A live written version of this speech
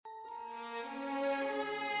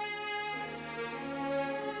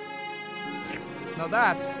Now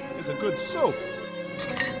that is a good soup.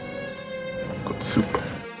 Good soup.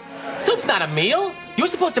 Soup's not a meal. You're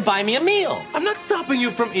supposed to buy me a meal. I'm not stopping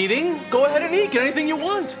you from eating. Go ahead and eat. Get anything you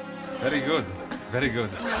want. Very good. Very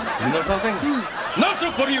good. You know something? No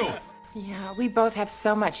soup for you! Yeah, we both have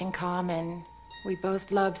so much in common. We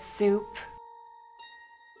both love soup.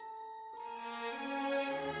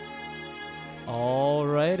 All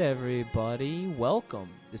right, everybody, welcome.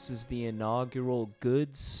 This is the inaugural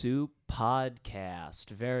Good Soup podcast.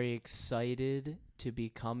 Very excited to be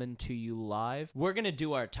coming to you live. We're going to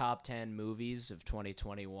do our top 10 movies of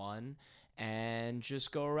 2021 and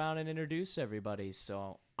just go around and introduce everybody.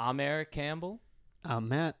 So I'm Eric Campbell. I'm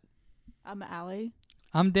Matt. I'm Allie.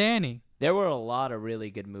 I'm Danny. There were a lot of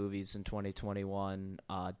really good movies in 2021.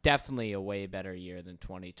 Definitely a way better year than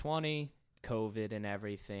 2020, COVID and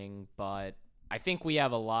everything, but I think we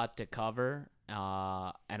have a lot to cover,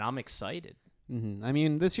 and I'm excited. Mm-hmm. I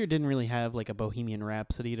mean, this year didn't really have like a Bohemian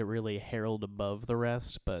Rhapsody to really herald above the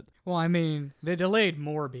rest, but... Well, I mean, they delayed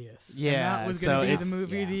Morbius. Yeah, and that was going to be the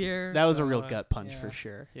movie yeah. of the year. That was a real gut punch for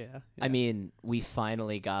sure. Yeah. I mean, we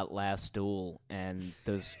finally got Last Duel, and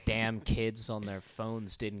those damn kids on their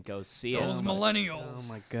phones didn't go see it. Those millennials. Oh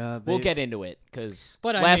my god. We'll get into it, because...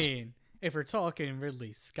 But I mean, if we're talking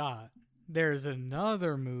Ridley Scott, there's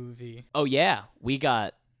another movie. Oh, yeah. We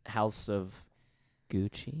got House of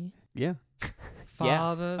Gucci. Yeah.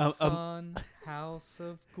 Father, Son, House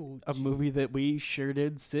of Gucci. A movie that we sure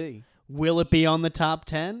did see. Will it be on the top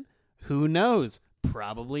 10? Who knows?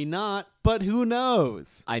 Probably not, but who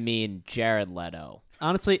knows? I mean, Jared Leto.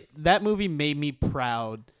 Honestly, that movie made me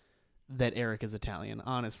proud that Eric is Italian,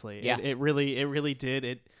 honestly. Yeah. It really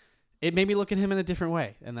did. It made me look at him in a different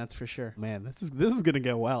way, and that's for sure. Man, this is going to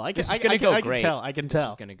go well. I can tell. I can tell. This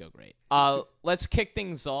is going to go great. Let's kick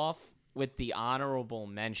things off with the honorable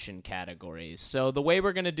mention categories. So the way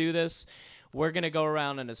we're going to do this, we're going to go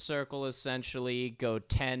around in a circle, essentially, go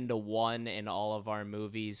 10 to 1 in all of our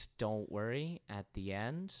movies. Don't worry, at the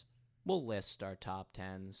end, we'll list our top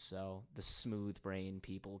 10s so the smooth brain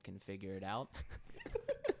people can figure it out.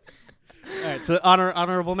 All right, so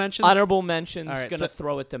honorable mentions? Honorable mentions, right, going to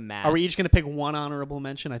throw it to Matt. Are we each going to pick one honorable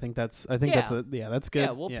mention? I think that's good.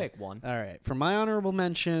 Yeah, we'll pick one. All right, for my honorable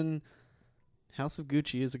mention, House of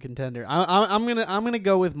Gucci is a contender. I'm gonna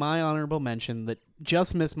go with my honorable mention that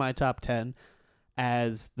just missed my top 10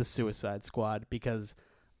 as The Suicide Squad, because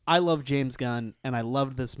I love James Gunn and I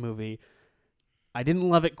loved this movie. I didn't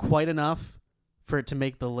love it quite enough for it to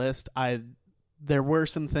make the list. There were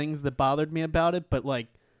some things that bothered me about it, but like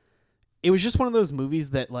it was just one of those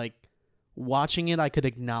movies that like watching it I could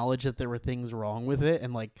acknowledge that there were things wrong with it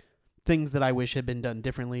and like things that I wish had been done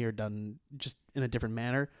differently or done just in a different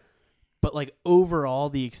manner. But like overall,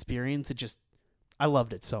 the experience, I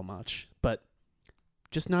loved it so much, but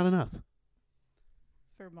just not enough.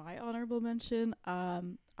 For my honorable mention,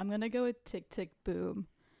 I'm going to go with Tick, Tick, Boom.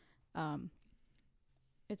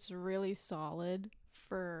 It's really solid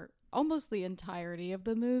for almost the entirety of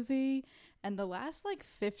the movie. And the last like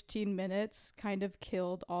 15 minutes kind of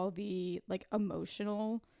killed all the like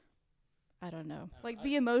emotional, I don't know, like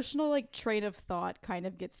the emotional like train of thought kind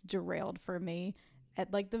of gets derailed for me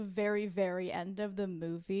at like the very, very end of the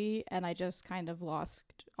movie, and I just kind of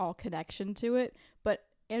lost all connection to it. But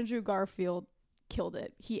Andrew Garfield killed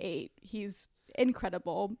it. He ate. He's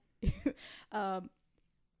incredible.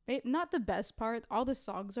 Not the best part. All the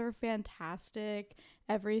songs are fantastic.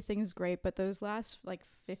 Everything's great, but those last like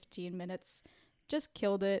 15 minutes just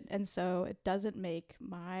killed it, and so it doesn't make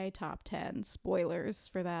my top 10. Spoilers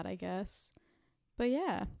for that, I guess. But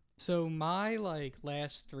yeah. So my like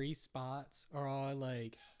last 3 spots are all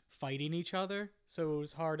like fighting each other, so it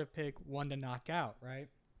was hard to pick one to knock out, right?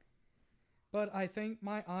 But I think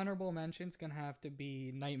my honorable mention's gonna have to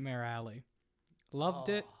be Nightmare Alley. Loved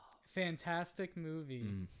it, fantastic movie,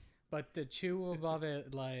 but the two above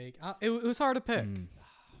it, like it was hard to pick.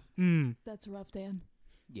 That's rough, Dan.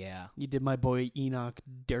 Yeah. You did my boy Enoch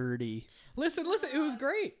dirty. Listen, it was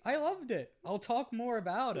great. I loved it. I'll talk more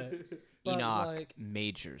about it. But Enoch,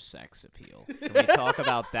 major sex appeal. Can we talk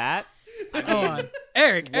about that? I mean,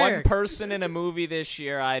 Eric. One person in a movie this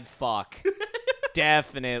year I'd fuck.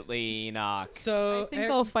 Definitely Enoch. So I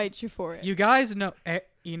think I'll fight you for it. You guys know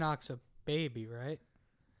Enoch's a baby, right?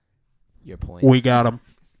 Your point. We got him.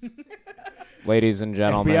 Ladies and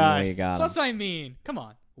gentlemen, FBI. we got him. Plus, I mean, come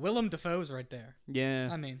on. Willem Dafoe's right there. Yeah.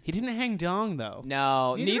 I mean, he didn't hang dong though.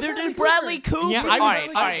 No, neither did Bradley Bradley Cooper. Yeah,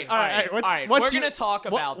 all right. We're going to talk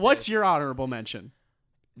about what's this. your honorable mention?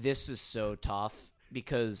 This is so tough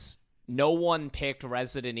because no one picked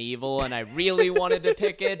Resident Evil, and I really wanted to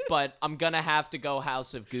pick it, but I'm going to have to go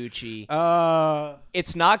House of Gucci.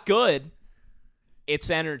 It's not good. It's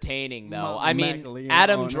entertaining, though. Mama I mean, Magali and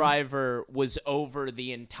Adam Anna. Driver was over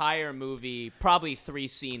the entire movie, probably 3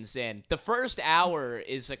 scenes in. The first hour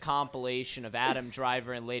is a compilation of Adam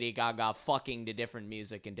Driver and Lady Gaga fucking to different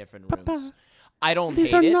music in different rooms. I don't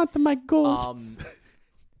These hate are it. not my ghosts.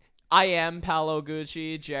 I am Paolo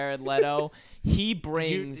Gucci, Jared Leto. He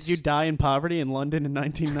brings... Did you die in poverty in London in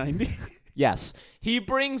 1990? Yes. He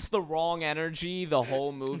brings the wrong energy the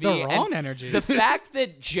whole movie. The wrong and energy? The fact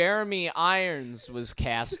that Jeremy Irons was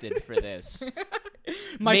casted for this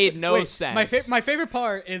made no sense. My favorite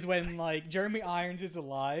part is when like Jeremy Irons is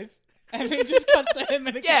alive and it just cuts to him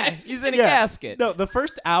in a Yeah, casket. he's in a casket. No, the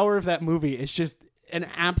first hour of that movie is just an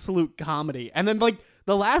absolute comedy. And then like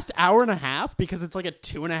the last hour and a half, because it's like a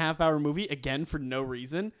 2.5 hour movie, again for no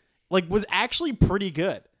reason, like was actually pretty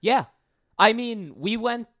good. Yeah. I mean, we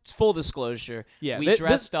went, full disclosure, Yeah, we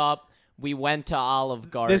dressed up, we went to Olive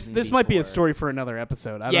Garden. This might be a before. story for another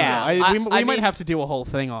episode. I Yeah, don't know. We I might mean- have to do a whole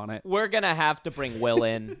thing on it. We're going to have to bring Will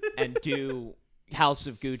in and do House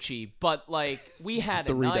of Gucci, but like we had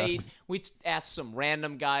The a night. Redux. We asked some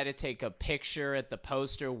random guy to take a picture at the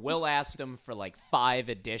poster. Will asked him for like 5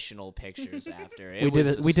 additional pictures after. It We did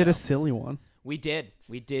was a silly one. We did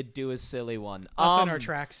do a silly one. Us in our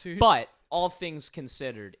tracksuits. But all things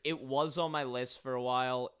considered, it was on my list for a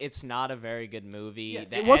while. It's not a very good movie. Yeah,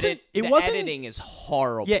 the it wasn't- the it wasn't- editing is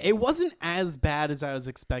horrible. Yeah, it wasn't as bad as I was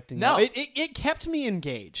expecting. No. though. It kept me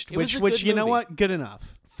engaged, It was which a good you know movie. what, good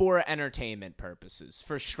enough. For entertainment purposes,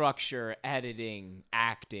 for structure, editing,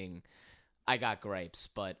 acting, I got gripes,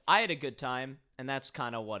 but I had a good time, and that's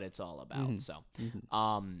kind of what it's all about. Mm-hmm. So,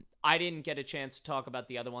 I didn't get a chance to talk about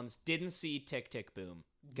the other ones. Didn't see Tick Tick Boom.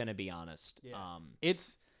 Gonna be honest. Yeah.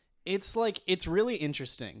 It's like it's really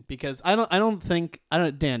interesting because I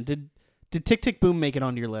don't Dan, did Tick Tick Boom make it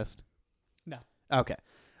onto your list? No. Okay.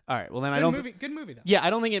 All right. Well then I don't Good movie though. Yeah, I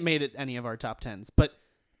don't think it made it any of our top 10s, but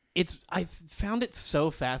I found it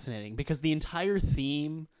so fascinating because the entire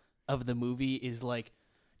theme of the movie is like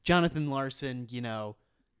Jonathan Larson, you know,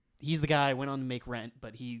 he's the guy who went on to make Rent,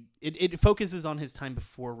 but it focuses on his time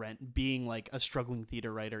before Rent, being like a struggling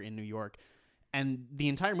theater writer in New York. And the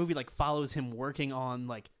entire movie like follows him working on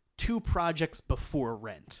like 2 projects before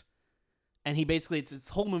Rent. And he basically it's this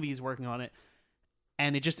whole movie he's working on it,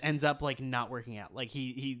 and it just ends up like not working out. Like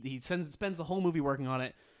he spends the whole movie working on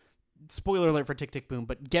it. Spoiler alert for Tick Tick Boom,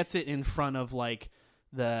 but gets it in front of like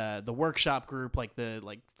the workshop group, like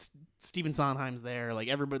Stephen Sondheim's there, like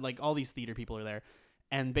everybody, like all these theater people are there,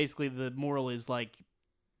 and basically the moral is like,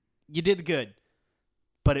 you did good,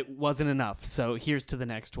 but it wasn't enough. So here's to the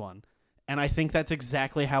next one. And I think that's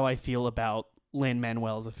exactly how I feel about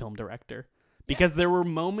Lin-Manuel as a film director, because there were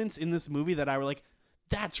moments in this movie that I were like,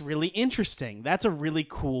 that's really interesting. That's a really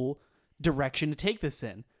cool direction to take this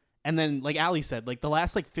in. And then, like Ali said, like the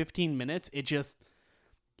last like 15 minutes,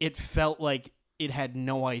 it felt like it had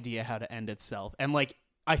no idea how to end itself. And like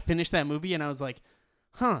I finished that movie and I was like,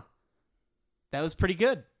 huh, that was pretty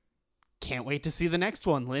good. Can't wait to see the next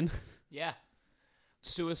one, Lynn. Yeah.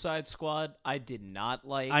 Suicide Squad, I did not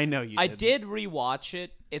like. I know you I didn't. did rewatch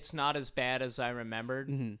it. It's not as bad as I remembered.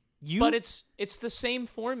 Mm-hmm. But it's the same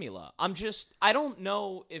formula. I don't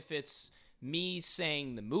know if it's me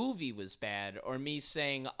saying the movie was bad or me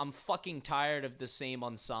saying I'm fucking tired of the same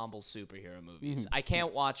ensemble superhero movies. I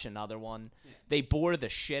can't watch another one. They bore the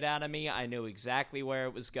shit out of me. I knew exactly where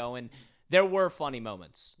it was going. There were funny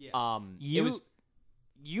moments.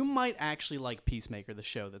 You might actually like Peacemaker, the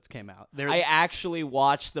show that's came out. I actually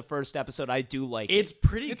watched the first episode. I do like It's it.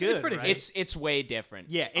 pretty good. It's pretty right? good. It's way different.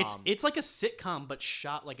 Yeah, it's like a sitcom but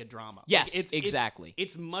shot like a drama. Yes, Like, exactly.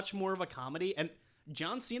 It's much more of a comedy. And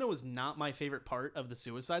John Cena was not my favorite part of the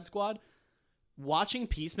Suicide Squad. Watching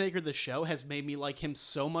Peacemaker, the show, has made me like him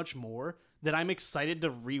so much more that I'm excited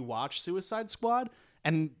to rewatch Suicide Squad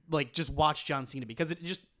and like just watch John Cena, because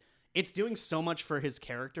it's doing so much for his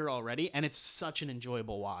character already, and it's such an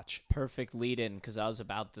enjoyable watch. Perfect lead-in, because I was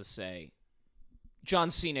about to say John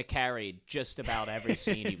Cena carried just about every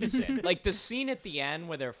scene he was in. Like the scene at the end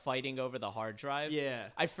where they're fighting over the hard drive. Yeah.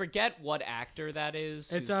 I forget what actor that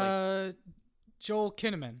is. It's who's like, Joel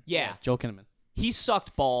Kinnaman. yeah. Joel Kinnaman. He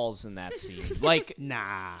sucked balls in that scene. Like,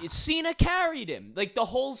 Nah. Cena carried him. Like, the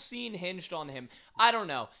whole scene hinged on him. I don't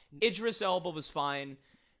know. Idris Elba was fine.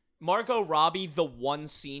 Margot Robbie, the one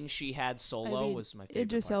scene she had solo was my favorite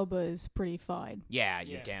Idris part. Elba is pretty fine. Yeah,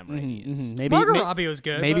 you're damn right he is. Maybe Margot Robbie was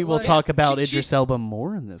good. Maybe but, we'll like, talk about she- Idris Elba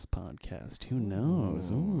more in this podcast. Who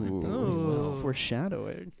knows? Ooh.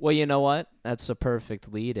 Foreshadowing. Well, you know what? That's a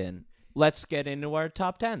perfect lead-in. Let's get into our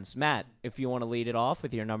top 10s. Matt, if you want to lead it off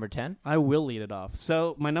with your number 10. I will lead it off.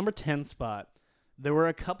 So my number 10 spot, there were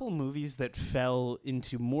a couple movies that fell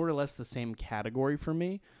into more or less the same category for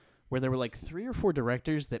me, where there were like 3 or 4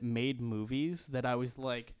 directors that made movies that I was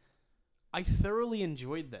like, I thoroughly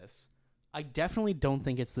enjoyed this. I definitely don't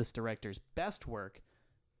think it's this director's best work,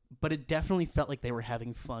 but it definitely felt like they were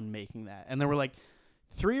having fun making that. And there were like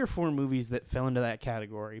 3 or 4 movies that fell into that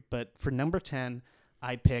category. But for number 10,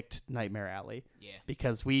 I picked Nightmare Alley. Yeah.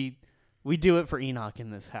 Because we do it for Enoch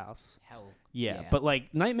in this house. Hell. Yeah. But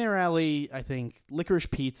like Nightmare Alley, I think Licorice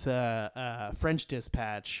Pizza, French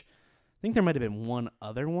Dispatch. I think there might have been one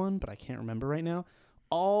other one, but I can't remember right now.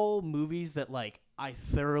 All movies that like I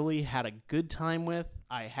thoroughly had a good time with.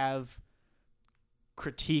 I have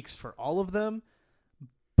critiques for all of them,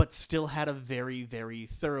 but still had a very, very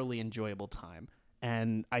thoroughly enjoyable time.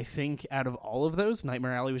 And I think out of all of those,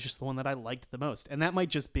 Nightmare Alley was just the one that I liked the most. And that might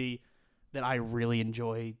just be that I really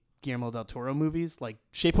enjoy Guillermo del Toro movies. Like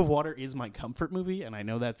Shape of Water is my comfort movie, and I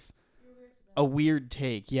know that's a weird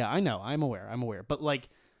take. Yeah, I know. I'm aware. But like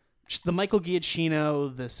just the Michael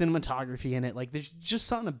Giacchino, the cinematography in it, like there's just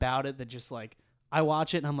something about it that just like I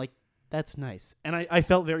watch it and I'm like, that's nice. And I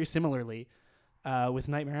felt very similarly with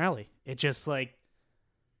Nightmare Alley. It just like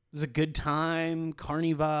it was a good time,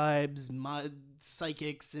 carny vibes,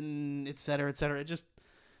 psychics, and et cetera, et cetera. It just,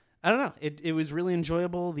 I don't know. It was really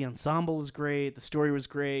enjoyable. The ensemble was great. The story was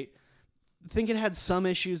great. I think it had some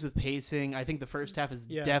issues with pacing. I think the first half is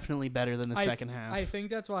definitely better than the second half. I think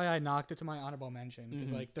that's why I knocked it to my honorable mention.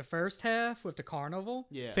 Because like the first half with the carnival,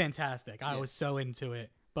 fantastic. I was so into it.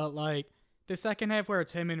 But like the second half where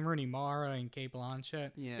it's him and Rooney Mara and Kate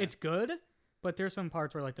Blanchett, it's good. But there's some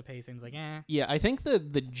parts where like the pacing's like, eh. Yeah, I think the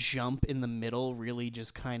jump in the middle really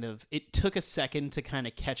just kind of, it took a second to kind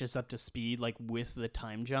of catch us up to speed, like with the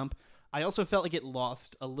time jump. I also felt like it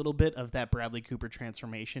lost a little bit of that Bradley Cooper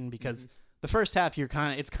transformation because the first half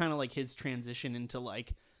it's kind of like his transition into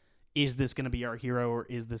like, is this going to be our hero or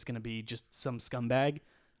is this going to be just some scumbag?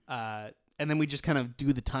 And then we just kind of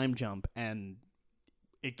do the time jump and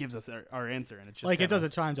it gives us our answer. And it's just like, it does a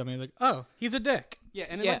time jump and you're like, oh, he's a dick. Yeah.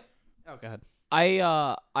 And oh, go ahead.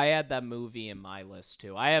 I had that movie in my list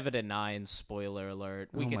too. I have it at 9. Spoiler alert.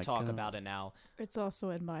 We can talk about it now. It's also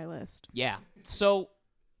in my list. Yeah. So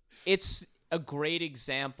it's a great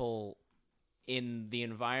example in the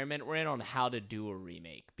environment we're in on how to do a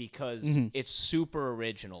remake because it's super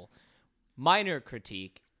original. Minor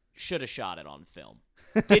critique, should have shot it on film.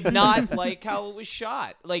 Did not like how it was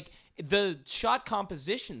shot. Like the shot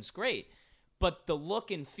composition's great, but the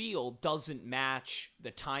look and feel doesn't match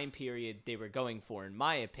the time period they were going for, in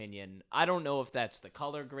my opinion. I don't know if that's the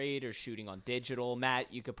color grade or shooting on digital.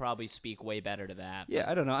 Matt, you could probably speak way better to that. Yeah,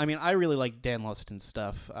 I don't know. I mean, I really like Dan Luston's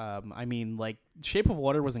stuff. I mean, like, Shape of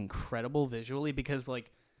Water was incredible visually because,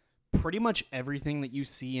 like, pretty much everything that you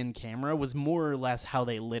see in camera was more or less how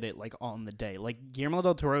they lit it, like, on the day. Like, Guillermo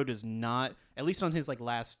del Toro does not, at least on his, like,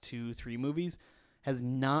 last 2-3 movies, has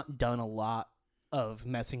not done a lot of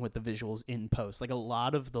messing with the visuals in post. Like a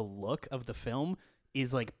lot of the look of the film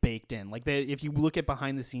is like baked in. Like if you look at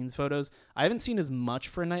behind the scenes photos, I haven't seen as much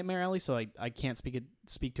for Nightmare Alley, so I can't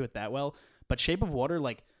speak to it that well. But Shape of Water,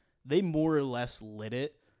 like they more or less lit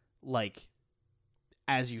it like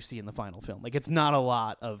as you see in the final film. Like it's not a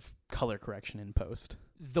lot of color correction in post.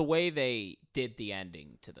 The way they did the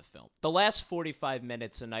ending to the film. The last 45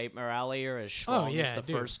 minutes of Nightmare Alley are as strong as the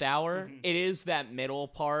first hour. It is that middle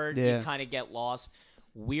part. You kind of get lost.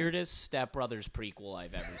 Weirdest Step Brothers prequel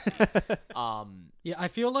I've ever seen. Yeah, I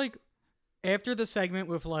feel like after the segment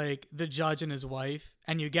with like the judge and his wife,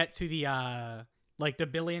 and you get to the like the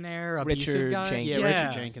billionaire abusive Richard guy. Jenkins. Yeah,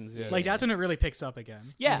 Richard Jenkins. Yeah. Like that's when it really picks up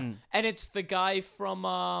again. Yeah, and it's the guy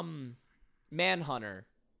from Manhunter.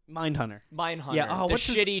 Mindhunter. Yeah. Oh, the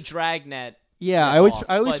shitty Dragnet. Yeah, I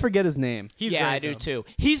always forget his name. He's great, I do too.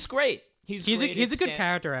 He's great. He's a good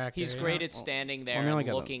character actor. He's great at standing there and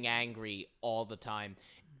looking angry all the time.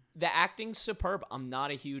 The acting's superb. I'm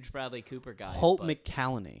not a huge Bradley Cooper guy. Holt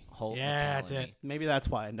McCallany. That's it. Maybe that's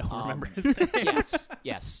why I don't remember his name.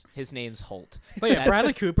 Yes. His name's Holt. But yeah,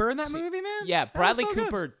 Bradley Cooper in that movie, man? Yeah, Bradley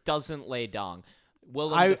Cooper doesn't lay dong.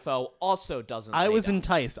 Willem Dafoe also doesn't. I was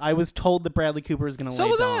enticed. I was told that Bradley Cooper was going to lay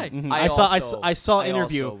was dong. I. Mm-hmm. I saw an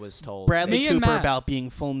interview. also was told. Bradley Cooper about being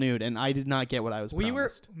full nude, and I did not get what I was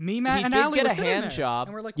promised. Matt, he and did Allie get were a sitting hand there, job.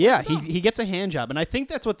 and we're like, yeah, he gets a hand job, and I think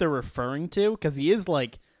that's what they're referring to because he is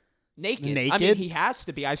like naked. I mean, he has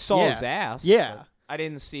to be. I saw his ass. Yeah, I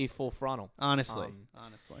didn't see full frontal. Honestly.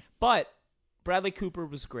 But Bradley Cooper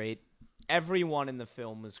was great. Everyone in the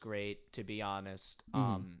film was great, to be honest.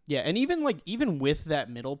 Yeah, and even with that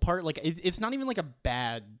middle part, like it's not even like a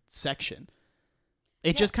bad section.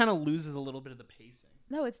 It just kind of loses a little bit of the pacing.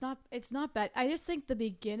 No, it's not. It's not bad. I just think the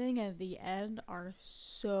beginning and the end are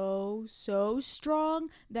so strong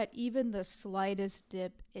that even the slightest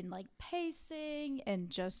dip in like pacing and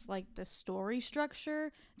just like the story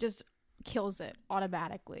structure just kills it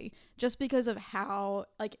automatically. Just because of how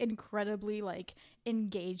like incredibly like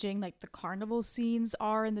engaging like the carnival scenes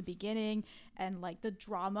are in the beginning and like the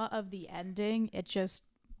drama of the ending, it just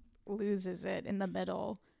loses it in the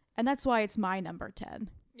middle, and that's why it's my number 10.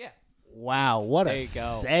 Yeah. Wow, what There a you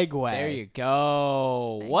go. segue. There you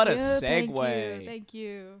go. Thank What a you, segue. Thank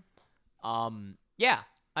you. Yeah.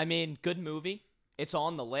 I mean, good movie. It's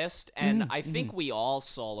on the list, and Mm-hmm. I think we all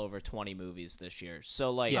saw over 20 movies this year.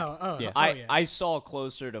 So like, Yeah. I saw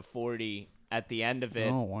closer to 40 at the end of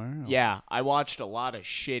it. Oh, wow. Yeah, I watched a lot of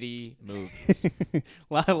shitty movies.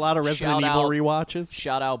 a lot of Resident Shout Evil out- rewatches.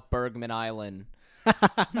 Shout out Bergman Island.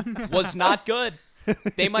 Was not good.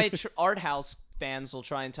 They might art house fans will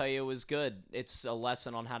try and tell you it was good. It's a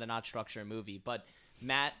lesson on how to not structure a movie. But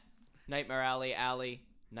Matt, Nightmare Alley,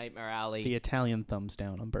 Nightmare Alley. The Italian thumbs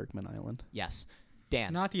down on Bergman Island. Yes.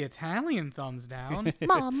 Dan. Not the Italian thumbs down.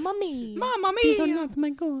 Mamma mia. Mamma These are mia! not my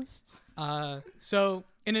ghosts. So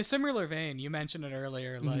in a similar vein, you mentioned it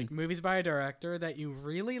earlier, like movies by a director that you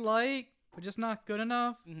really like, but just not good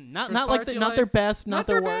enough. Not There's not like parts you not their best, not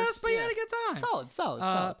their their worst. best, but you had a good time.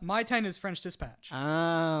 Solid. My 10 is French Dispatch.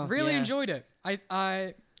 Oh, Really yeah. enjoyed it.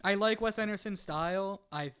 I like Wes Anderson's style.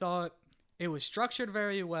 I thought it was structured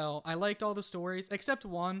very well. I liked all the stories except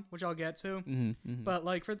one, which I'll get to. But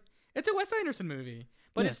like it's a Wes Anderson movie,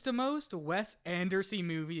 but Yeah. it's the most Wes Anderson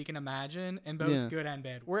movie you can imagine, in both Yeah. good and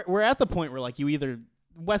bad. We're at the point where like you either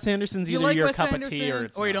Wes Anderson's You either like your Wes cup Anderson, of tea or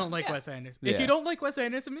it's you not. don't like Wes Anderson. Yeah. If you don't like Wes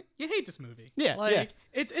Anderson, you hate this movie. Yeah, like yeah.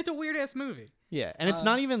 it's a weird ass movie. Yeah, and it's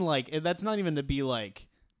not even like that's not even to be like,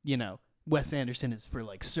 you know, Wes Anderson is for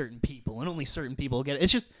like certain people and only certain people get it.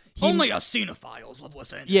 It's just Only us cinephiles love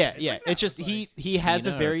Wes Anderson. Yeah, It's yeah. like, It's just no, he has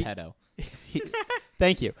a Cena or very pedo?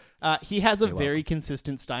 Thank you. He has a You're very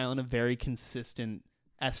consistent style and a very consistent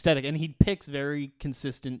aesthetic, and he picks very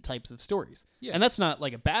consistent types of stories. Yeah. And that's not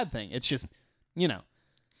like a bad thing. It's just, you know.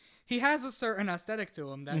 he has a certain aesthetic to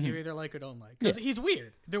him that you either like or don't like. Because he's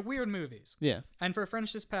weird. They're weird movies. Yeah. And for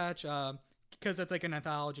French Dispatch, because it's like an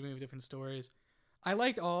anthology movie, different stories, I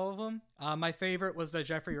liked all of them. My favorite was the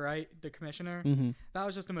Jeffrey Wright, the commissioner. That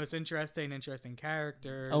was just the most interesting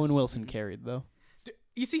characters. Owen Wilson carried though.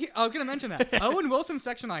 You see, I was gonna mention that Owen Wilson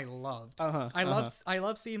section I loved. I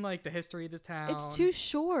love seeing like the history of this town. It's too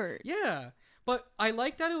short. Yeah, but I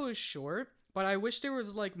like that it was short. But I wish there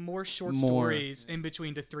was like more short More. stories in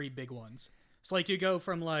between the three big ones. So like you go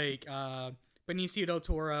from like Benicio del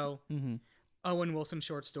Toro, Owen Wilson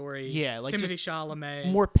short story, Yeah, like Timothy just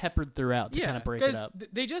Chalamet, More peppered throughout to kind of break it 'cause up.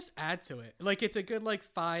 they just add to it. Like it's a good like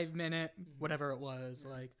 5-minute whatever it was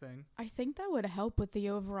like thing. I think that would help with the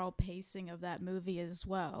overall pacing of that movie as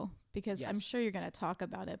well, because I'm Yes. sure you're going to talk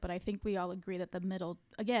about it, but I think we all agree that the middle,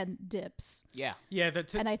 again, dips. Yeah. Yeah,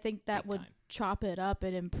 And I think that Big would time. chop it up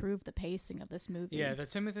and improve the pacing of this movie. yeah, the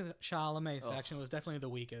Timothy Chalamet section was definitely the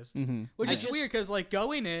weakest, Mm-hmm. which I is just- weird because like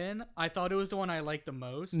going in, I thought it was the one I liked the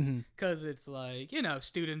most because it's like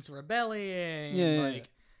students rebelling, Yeah, like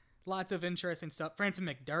lots of interesting stuff. Francis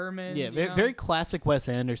McDermott, Yeah, you very, know? very classic Wes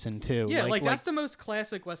Anderson too. Yeah, like that's the most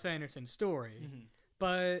classic Wes Anderson story,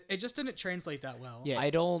 but it just didn't translate that well. Yeah. I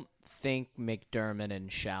don't think McDermott and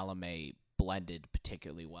Chalamet blended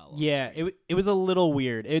particularly well. on Yeah, screen. it was a little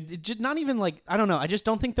weird. It just not even like I don't know. I just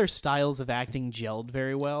don't think their styles of acting gelled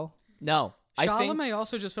very well. No. I think Chalamet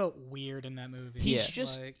also just felt weird in that movie. he's Yeah.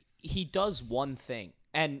 just like, he does one thing,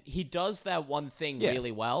 and he does that one thing Yeah.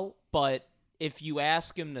 really well, but if you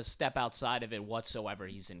ask him to step outside of it whatsoever,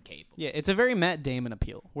 he's incapable. Yeah, it's a very Matt Damon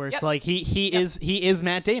appeal where it's Yep. like he is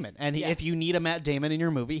Matt Damon, and Yeah. if you need a Matt Damon in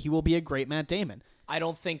your movie, he will be a great Matt Damon. I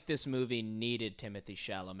don't think this movie needed Timothy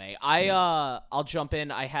Chalamet. I'll jump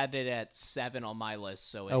in. I had it at 7 on my list,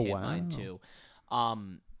 so it Oh, hit wow. mine too.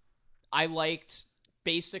 I liked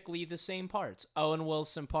basically the same parts. Owen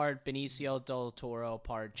Wilson part, Benicio del Toro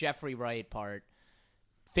part, Jeffrey Wright part.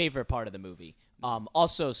 Favorite part of the movie.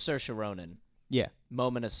 Also Saoirse Ronan. Yeah,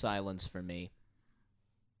 Moment of silence for me.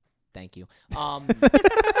 Thank you.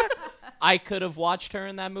 I could have watched her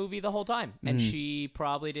in that movie the whole time, and she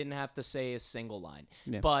probably didn't have to say a single line.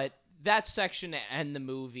 Yeah. But that section and the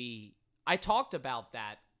movie, I talked about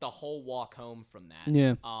that the whole walk home from that.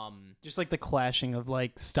 yeah. Just like the clashing of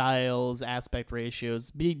like styles, aspect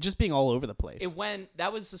ratios, just being all over the place.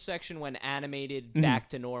 That was the section when animated back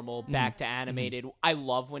to normal, back to animated. I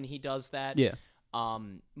love when he does that. Yeah.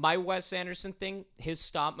 My Wes Anderson thing, his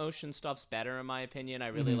stop motion stuff's better in my opinion. I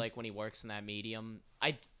really like when he works in that medium.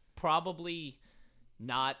 I probably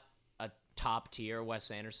not a top tier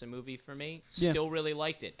Wes Anderson movie for me. Yeah. Still really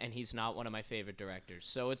liked it, and he's not one of my favorite directors.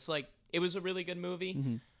 So it's like it was a really good movie.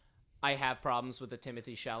 Mm-hmm. I have problems with the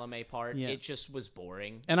Timothée Chalamet part. Yeah. It just was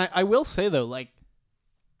boring. And I will say, though, like,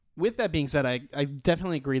 with that being said, I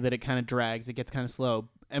definitely agree that it kind of drags. It gets kind of slow.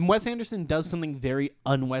 And Wes Anderson does something very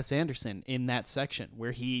un-Wes Anderson in that section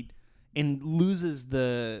where he loses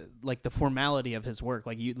the formality of his work.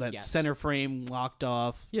 Like Yes. center frame locked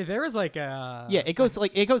off. Yeah, there was like a It goes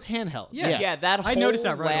handheld. Yeah, that whole I noticed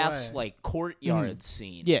that right last away. like courtyard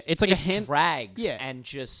scene. Yeah, it's like it a hand drags Yeah. and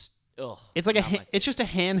just ugh. It's like it's just a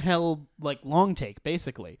handheld like long take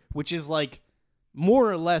basically, which is like more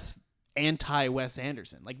or less anti-Wes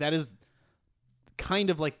Anderson. Like that is kind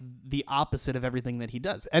of like the opposite of everything that he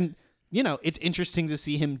does. And you know, it's interesting to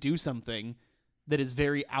see him do something that is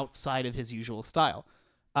very outside of his usual style.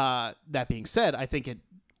 That being said, I think it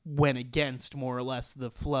went against more or less the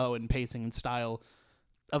flow and pacing and style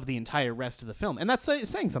of the entire rest of the film. And that's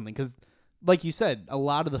saying something because like you said, a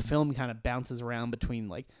lot of the film kind of bounces around between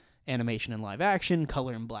like animation and live action,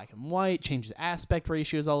 color and black and white, changes aspect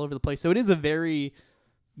ratios all over the place. So it is a very,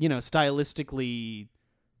 you know, stylistically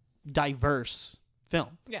diverse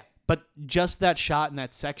film. Yeah. But just that shot in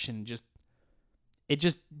that section just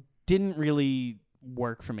didn't really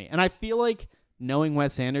work for me. And I feel like knowing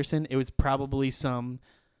Wes Anderson, it was probably some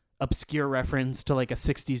obscure reference to like a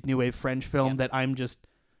 60s new wave French film that I'm just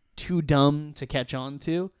too dumb to catch on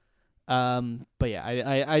to. But yeah,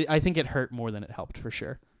 I think it hurt more than it helped for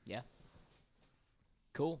sure. Yeah.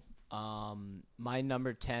 Cool. My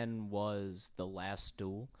number 10 was The Last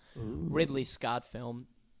Duel. Ridley Scott film.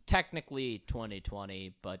 Technically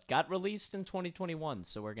 2020, but got released in 2021,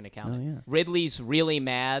 so we're going to count it. Yeah. Ridley's really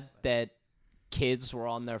mad that kids were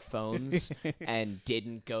on their phones and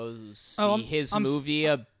didn't go see his movie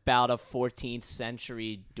about a 14th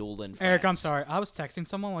century duel in France. Eric, I'm sorry. I was texting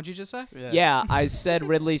someone. What'd you just say? Yeah, I said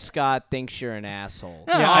Ridley Scott thinks you're an asshole.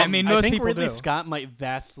 Yeah, I mean, most I think people Ridley do. Scott might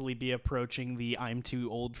vastly be approaching the I'm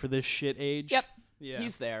too old for this shit age. Yep. Yeah.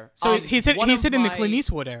 He's there. So he's one of hitting the my- Clint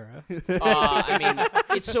Eastwood era. I mean,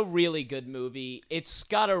 it's a really good movie. It's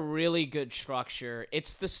got a really good structure.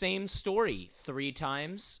 It's the same story 3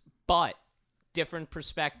 times, but different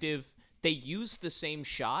perspective. They use the same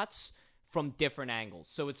shots from different angles.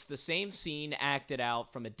 So it's the same scene acted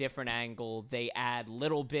out from a different angle. They add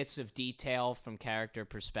little bits of detail from character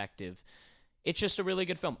perspective. It's just a really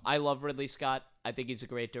good film. I love Ridley Scott. I think he's a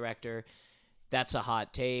great director. That's a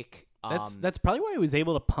hot take. That's probably why he was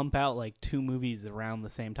able to pump out like 2 movies around the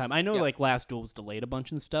same time. I know like Last Duel was delayed a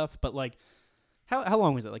bunch and stuff, but like how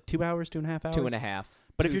long was it? Like 2 hours, 2.5 hours? 2.5.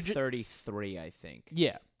 But if you're 33, I think.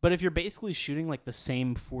 Yeah, but if you're basically shooting like the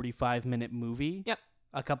same 45-minute movie, Yep.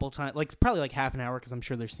 a couple times, like probably like half an hour because I'm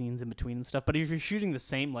sure there's scenes in between and stuff. But if you're shooting the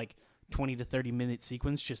same like 20 to 30-minute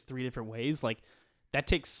sequence, just 3 different ways, like that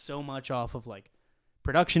takes so much off of like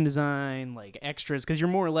production design, like extras, because you're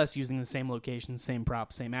more or less using the same location, same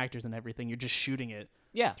props, same actors and everything. You're just shooting it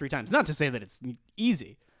 3 times. Not to say that it's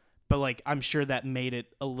easy, but like I'm sure that made it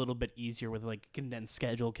a little bit easier with like condensed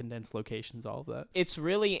schedule, condensed locations, all of that. It's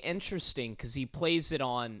really interesting because he plays it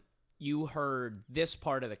on, you heard this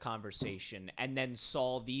part of the conversation and then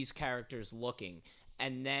saw these characters looking.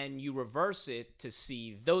 And then you reverse it to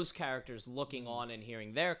see those characters looking on and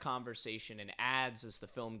hearing their conversation and adds as the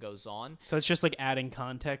film goes on. So it's just like adding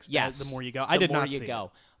context. Yes. The more you go. I did not see The more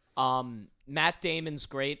you go. Matt Damon's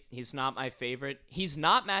great. He's not my favorite. He's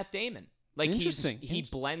not Matt Damon. Like he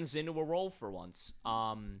blends into a role for once.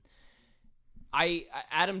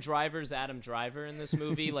 Adam Driver's Adam Driver in this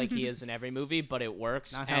movie, like he is in every movie, but it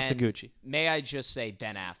works. Not House of And Gucci. May I just say,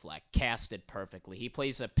 Ben Affleck casted perfectly. He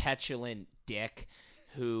plays a petulant dick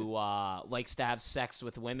who likes to have sex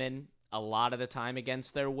with women a lot of the time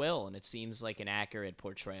against their will, and it seems like an accurate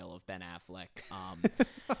portrayal of Ben Affleck.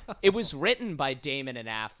 It was written by Damon and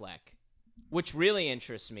Affleck, which really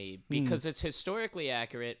interests me because it's historically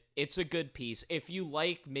accurate. It's a good piece. If you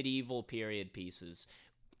like medieval period pieces,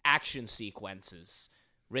 action sequences,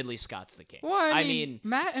 Ridley Scott's the king. Well, I mean,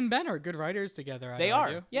 Matt and Ben are good writers together. They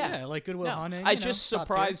are, yeah. Yeah, like Good Will Hunting. It just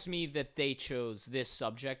surprised me that they chose this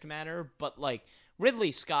subject matter, but like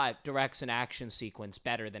Ridley Scott directs an action sequence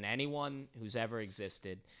better than anyone who's ever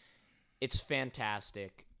existed. It's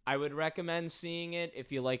fantastic. I would recommend seeing it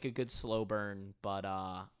if you like a good slow burn, but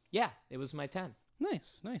yeah, it was my 10.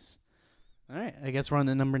 Nice. All right, I guess we're on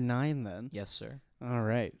to number 9 then. Yes, sir. All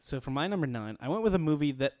right, so for my number 9, I went with a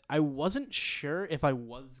movie that I wasn't sure if I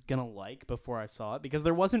was gonna like before I saw it because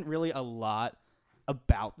there wasn't really a lot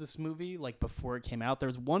about this movie like before it came out. There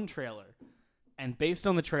was one trailer, and based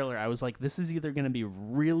on the trailer, I was like, this is either gonna be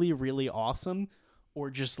really, really awesome or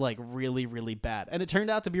just like really, really bad. And it turned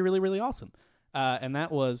out to be really, really awesome. And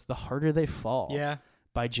that was The Harder They Fall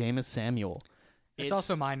by Jameis Samuel. It's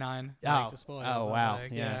also my 9. To spoil oh it, wow.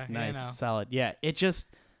 like, yeah, nice. You know. Solid. Yeah,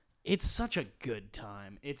 it's such a good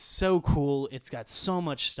time. It's so cool. It's got so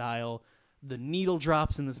much style. The needle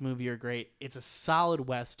drops in this movie are great. It's a solid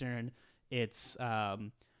Western. It's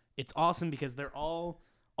awesome because they're all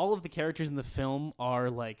of the characters in the film are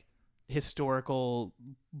like historical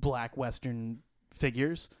Black Western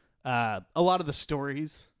figures. A lot of the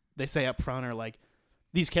stories they say up front are like,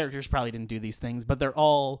 these characters probably didn't do these things, but they're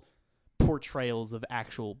all portrayals of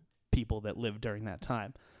actual people that lived during that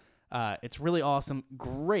time. It's really awesome.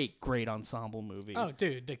 Great ensemble movie. Oh,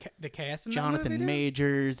 dude, the cast in Jonathan that movie,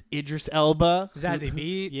 Majors, Idris Elba, Zazie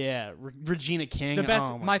Beetz. Yeah, Regina King. The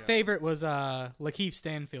best. Oh my God. favorite was Lakeith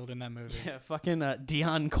Stanfield in that movie. Yeah, fucking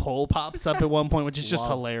Dion Cole pops up at one point, which is just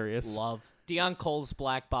hilarious. Love Dion Cole's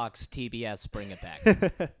Black Box TBS. Bring it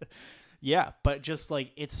back. Yeah, but just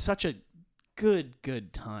like it's such a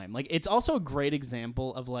good time. Like it's also a great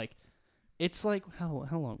example of like, it's like how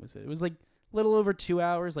long was it? It was like a little over 2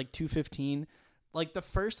 hours, like 2:15. Like the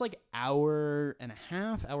first like hour and a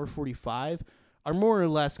half, hour 45 are more or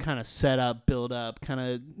less kind of set up, build up, kind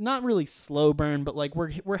of not really slow burn, but like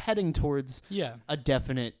we're heading towards a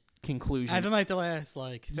definite conclusion. I think like the last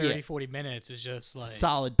like 30, 40 minutes is just like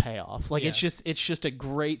solid payoff. Like it's just a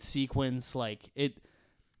great sequence. Like it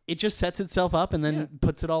just sets itself up and then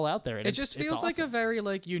puts it all out there. And it just feels like a very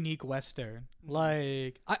like unique Western.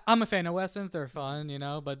 Like I'm a fan of Westerns. They're fun, you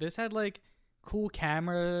know, but this had like cool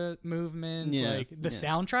camera movements, like the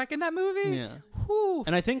soundtrack in that movie. Yeah. Whew.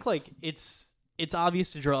 And I think like it's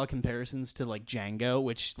obvious to draw comparisons to like Django,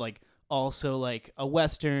 which like also like a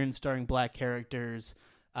Western starring Black characters,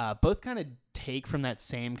 both kind of take from that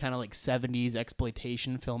same kind of like 70s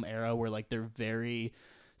exploitation film era where like they're very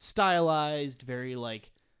stylized, very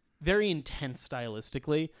intense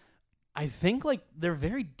stylistically. I think like they're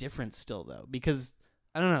very different still though, because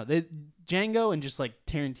I don't know, Django and just like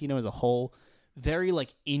Tarantino as a whole, very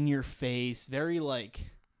like in your face, very like,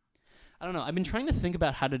 I don't know. I've been trying to think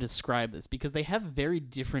about how to describe this because they have very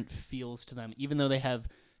different feels to them, even though they have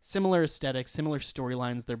similar aesthetics, similar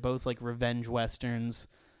storylines. They're both like revenge westerns,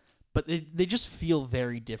 but they just feel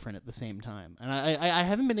very different at the same time. And I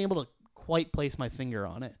haven't been able to quite place my finger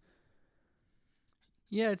on it.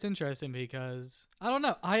 Yeah, it's interesting because I don't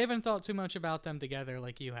know. I haven't thought too much about them together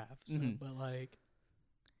like you have. So,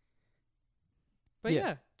 but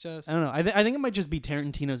yeah, just I don't know. I think it might just be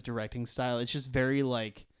Tarantino's directing style. It's just very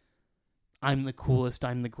like, I'm the coolest,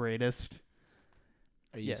 I'm the greatest.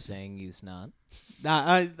 Are you saying he's not?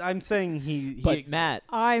 I'm saying he But exists. Matt,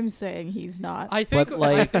 I'm saying he's not. I think but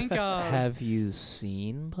like, I think have you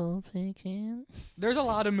seen Pulp Fiction? there's a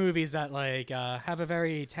lot of movies that like have a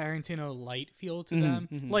very Tarantino light feel to them.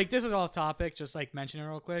 Like this is off topic, just like mention it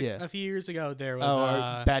real quick. Yeah. A few years ago there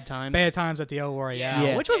was Bad Times. Bad Times at the El Royale,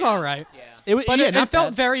 Yeah. which was all right. Yeah. But it not felt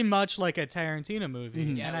bad. very much like a Tarantino movie,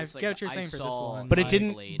 Yeah, and it I was get like what you're saying for this saw- one. But it like-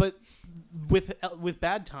 didn't. Blade. But with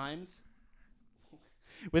Bad Times,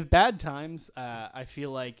 I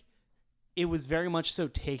feel like it was very much so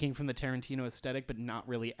taking from the Tarantino aesthetic, but not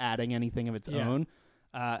really adding anything of its own.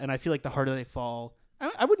 And I feel like The Harder They Fall,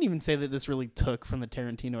 I wouldn't even say that this really took from the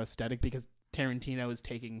Tarantino aesthetic because Tarantino is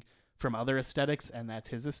taking from other aesthetics, and that's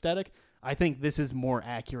his aesthetic. I think this is more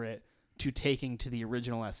accurate to taking to the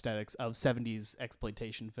original aesthetics of 70s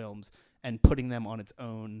exploitation films and putting them on its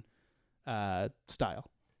own style.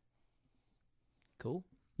 Cool.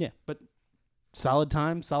 Yeah, but solid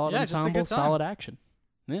time, solid Yeah, just a ensemble, good time. solid action.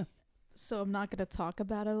 Yeah. So I'm not going to talk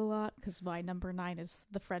about it a lot because my number 9 is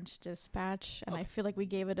The French Dispatch, and I feel like we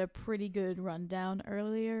gave it a pretty good rundown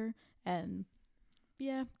earlier. And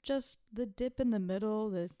yeah, just the dip in the middle,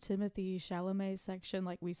 the Timothy Chalamet section,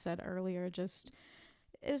 like we said earlier, just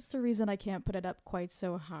is the reason I can't put it up quite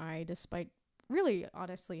so high, despite really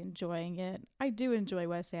honestly enjoying it. I do enjoy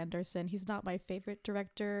Wes Anderson. He's not my favorite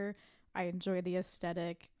director. I enjoy the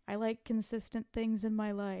aesthetic. I like consistent things in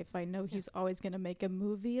my life. I know he's always going to make a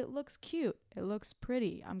movie. It looks cute. It looks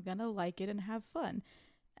pretty. I'm going to like it and have fun.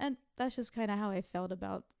 And that's just kind of how I felt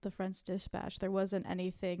about The French Dispatch. There wasn't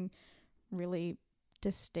anything really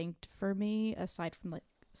distinct for me aside from like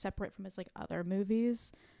separate from his like other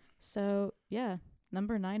movies. So yeah,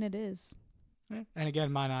 number 9 it is. Yeah. And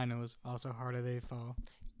again, my 9 was also Harder They Fall.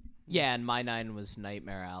 Yeah, and my 9 was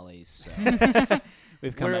Nightmare Alley. So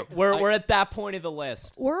We've come back. we're at that point of the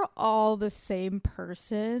list. We're all the same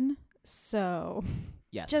person, so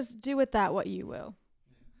Yes. just do with that what you will.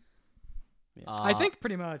 I think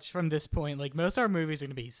pretty much from this point, like most of our movies are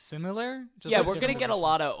going to be similar. Yeah, like we're going to different get a versions.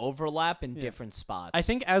 lot of overlap in different spots. I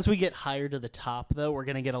think as we get higher to the top, though, we're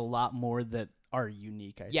gonna get a lot more that are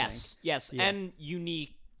unique. I think. Yes, Yeah. and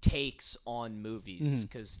unique takes on movies.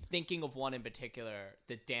 Because thinking of one in particular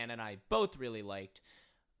that Dan and I both really liked,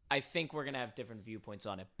 I think we're gonna have different viewpoints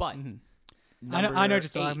on it. But I know what you're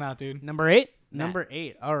talking 8. about, dude. Number 8. Matt. Number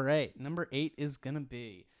 8. All right. Number 8 is gonna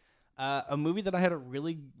be a movie that I had a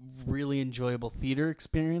really, really enjoyable theater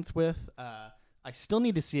experience with. I still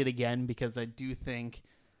need to see it again because I do think,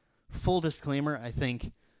 full disclaimer, I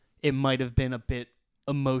think it might have been a bit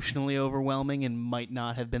emotionally overwhelming and might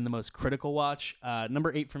not have been the most critical watch.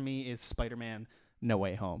 Number 8 for me is Spider-Man: No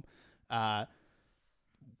Way Home.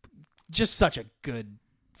 Just such a good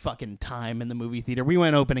fucking time in the movie theater. We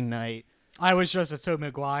went opening night. I was just a Tobey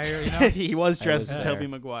Maguire, you know? He was dressed was as there. Tobey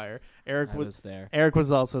Maguire. Eric I was was there. Eric was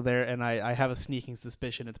also there, and I have a sneaking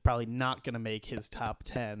suspicion it's probably not going to make his top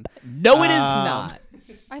 10. No, it is not.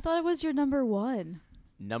 I thought it was your number 1.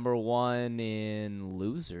 Number 1 in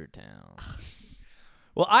Loser Town.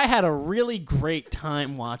 Well, I had a really great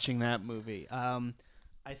time watching that movie.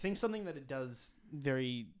 I think something that it does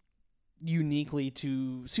very uniquely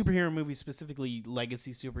to superhero movies, specifically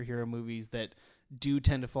legacy superhero movies that do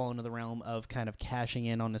tend to fall into the realm of kind of cashing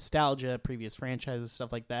in on nostalgia, previous franchises,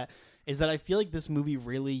 stuff like that, is that I feel like this movie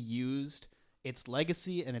really used its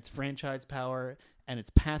legacy and its franchise power and its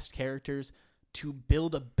past characters to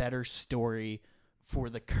build a better story for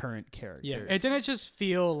the current characters. Yeah, it didn't just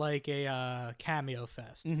feel like a cameo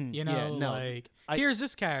fest. Mhm. You know, Yeah, no. like I- here's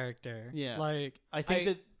this character. Yeah. like I think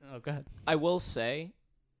that... Oh, go ahead. I will say,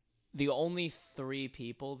 the only 3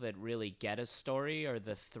 people that really get a story are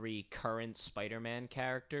the 3 current Spider-Man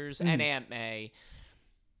characters and Aunt May.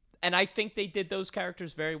 And I think they did those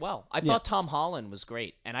characters very well. I thought Tom Holland was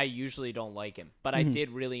great, and I usually don't like him, but I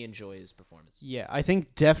did really enjoy his performance. Yeah, I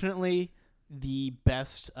think definitely the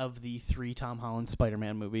best of the 3 Tom Holland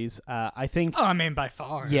Spider-Man movies. I think... Oh, I mean, by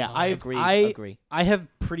far. Yeah, like, Agree. I have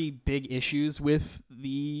pretty big issues with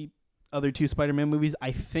the other 2 Spider-Man movies.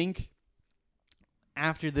 I think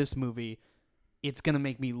after this movie, it's going to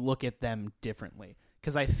make me look at them differently.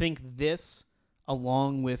 Because I think this,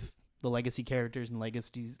 along with the legacy characters and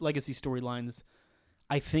legacy storylines,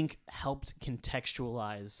 I think helped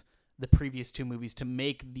contextualize the previous 2 movies to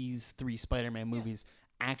make these 3 Spider-Man movies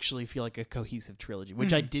actually feel like a cohesive trilogy,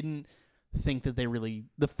 which I didn't think that they really...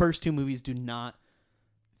 The first 2 movies do not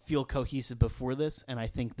feel cohesive before this, and I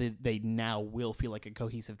think that they now will feel like a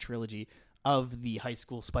cohesive trilogy of the high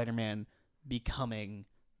school Spider-Man becoming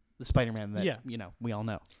the Spider-Man that we all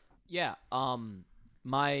know. Yeah,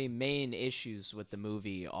 my main issues with the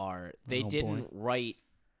movie are they didn't write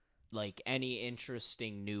like any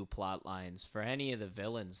interesting new plot lines for any of the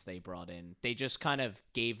villains they brought in. They just kind of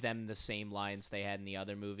gave them the same lines they had in the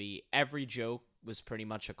other movie. Every joke was pretty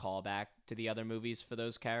much a callback to the other movies for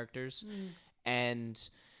those characters. And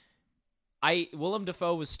Willem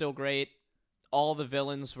Dafoe was still great. All the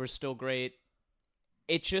villains were still great.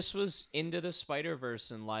 It just was Into the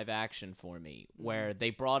Spider-Verse in live action for me, where they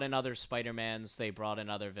brought in other Spider-Mans, they brought in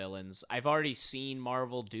other villains. I've already seen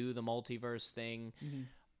Marvel do the multiverse thing.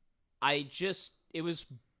 It was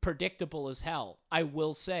predictable as hell. I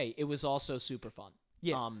will say, it was also super fun.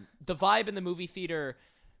 Yeah. The vibe in the movie theater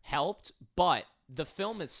helped, but the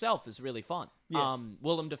film itself is really fun. Yeah.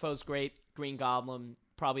 Willem Dafoe's great. Green Goblin,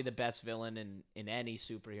 probably the best villain in any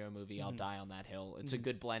superhero movie. I'll die on that hill. It's a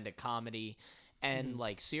good blend of comedy and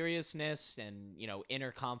like seriousness and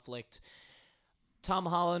inner conflict. Tom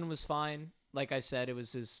Holland was fine. Like I said, it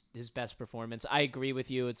was his best performance. I agree with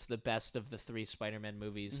you. It's the best of the 3 Spider-Man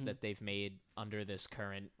movies that they've made under this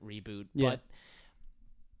current reboot. Yeah.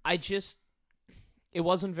 But it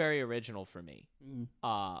wasn't very original for me.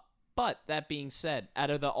 But that being said, out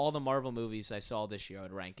of all the Marvel movies I saw this year, I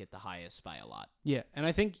would rank it the highest by a lot. Yeah, and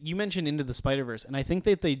I think you mentioned Into the Spider-Verse, and I think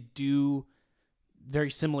that they do very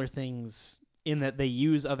similar things in that they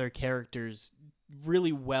use other characters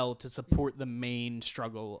really well to support the main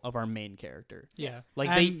struggle of our main character. Yeah.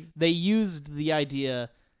 Like they used the idea,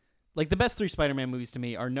 like the best 3 Spider-Man movies to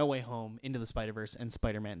me are No Way Home, Into the Spider-Verse, and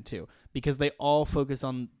Spider-Man 2, because they all focus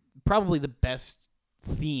on probably the best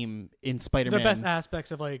theme in Spider-Man. The best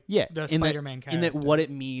aspects of the Spider-Man character. In that what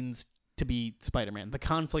it means to be Spider-Man. The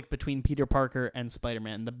conflict between Peter Parker and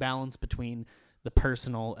Spider-Man, the balance between the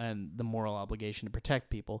personal and the moral obligation to protect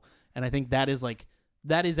people. And I think that is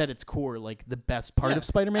at its core like the best part of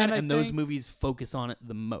Spider-Man, and those movies focus on it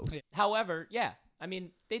the most. However, I mean,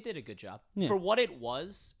 they did a good job. Yeah. For what it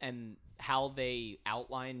was and how they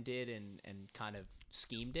outlined it and kind of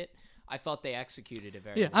schemed it, I thought they executed it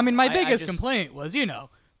very well. I mean, my biggest complaint was,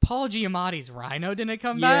 Paul Giamatti's Rhino didn't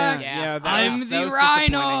come Yeah, back. yeah. I'm that the was Rhino.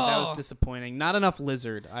 disappointing. That was disappointing. Not enough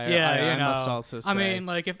Lizard. I must also say. I mean,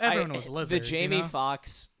 like if everyone was lizards, the Jamie you know?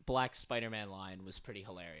 Foxx Black Spider-Man line was pretty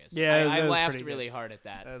hilarious. Yeah, I that was laughed pretty really good. hard at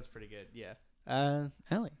that. That's pretty good. Yeah.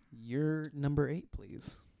 Ellie, your number 8,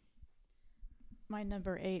 please. My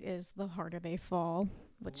number 8 is The Harder They Fall,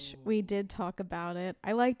 which we did talk about it.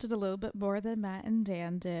 I liked it a little bit more than Matt and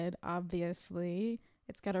Dan did, obviously.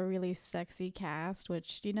 It's got a really sexy cast,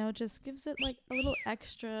 which, you know, just gives it like an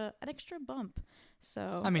extra bump.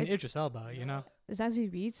 So I mean, Idris Elba, you know.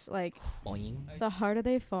 Zazie Beetz, like Boing. The Harder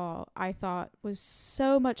They Fall, I thought was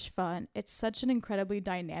so much fun. It's such an incredibly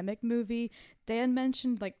dynamic movie. Dan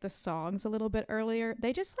mentioned like the songs a little bit earlier.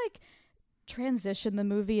 They just like transition the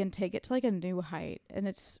movie and take it to like a new height, and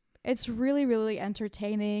it's really, really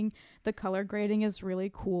entertaining. The color grading is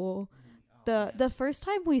really cool. The first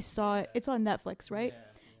time we saw it, it's on Netflix, right?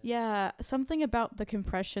 Yeah, something about the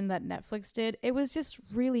compression that Netflix did, it was just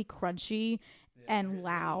really crunchy and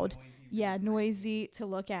loud. Noisy to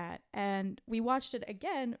look at. And we watched it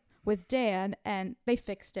again with Dan, and they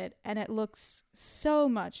fixed it, and it looks so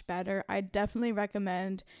much better. I definitely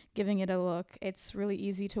recommend giving it a look. It's really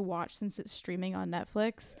easy to watch since it's streaming on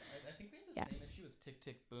Netflix. I think we had the same issue with Tick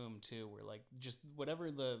Tick Boom too, where like just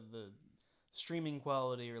whatever the streaming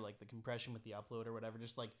quality or like the compression with the upload or whatever,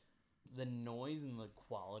 just like the noise and the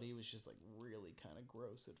quality was just like really kind of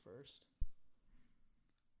gross at first.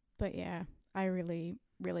 But yeah, I really,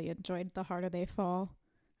 really enjoyed The Harder They Fall.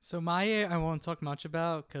 So my I won't talk much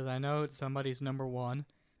about because I know it's somebody's number 1,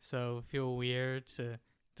 so feel weird to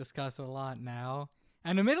discuss it a lot now.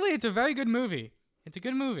 And admittedly, it's a very good movie. It's a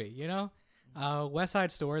good movie, you know. West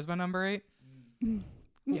Side Story is my number 8.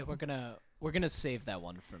 Yeah, we're gonna save that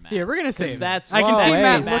one for Matt. Yeah, we're gonna save that's. I can see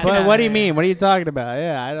Matt looking at What do you me. mean? What are you talking about?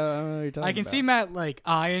 Yeah, I don't know what you're talking about. I can see Matt like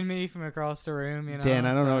eyeing me from across the room. You know, Dan,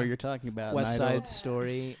 I don't know so- what you're talking about. West and I Side don't-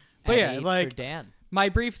 Story. But yeah, at 8 like- for Dan. My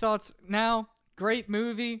brief thoughts now. Great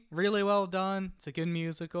movie, really well done. It's a good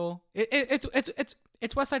musical.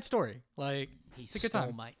 It's West Side Story. Like He it's a good stole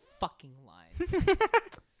time. my fucking line.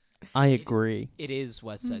 I agree. It is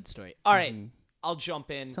West Side Story. All right, I'll jump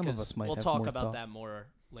in Some of because us might we'll have talk more about thoughts. that more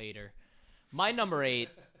later. My number 8,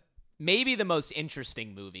 maybe the most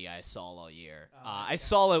interesting movie I saw all year. I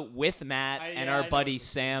saw it with Matt and our buddy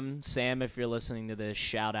Sam. Sam, if you're listening to this,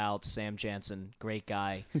 shout out Sam Jansen, great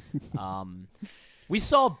guy. We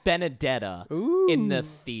saw Benedetta in the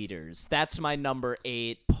theaters. That's my number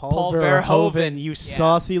 8. Paul Verhoeven, you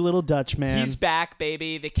saucy little Dutch man. He's back,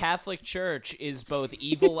 baby. The Catholic Church is both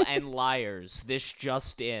evil and liars. This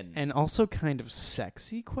just in. And also kind of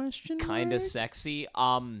sexy, question Kind mark? of sexy.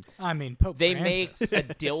 I mean, Pope They Francis. make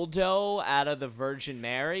a dildo out of the Virgin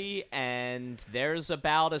Mary, and there's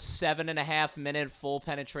about a 7.5 minute full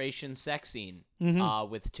penetration sex scene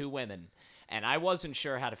with 2 women. And I wasn't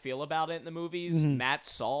sure how to feel about it in the movies. Matt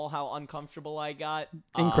saw how uncomfortable I got.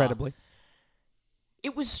 Incredibly.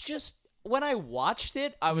 It was just, when I watched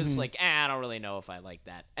it, I was like, I don't really know if I like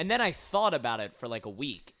that. And then I thought about it for like a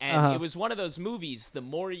week. And it was one of those movies, the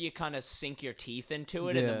more you kind of sink your teeth into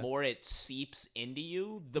it and Yeah. the more it seeps into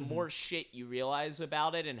you, the more shit you realize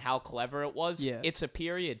about it and how clever it was. Yeah. It's a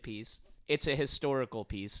period piece. It's a historical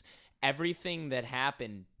piece. Everything that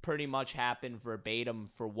happened pretty much happened verbatim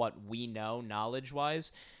for what we know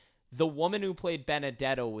knowledge-wise. The woman who played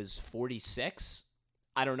Benedetta was 46.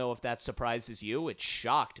 I don't know if that surprises you. It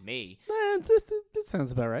shocked me. That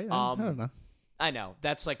sounds about right. I don't know. I know.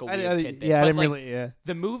 That's like a I weird tidbit. yeah, I but didn't like, really. Yeah.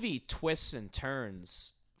 the movie twists and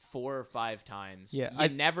turns 4 or 5 times. Yeah, You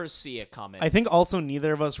never see it coming. I think also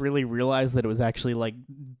neither of us really realized that it was actually like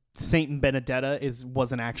Saint Benedetta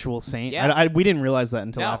was an actual saint. Yeah. We didn't realize that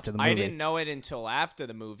until no, after the movie. I didn't know it until after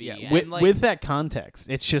the movie. Yeah, and with, like, with that context,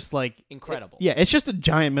 it's just like incredible. Yeah, it's just a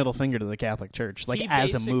giant middle finger to the Catholic Church, like he as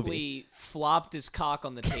a basically movie. flopped his cock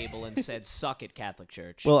on the table and said, "Suck it, Catholic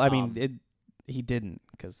Church." Well, I mean, he didn't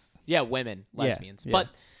because yeah, women, lesbians, yeah. but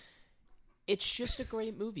it's just a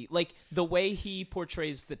great movie. Like the way he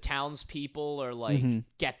portrays the townspeople are like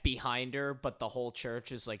get behind her, but the whole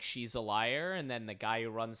church is like she's a liar, and then the guy who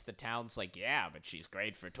runs the town's like, yeah, but she's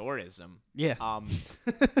great for tourism. yeah.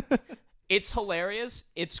 It's hilarious.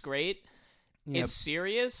 It's great. Yep. It's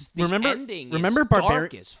serious. The Remember- ending remember is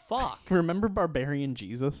dark as fuck. Remember Barbarian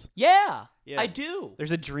Jesus? Yeah, Yeah. I do.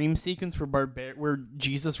 There's a dream sequence where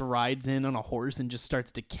Jesus rides in on a horse and just starts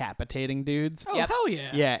decapitating dudes. Oh Yep. hell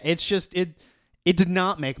yeah! Yeah, it's just it did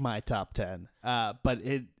not make my top 10. But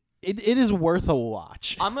it is worth a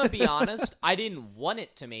watch. I'm gonna be honest. I didn't want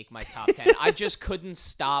it to make my top 10. I just couldn't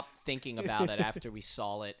stop thinking about it after we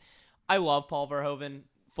saw it. I love Paul Verhoeven.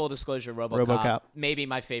 full disclosure, RoboCop. RoboCop. Maybe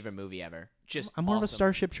my favorite movie ever. Just I'm more of a awesome.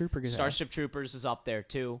 Starship Trooper guy. Starship Troopers is up there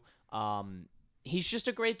too. He's just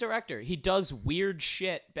a great director. He does weird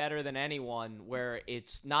shit better than anyone, where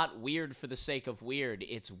it's not weird for the sake of weird.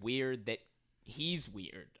 It's weird that he's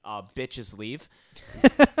weird. Bitches leave.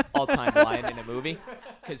 All-time line in a movie.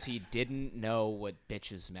 Because he didn't know what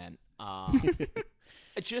bitches meant.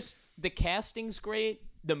 Just, the casting's great.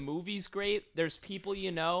 The movie's great. There's people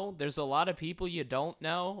you know. There's a lot of people you don't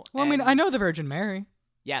know. Well, I mean, I know the Virgin Mary.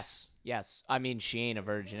 Yes. I mean, she ain't a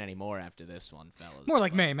virgin anymore after this one, fellas. More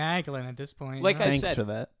like Mary Magdalene at this point. Like you know? I Thanks said, for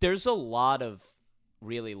that. there's a lot of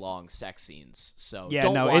really long sex scenes. So Yeah,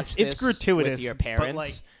 don't no, watch it's this gratuitous, with your but, parents. like,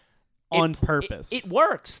 It- on purpose. It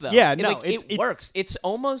works, though. Yeah, no, it works. It's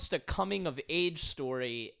almost a coming-of-age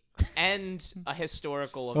story and a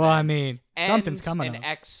historical event. Well, I mean, and something's coming an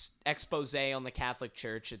up. expose on the Catholic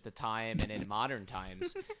Church at the time and in modern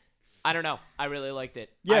times. I don't know. I really liked it.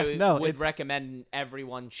 Yeah, I no, would it's- recommend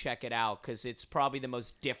everyone check it out because it's probably the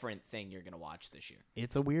most different thing you're going to watch this year.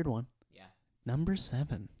 It's a weird one. Yeah. Number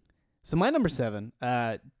 7. So my number 7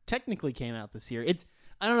 technically came out this year. It's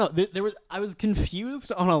I don't know. I was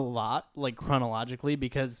confused on a lot, like chronologically,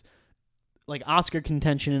 because like Oscar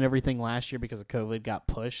contention and everything last year because of COVID got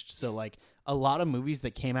pushed. So like a lot of movies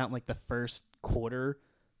that came out in like the first quarter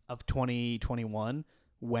of 2021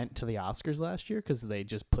 went to the Oscars last year because they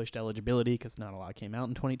just pushed eligibility because not a lot came out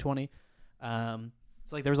in 2020. So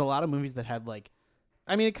like there was a lot of movies that had like,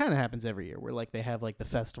 I mean, it kind of happens every year where like they have like the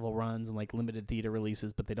festival runs and like limited theater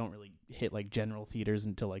releases, but they don't really hit like general theaters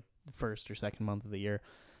until like the first or second month of the year.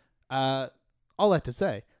 All that to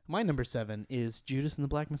say, my number 7 is Judas and the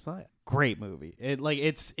Black Messiah. Great movie.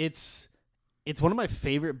 It's one of my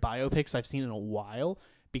favorite biopics I've seen in a while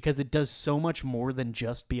because it does so much more than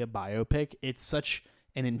just be a biopic. It's such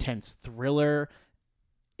an intense thriller.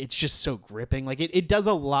 It's just so gripping. Like it does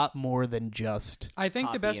a lot more than just. I think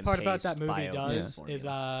Copy the best and part about that paste movie bio does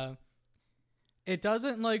formula. is it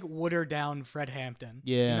doesn't like water down Fred Hampton.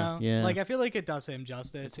 Yeah, you know? yeah. Like I feel like it does him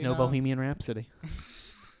justice. It's you no know? Bohemian Rhapsody.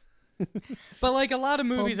 But like a lot of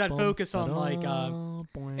movies that focus on like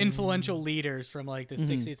influential leaders from like the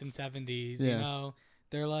 60s and 70s, you Yeah. know,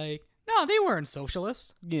 they're like, no, they weren't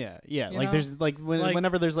socialists. Yeah. You Like know? there's like, Like-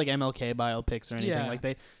 whenever there's like MLK biopics or anything, Yeah. like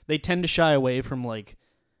they tend to shy away from like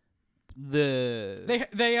the They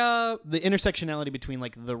intersectionality between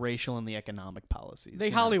like the racial and the economic policies. they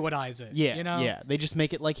you know? Hollywoodize it. Yeah, you know. yeah. They just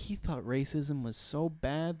make it like he thought racism was so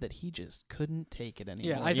bad that he just couldn't take it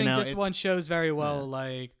anymore. Yeah, I You think know, this one it's- shows very well yeah.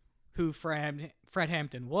 like who Fred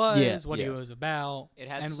Hampton was, Yeah, what he yeah. was about, It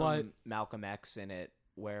had and some what. Malcolm X in it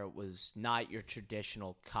where it was not your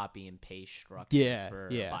traditional copy and paste structure Yeah, for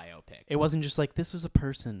yeah. a biopic. It wasn't just like this was a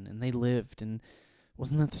person and they lived and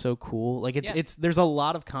wasn't that so cool? Like Yeah. it's there's a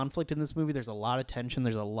lot of conflict in this movie. There's a lot of tension.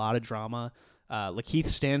 There's a lot of drama. Lakeith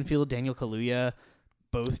Stanfield, Daniel Kaluuya,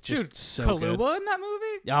 both just Dude, so Kaluuya good. in that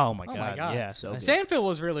movie? Oh my Oh god! my God. Yeah, So good. Stanfield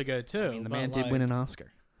was really good too. I mean, the man did win an Oscar.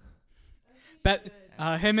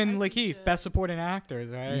 Him and Lakeith, best supporting actors,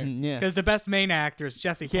 right? Mhm, yeah. Because the best main actor is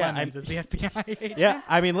Jesse Yeah, Plemons as the FBI agent. Yeah,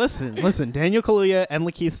 I mean, listen. Daniel Kaluuya and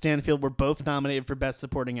Lakeith Stanfield were both nominated for Best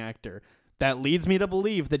Supporting Actor. That leads me to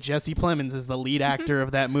believe that Jesse Plemons is the lead actor of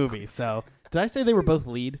that movie. So, did I say they were both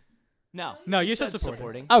lead? No, No, you said supporting.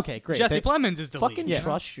 supporting. Okay, great. Jesse Plemons is the Fucking lead.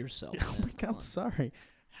 trust yourself. Oh my God, I'm sorry.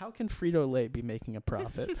 How can Frito-Lay be making a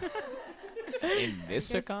profit? In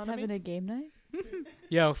this Guess economy. having a game night.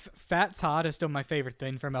 Yo, Fat Todd is still my favorite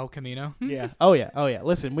thing from El Camino. Yeah. Oh yeah.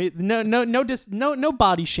 Listen, we no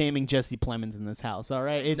body shaming Jesse Plemons in this house. All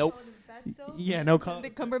right. It's, Nope. Yeah. No. The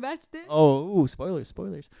Cumberbatch did. Oh, ooh, spoilers.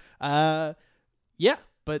 Yeah,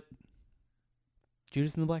 but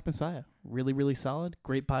Judas and the Black Messiah, really, really solid.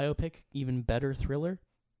 Great biopic, even better thriller.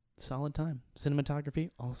 Solid time.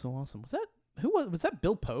 Cinematography, also awesome. Was that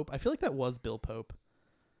Bill Pope? I feel like that was Bill Pope.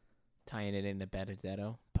 Tying it into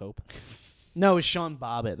Benedetto Pope. No, it was Sean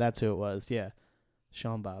Bobbitt. That's who it was. Yeah,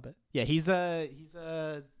 Sean Bobbitt. Yeah, he's a.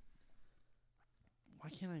 Why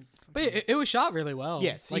can't I? But it was shot really well.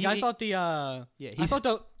 Yeah, see, like I thought the yeah, I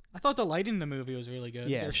thought the lighting in the movie was really good.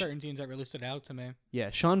 Yeah, There are certain scenes that really stood out to me. Yeah,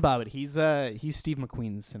 Sean Bobbitt. He's Steve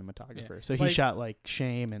McQueen's cinematographer. Yeah. So he Like- shot like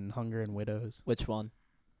Shame and Hunger and Widows. Which one?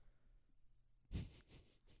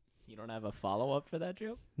 You don't have a follow up for that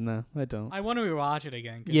joke? No, I don't. I want to rewatch it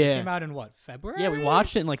again. 'Cause Yeah. It came out in what, February? Yeah, we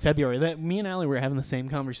watched it in like February. That me and Allie were having the same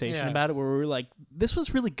conversation Yeah. about it, where we were like, "This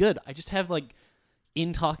was really good." I just have like,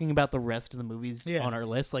 in talking about the rest of the movies Yeah. on our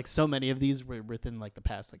list, like so many of these were within like the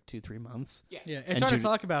past like 2-3 months. Yeah, And it's hard to Judy-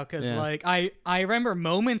 talk about because Yeah. like I remember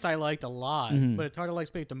moments I liked a lot, Mhm. but it's hard to like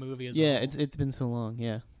speak the movie as Yeah, well. it's been so long.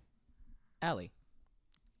 Yeah, Allie.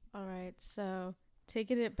 All right, so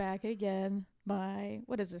Taking it back again.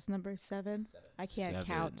 What is this, number 7? I can't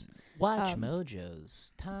count. Watch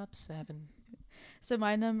Mojo's top 7. So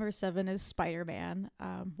my number 7 is Spider-Man.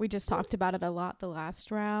 We just talked about it a lot the last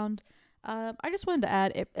round. I just wanted to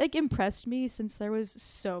add, it impressed me since there was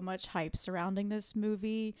so much hype surrounding this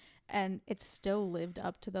movie, and it still lived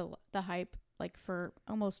up to the hype. Like for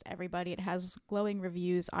almost everybody, it has glowing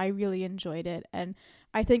reviews. I really enjoyed it, and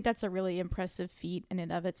I think that's a really impressive feat in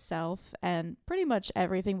and of itself. And pretty much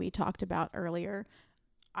everything we talked about earlier,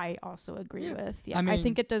 I also agree with. Yeah, I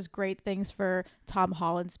think it does great things for Tom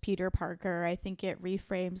Holland's Peter Parker. I think it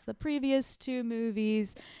reframes the previous 2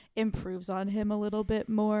 movies, improves on him a little bit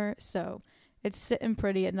more. So it's sitting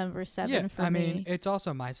pretty at number 7 for me. I mean, it's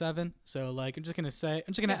also my 7. So like, I'm just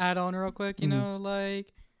gonna add on real quick. You know,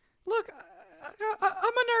 like, look.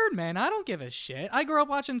 I'm a nerd, man. I don't give a shit. I grew up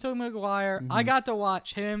watching Tobey Maguire. I got to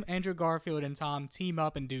watch him, Andrew Garfield, and Tom team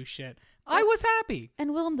up and do shit. I was happy.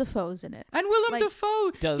 And Willem Dafoe's in it. And Willem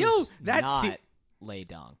Dafoe does not lay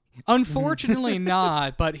down. Unfortunately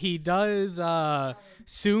not, but he does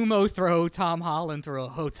sumo throw Tom Holland through a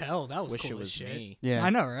hotel. That was cool as shit. Me. Yeah, I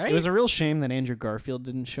know, right? It was a real shame that Andrew Garfield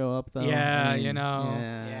didn't show up, though. Yeah, I mean, you know.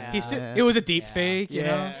 Yeah. It was a deep fake, you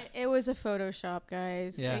know. It was a Photoshop,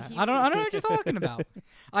 guys. Yeah, I don't know what you're talking about.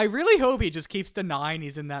 I really hope he just keeps denying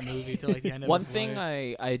he's in that movie till like the end of One his thing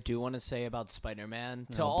life. I do want to say about Spider-Man,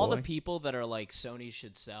 to all the people that are like, Sony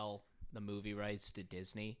should sell the movie rights to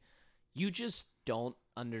Disney, you just don't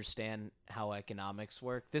understand how economics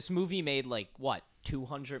work. This movie made like what,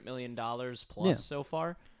 $200 million plus so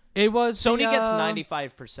far. It was Sony gets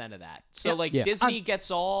 95% of that. So Disney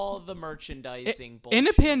gets all the merchandising. Bullshit. In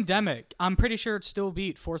a pandemic, I'm pretty sure it still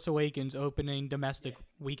beat Force Awakens opening domestic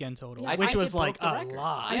weekend total, Yeah, which was like a record.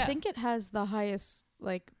 lot. I think it has the highest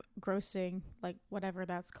like grossing, like whatever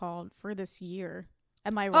that's called, for this year.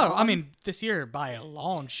 Am I wrong? Oh, I mean, this year by a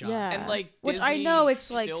long shot. Yeah, And like, which I Disney know it's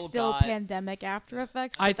like still got- pandemic after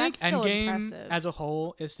effects. But I think that's still Endgame impressive. as a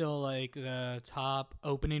whole is still like the top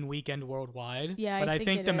opening weekend worldwide. Yeah, but I I think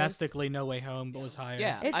think it domestically, No Way Home was higher.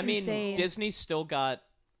 Yeah, It's I mean, insane. Disney still got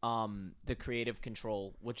the creative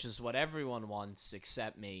control, which is what everyone wants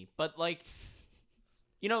except me. But like,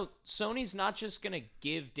 you know, Sony's not just gonna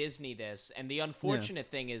give Disney this, and the unfortunate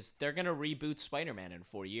thing is they're gonna reboot Spider-Man in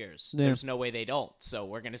 4 years. Yeah. There's no way they don't. So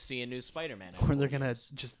we're gonna see a new Spider-Man. Or they're gonna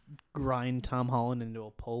just grind Tom Holland into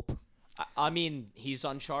a pulp. I mean, he's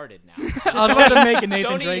Uncharted now. I was about to make a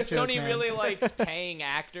Nathan Sony, Drake joke, Sony man. really likes paying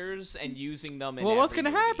actors and using them in Well, what's every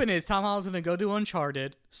gonna movie. happen is Tom Holland's gonna go do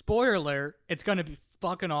Uncharted. Spoiler alert: it's gonna be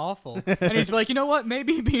fucking awful. And he's like, you know what?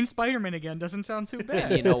 Maybe being Spider-Man again doesn't sound too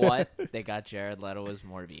bad. You know what? They got Jared Leto as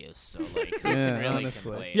Morbius, so like, who can really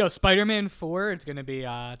honestly. complain? Yo, Spider-Man 4, it's gonna be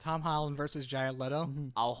Tom Holland versus Jared Leto.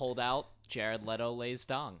 I'll hold out. Jared Leto lays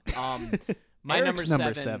dong. My Eric's number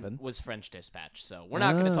number 7 seven. was French Dispatch, so we're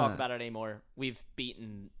not going to talk about it anymore. We've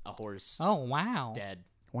beaten a horse Oh wow! dead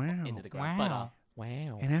Wow. into the ground. Wow. But,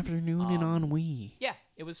 wow. An afternoon in ennui. Yeah,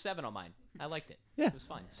 it was 7 on mine. I liked it. Yeah. It was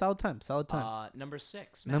fine. Solid time. Solid time. Number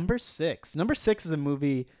 6. Matt. Number 6. Number 6 is a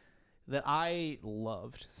movie that I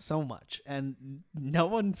loved so much, and no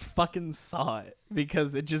one fucking saw it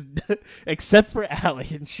because it just, except for Allie,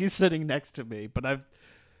 and she's sitting next to me. But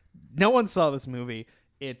no one saw this movie.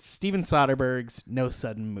 It's Steven Soderbergh's No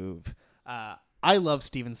Sudden Move. I love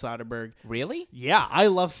Steven Soderbergh. Really? Yeah, I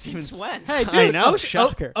love Steven. Since when? Hey, dude, I know,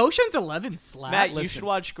 shocker. Ocean's 11 slap. Matt, you listen. should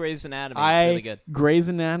watch Grey's Anatomy. It's really good. Grey's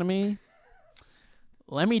Anatomy.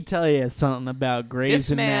 Let me tell you something about Grey's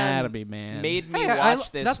This man Anatomy, man. made me Hey, I-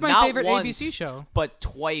 watch this. that's my not favorite once, ABC show. but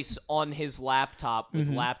twice on his laptop with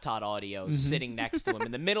Mm-hmm. laptop audio, sitting next to him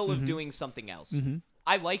in the middle of doing something else.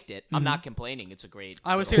 I liked it. I'm not complaining. It's a great.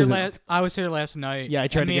 I was little here movie. I was here last night. Yeah, I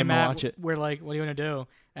tried and to me get and him to Matt watch it. We're like, "What do you want to do?"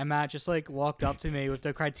 And Matt just like walked up to me with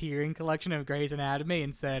the Criterion collection of Grey's Anatomy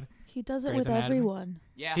and said, He does it Grey's with Anatomy. everyone.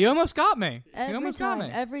 Yeah. "He almost got me. he Every almost time, got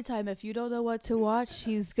me." every time. If you don't know what to watch,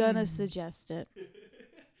 he's gonna suggest it.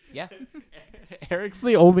 Yeah. Eric's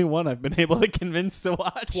the only one I've been able to convince to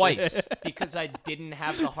watch Twice. it. Because I didn't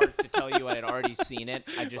have the heart to tell you I had already seen it.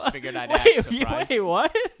 I just figured I'd Wait, act surprised. wait,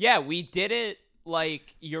 what? Yeah, we did it.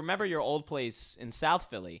 Like, you remember your old place in South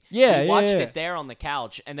Philly? Yeah, We yeah, watched yeah. it there on the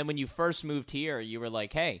couch, and then when you first moved here, you were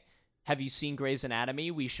like, hey, have you seen Grey's Anatomy?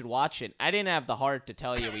 We should watch it. I didn't have the heart to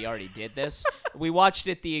tell you we already did this. We watched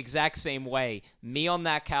it the exact same way. Me on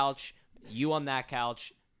that couch, you on that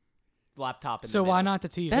couch, laptop in the So why middle. not the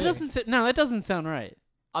TV? That doesn't sound right.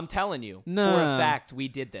 I'm telling you, No. for a fact, we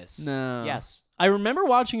did this. No. Yes. I remember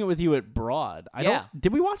watching it with you at Broad. Yeah.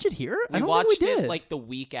 Did we watch it here? I We don't watched think we did. it like the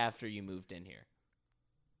week after you moved in here.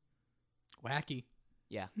 Wacky.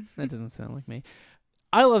 Yeah. That doesn't sound like me.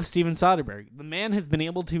 I love Steven Soderbergh. The man has been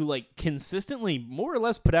able to like consistently more or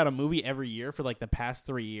less put out a movie every year for like the past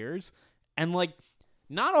 3 years, and like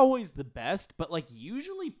not always the best, but like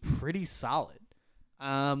usually pretty solid.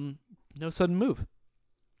 No Sudden Move.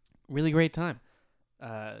 Really great time.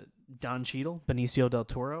 Don Cheadle, Benicio del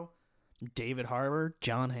Toro, David Harbour,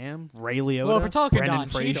 John Hamm, Ray Liotta, Well, if we're talking Brendan Don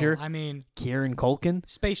Fraser, Cheadle, I mean, Kieran Culkin.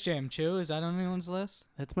 Space Jam 2, is that on anyone's list?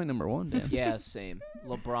 That's my number one, Dan. Yeah, same.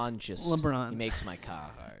 LeBron. He makes my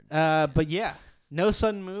car hard. But yeah, No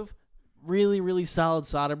Sudden Move. Really, really solid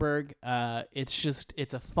Soderbergh.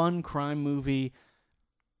 It's a fun crime movie.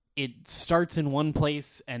 It starts in one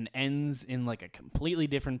place and ends in like a completely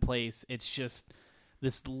different place. It's just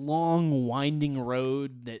this long, winding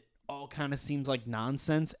road that all kind of seems like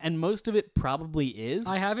nonsense, and most of it probably is.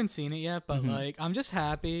 I haven't seen it yet, but like, I'm just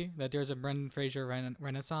happy that there's a Brendan Fraser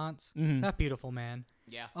renaissance. That beautiful man.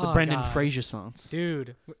 Yeah. The Brendan Fraser songs.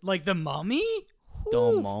 Dude, like The Mummy?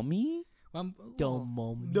 The Mummy? The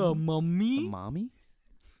Mummy? The Mummy?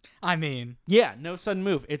 I mean, yeah, No Sudden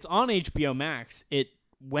Move. It's on HBO Max. It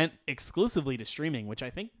went exclusively to streaming, which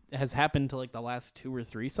I think has happened to like the last 2 or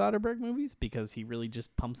 3 Soderbergh movies, because he really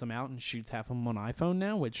just pumps them out and shoots half of them on iPhone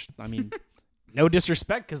now, which, I mean, no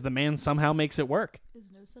disrespect, because the man somehow makes it work.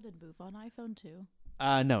 Is No Sudden Move on iPhone too?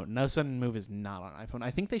 No Sudden Move is not on iPhone.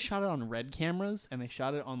 I think they shot it on Red cameras, and they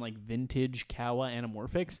shot it on like vintage Kowa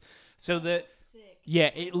anamorphics. So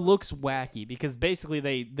it looks wacky, because basically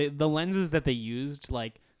the lenses that they used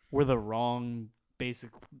like were the wrong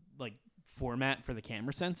basic like format for the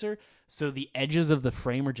camera sensor, so the edges of the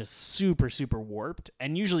frame are just super, super warped,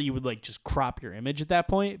 and usually you would like just crop your image at that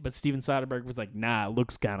point, but Steven Soderbergh was like, nah, it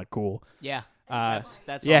looks kind of cool. Yeah. That's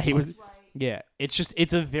yeah, all he fun. was. Yeah,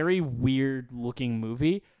 it's a very weird looking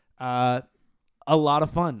movie. A lot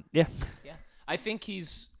of fun. Yeah. Yeah. I think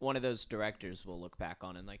he's one of those directors we'll look back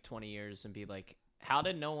on in like 20 years and be like, how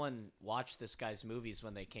did no one watch this guy's movies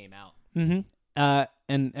when they came out? Mm-hmm.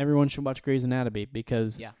 And everyone should watch Grey's Anatomy,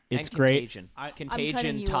 because it's and great. Contagion.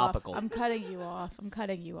 Contagion topical. I'm cutting you off.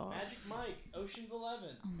 Magic Mike, Ocean's 11.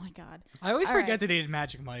 Oh my god. I always All forget right. that he did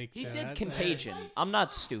Magic Mike. He so did that's- Contagion. I'm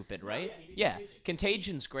not stupid, right? Yeah,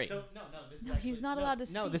 Contagion's great. So this is No, he's not allowed to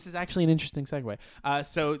speak. No, this is actually an interesting segue.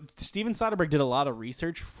 So Steven Soderbergh did a lot of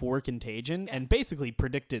research for Contagion and basically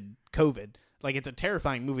predicted COVID. Like, it's a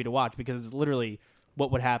terrifying movie to watch, because it's literally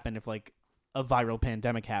what would happen if like a viral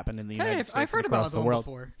pandemic happened in the United States I've heard and across about the the one world.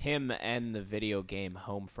 before. Him and the video game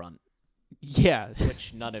Homefront, Yeah,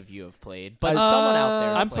 which none of you have played, but someone out there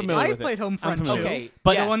has I'm played familiar it. I with it. played I'm Homefront familiar. 2. Okay,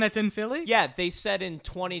 But yeah. The one that's in Philly? Yeah, they said in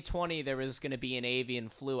 2020 there was going to be an avian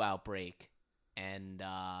flu outbreak, and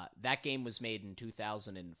that game was made in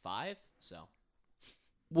 2005, so...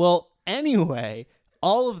 Well, anyway,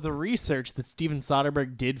 all of the research that Steven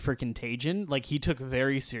Soderbergh did for Contagion, like, he took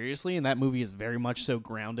very seriously, and that movie is very much so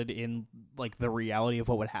grounded in like the reality of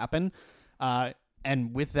what would happen.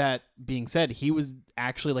 And with that being said, he was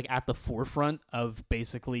actually like at the forefront of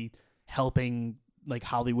basically helping like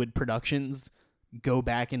Hollywood productions go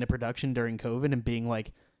back into production during COVID and being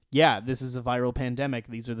like, yeah, this is a viral pandemic.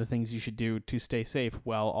 These are the things you should do to stay safe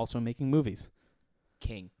while also making movies.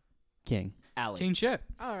 King. Allie. King shit.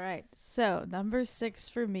 All right. So, number 6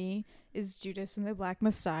 for me is Judas and the Black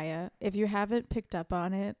Messiah. If you haven't picked up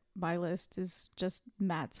on it, my list is just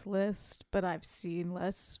Matt's list, but I've seen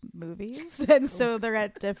less movies, and so they're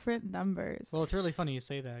at different numbers. Well, it's really funny you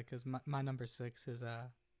say that, because my number 6 is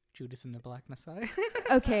Judas and the Black Messiah.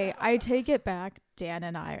 Okay, I take it back. Dan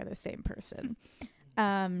and I are the same person.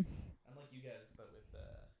 I'm like you guys, but with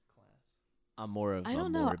class. I'm more of I a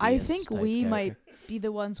don't know. I Morbius think type we character. might be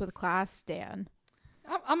the ones with class, Dan.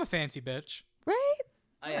 I'm a fancy bitch. Right?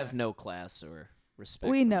 I have no class or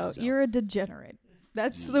respect. We for know. myself. You're a degenerate.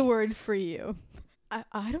 That's the word for you.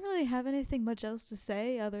 I don't really have anything much else to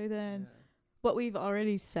say other than what we've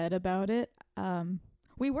already said about it.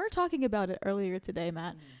 We were talking about it earlier today,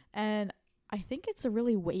 Matt, and I think it's a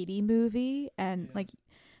really weighty movie, and like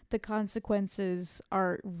the consequences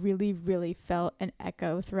are really, really felt and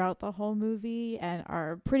echo throughout the whole movie and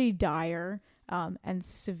are pretty dire and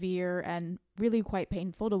severe and really quite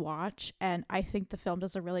painful to watch. And I think the film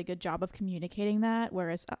does a really good job of communicating that,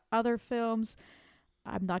 whereas other films,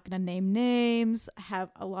 I'm not going to name names, have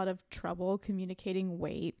a lot of trouble communicating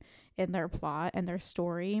weight in their plot and their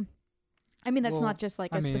story. I mean, that's Well, not just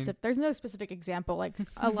like a specific, there's no specific example. Like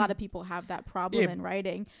a lot of people have that problem in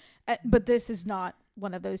writing, but this is not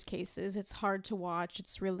one of those cases. It's hard to watch.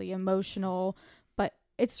 It's really emotional, but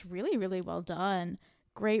it's really, really well done.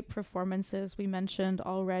 Great performances. We mentioned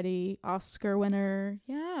already. Oscar winner.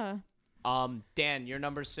 Yeah. Dan, your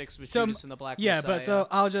number 6 was So, Judas and the Black yeah, Messiah. but so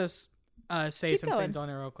I'll just say Keep some going. things on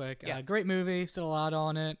it real quick. Yeah. Great movie, still a lot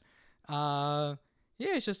on it. Yeah,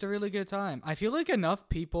 it's just a really good time. I feel like enough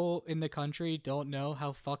people in the country don't know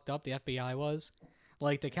how fucked up the FBI was.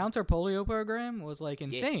 Like, the counter polio program was, like,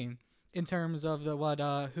 insane in terms of what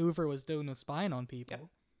Hoover was doing with spying on people. Yep.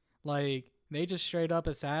 Like, they just straight up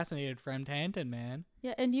assassinated Fred Hampton, man.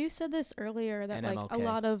 Yeah, and you said this earlier that And like a MLK.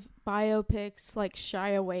 lot of biopics like shy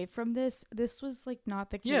away from this. This was like not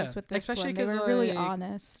the case Yeah, with this especially one. They 'cause, were really like,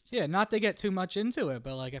 honest. Yeah, not to get too much into it,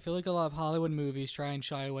 but, like, I feel like a lot of Hollywood movies try and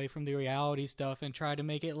shy away from the reality stuff and try to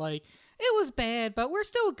make it like, it was bad, but we're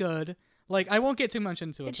still good. Like, I won't get too much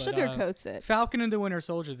into it, It but sugarcoats it. Falcon and the Winter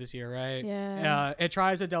Soldier this year, right? Yeah. It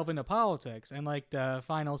tries to delve into politics, and, like, the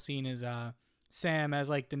final scene is Sam as,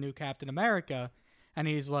 like, the new Captain America, and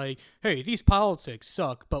he's like, hey, these politics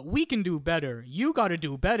suck, but we can do better. You gotta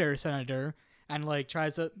do better, Senator. And, like,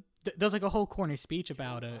 tries to... does, like, a whole corny speech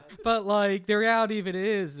about it. But, like, the reality of it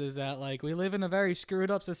is that, like, we live in a very screwed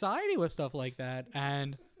up society with stuff like that,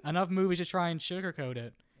 and enough movies to try and sugarcoat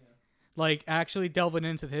it. Like, actually delving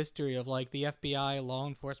into the history of, like, the FBI, law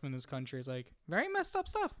enforcement in this country is, like, very messed up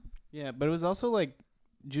stuff. Yeah, but it was also like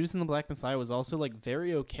Judas and the Black Messiah was also like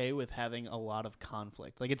very okay with having a lot of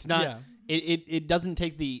conflict. Like, it's not Yeah. it doesn't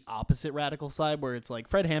take the opposite radical side where it's like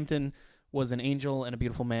Fred Hampton was an angel and a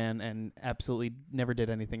beautiful man and absolutely never did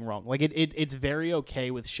anything wrong. Like, it's very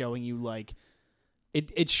okay with showing you like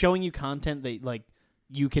it's showing you content that like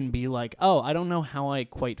you can be like, oh, I don't know how I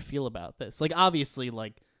quite feel about this. Like, obviously,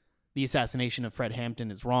 like, the assassination of Fred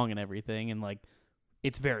Hampton is wrong and everything, and like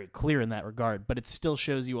it's very clear in that regard, but it still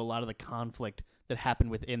shows you a lot of the conflict that happened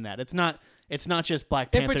within that. It's not just Black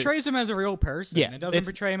It Panther. portrays him as a real person. Yeah, It doesn't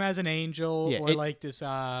portray him as an angel Yeah, or it- like this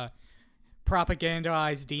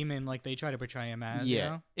propagandized demon like they try to portray him as.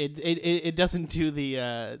 Yeah, You know? it doesn't do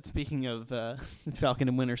the speaking of Falcon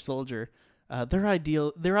and Winter Soldier. Their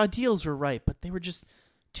ideals were right, but they were just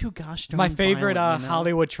too gosh darn My favorite violent, you know?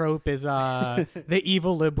 Hollywood trope is the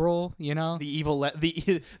evil liberal, you know? the evil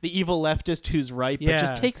the evil leftist who's right, but Yeah.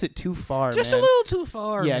 just takes it too far. Just man. a little too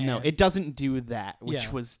far. Yeah, man. no, it doesn't do that, which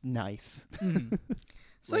Yeah. was nice.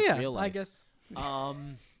 So Like yeah, real I life. guess.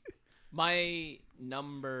 My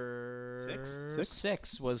number Six?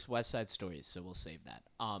 six was West Side Story, so we'll save that.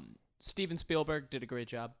 Steven Spielberg did a great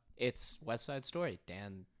job. It's West Side Story.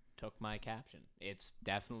 Dan took my caption. It's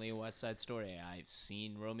definitely a West Side Story. I've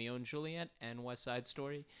seen Romeo and Juliet and West Side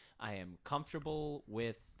Story. I am comfortable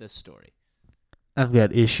with the story. I've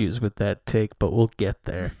got issues with that take, but we'll get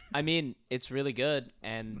there. I mean, it's really good,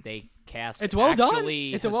 and they cast It's well done.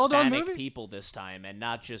 actually It's a well-done Hispanic movie. people this time, and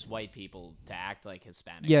not just white people to act like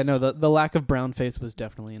Hispanics. Yeah, no, the lack of brown face was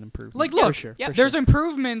definitely an improvement. Like, for look, sure, yeah, for there's sure.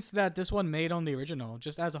 improvements that this one made on the original.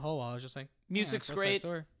 Just as a whole, I was just like, Music's West Side great.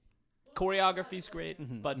 Story. Choreography's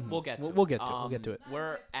great, but we'll get to it. We'll get to it. We'll get to it.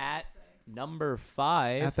 We're at number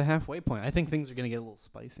 5. At the halfway point. I think things are going to get a little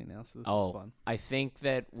spicy now, so this is fun. I think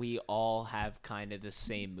that we all have kind of the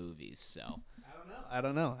same movies. So, I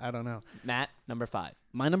don't know. Matt, number 5.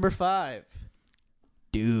 My number 5.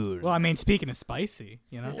 Dude. Well, I mean, speaking of spicy,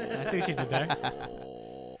 you know, I see what you did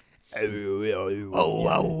there.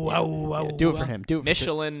 Yeah, do it for him. Do it for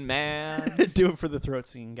Michelin Man, do it for the throat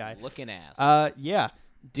singing guy. looking ass. Yeah.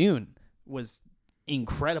 Dune was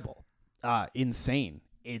incredible. Insane.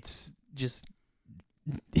 It's just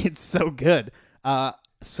it's so good.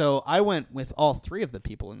 So I went with all 3 of the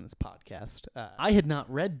people in this podcast. I had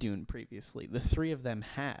not read Dune previously. The 3 of them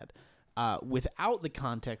had. Without the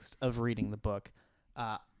context of reading the book,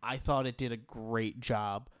 I thought it did a great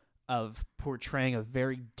job of portraying a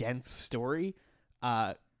very dense story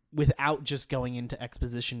without just going into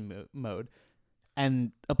exposition mode.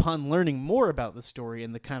 And upon learning more about the story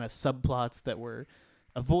and the kind of subplots that were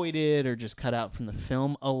avoided or just cut out from the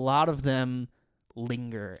film, a lot of them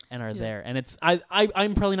linger and are there. And it's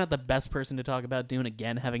I'm probably not the best person to talk about Dune,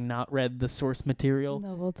 again, having not read the source material.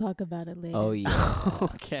 No, we'll talk about it later. Oh yeah.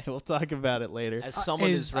 Okay, we'll talk about it later. As someone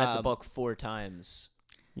who's read the um, book 4 times,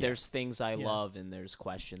 there's things I love and there's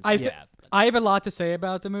questions I I thi- have. but- I have a lot to say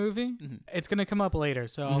about the movie. It's gonna come up later,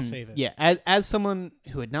 so I'll save it. Yeah, as someone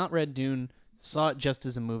who had not read Dune, saw it just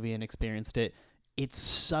as a movie and experienced it, it's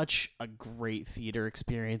such a great theater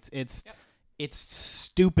experience. It's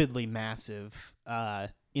stupidly massive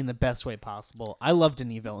in the best way possible. I love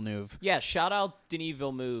Denis Villeneuve. Yeah, shout out Denis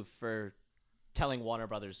Villeneuve for telling Warner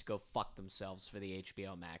Brothers to go fuck themselves for the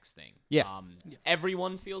HBO Max thing. Yeah.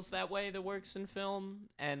 Everyone feels that way that works in film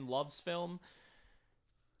and loves film.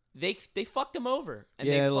 They fucked him over, and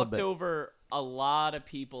Yeah, a they little fucked bit. over a lot of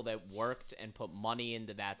people that worked and put money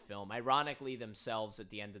into that film. Ironically, themselves at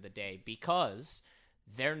the end of the day, because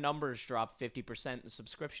their numbers dropped 50% in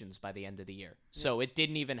subscriptions by the end of the year. So it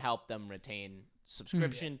didn't even help them retain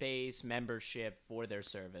subscription base, membership for their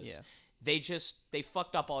service. Yeah. They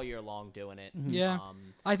fucked up all year long doing it. Yeah.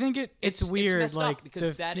 I think it's weird, messed like up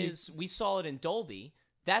because we saw it in Dolby.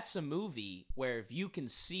 That's a movie where if you can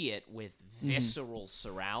see it with visceral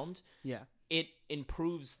surround, it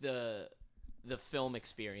improves the film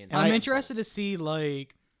experience. I'm interested to see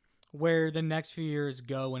like where the next few years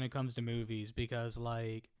go when it comes to movies, because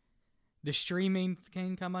like the streaming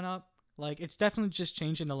thing coming up, like it's definitely just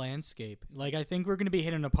changing the landscape. Like I think we're going to be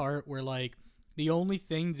hitting a part where like the only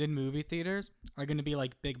things in movie theaters are going to be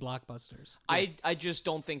like big blockbusters. I just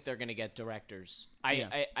don't think they're going to get directors.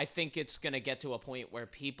 I think it's going to get to a point where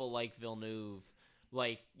people like Villeneuve,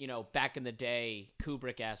 like, you know, back in the day,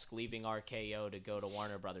 Kubrick-esque leaving RKO to go to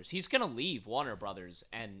Warner Brothers. He's going to leave Warner Brothers,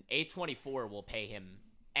 and A24 will pay him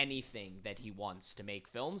anything that he wants to make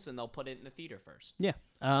films, and they'll put it in the theater first. Yeah.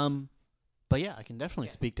 But yeah, I can definitely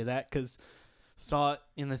speak to that because saw it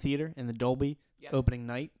in the theater in the Dolby opening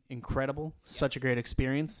night. Incredible. Such a great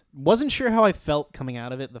experience. Wasn't sure how I felt coming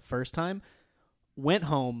out of it the first time. Went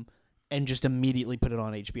home and just immediately put it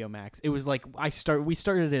on HBO Max. It was like we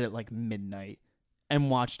started it at like midnight and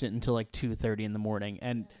watched it until like 2:30 in the morning,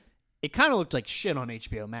 and it kind of looked like shit on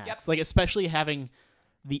HBO Max. Like especially having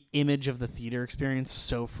the image of the theater experience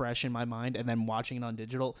so fresh in my mind and then watching it on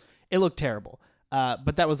digital, it looked terrible.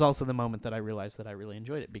 But that was also the moment that I realized that I really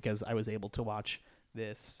enjoyed it because I was able to watch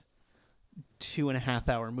this 2.5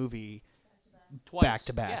 hour movie Twice. back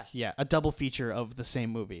to back. Yeah, a double feature of the same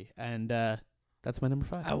movie. And that's my number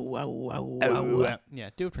 5. Yeah,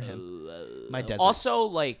 do it for him. My desert. Also,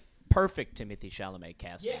 like, perfect Timothée Chalamet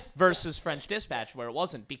casting versus French Dispatch, where it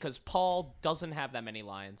wasn't, because Paul doesn't have that many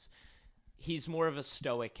lines. He's more of a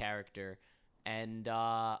stoic character. And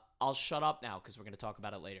I'll shut up now because we're going to talk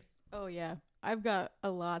about it later. Oh, yeah. I've got a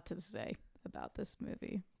lot to say about this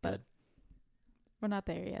movie, but Good. we're not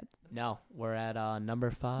there yet. No, we're at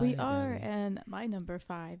number 5. We are, and my number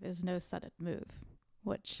 5 is No Sudden Move,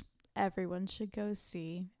 which everyone should go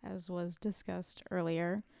see, as was discussed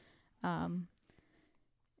earlier.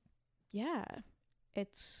 Yeah,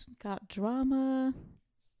 it's got drama.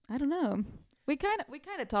 I don't know. We kind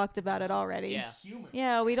of talked about it already. Yeah.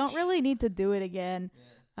 Yeah, we don't really need to do it again.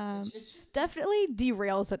 Definitely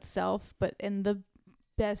derails itself, but in the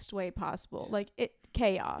best way possible. Like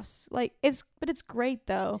chaos. Like it's great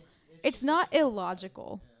though. It's not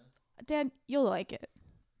illogical. Dan, you'll like it.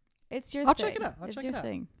 It's your I'll thing. check it out. It's your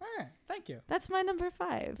thing. All right, thank you. That's my number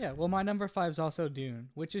 5. Yeah, well, my number 5 is also Dune,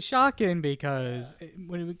 which is shocking because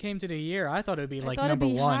when it came to the year, I thought it would be like number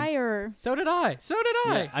 1. Higher. So did I.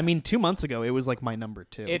 Yeah, I mean, 2 months ago, it was like my number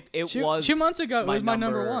 2. It Two- was 2 months ago, it was my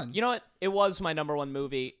number 1. You know what? It was my number 1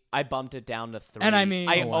 movie. I bumped it down to 3. And I mean-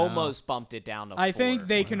 I Oh, wow. almost bumped it down to 4. I think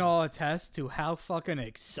they can all attest to how fucking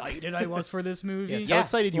excited I was for this movie. Yes, how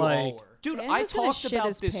excited you all Like, were. Dude, Dan I was gonna talked shit about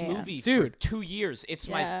his this pants. movie for Dude. 2 years. It's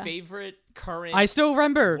my Yeah. favorite current I still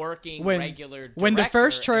remember working when regular when the director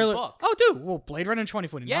first and trailer. book. Oh, dude, well, Blade Runner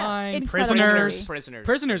 2049, Yeah. Incredible. Prisoners.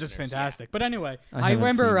 Prisoners is fantastic. But anyway, I I haven't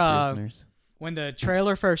remember seen Prisoners. when the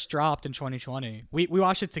trailer first dropped in 2020. We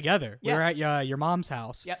watched it together. We Yeah. were at your mom's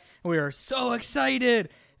house. Yep. We were so excited.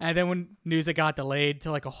 And then when news it got delayed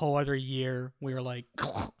to like a whole other year, we were like,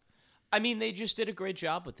 I mean, they just did a great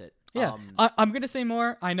job with it. yeah. I'm gonna say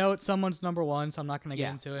more. I know it's someone's number 1, so I'm not gonna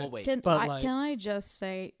get into it. We'll wait. Can But, I, like- can I just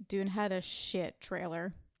say Dune had a shit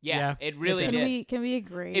trailer? Yeah, Yeah, it really it did. did. Can we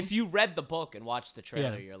agree? If you read the book and watched the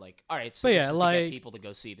trailer, Yeah. you're like, all right, so But this yeah, is to like- get people to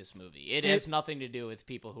go see this movie. It has nothing to do with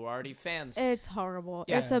people who are already fans. It's horrible.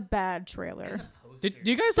 Yeah. It's a bad trailer. Do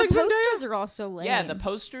you guys The like Zendaya? posters are also lame. Yeah, the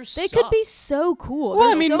posters They suck. could be so cool. Well, I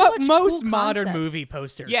There's mean, so much most cool modern concepts. movie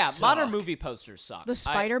posters. Yeah, suck. modern movie posters suck. The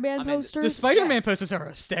Spider-Man I mean, posters. The Spider-Man posters are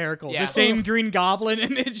hysterical. Yeah. The same Green Goblin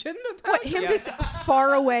image in the back. What, him just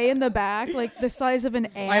far away in the back, like the size of an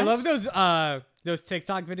ant. I love those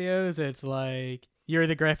TikTok videos. It's like you're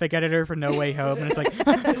the graphic editor for No Way Home, and it's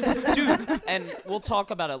like, Dude, and we'll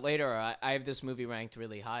talk about it later. I have this movie ranked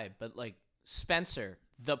really high, but like Spencer,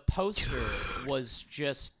 the poster was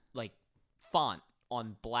just like font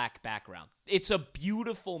on black background. It's a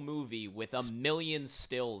beautiful movie with a million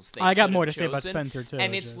stills. I got could more have to say about chosen, Spencer, too,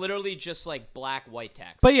 and it's just- literally just like black white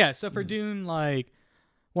text. but yeah. So for Dune, like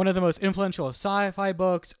one of the most influential of sci-fi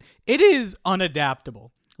books, it is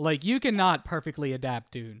unadaptable. Like you cannot perfectly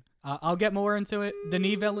adapt Dune. I'll get more into it.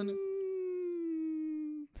 Denis Villeneuve.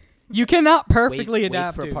 You cannot perfectly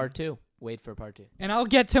adapt wait for Dune. part 2. Wait for part 2. And I'll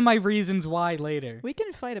get to my reasons why later. We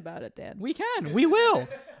can fight about it, Dad. We can. We will.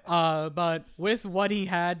 But with what he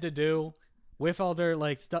had to do, with all their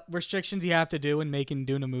like restrictions you have to do in making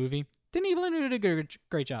Dune a movie, Didn't Evelyn did a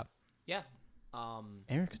great job. Yeah.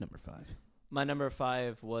 Eric's number 5. My number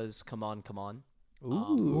 5 was Come On, Come On.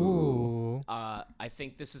 Ooh. I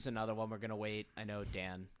think this is another one we're gonna wait. I know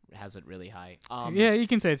Dan has it really high. Yeah, you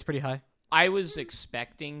can say it's pretty high. I was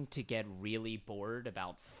expecting to get really bored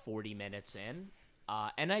about 40 minutes in,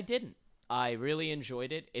 and I didn't. I really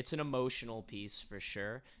enjoyed it. It's an emotional piece for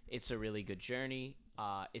sure. It's a really good journey.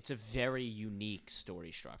 It's a very unique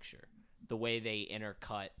story structure. The way they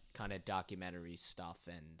intercut kind of documentary stuff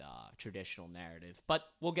and traditional narrative. But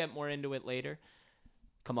we'll get more into it later.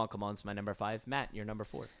 Come On, Come On's my number 5. Matt, your number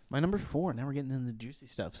 4. My number 4. Now we're getting into the juicy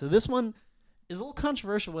stuff. So this one is a little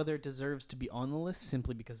controversial whether it deserves to be on the list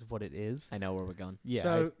simply because of what it is. I know where we're going. Yeah.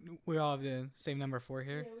 So we all have the same number 4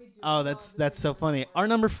 here. Oh, that's so funny. Our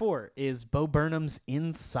number 4 is Bo Burnham's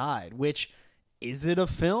Inside, which, is it a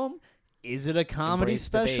film? Is it a comedy Embrace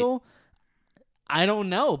special? debate. I don't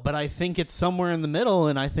know, but I think it's somewhere in the middle,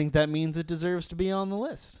 and I think that means it deserves to be on the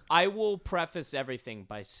list. I will preface everything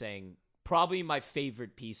by saying probably my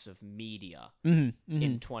favorite piece of media in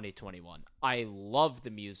in 2021. I love the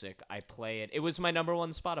music. I play it. It was my number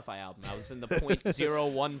 1 Spotify album. I was in the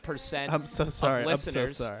 0.01% I'm so sorry. of listeners.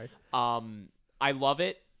 I'm so sorry. I love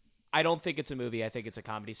it. I don't think it's a movie. I think it's a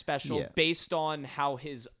comedy special Yeah. based on how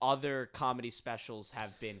his other comedy specials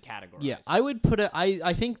have been categorized. Yeah, I would put it.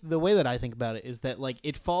 I think the way that I think about it is that like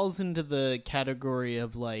it falls into the category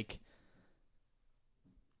of like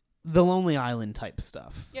the Lonely Island type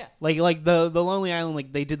stuff. Yeah. Like the Lonely Island,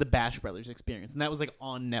 like they did the Bash Brothers experience, and that was like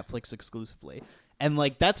on Netflix exclusively. And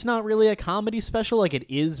like that's not really a comedy special. Like it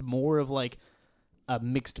is more of like a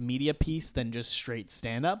mixed media piece than just straight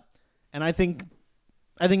stand up. And I think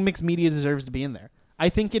mixed media deserves to be in there. I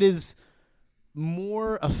think it is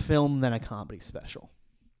more a film than a comedy special.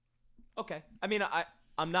 Okay. I mean,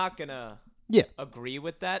 I'm not going to Yeah. agree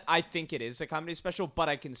with that. I think it is a comedy special, but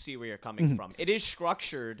I can see where you're coming from. It is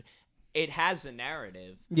structured. It has a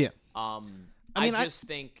narrative. Yeah. I just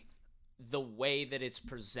think the way that it's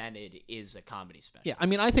presented is a comedy special. Yeah, I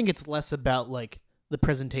mean, I think it's less about like the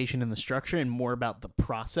presentation and the structure and more about the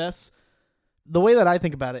process. The way that I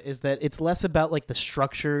think about it is that it's less about like the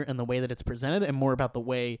structure and the way that it's presented and more about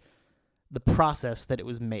the process that it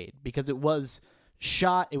was made, because it was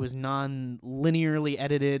shot, it was non-linearly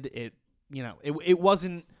edited. It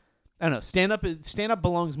wasn't, I don't know, stand up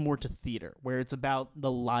belongs more to theater, where it's about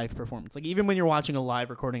the live performance. Like even when you're watching a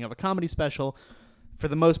live recording of a comedy special, for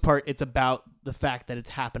the most part it's about the fact that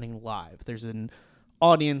it's happening live. There's an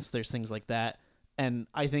audience, there's things like that. And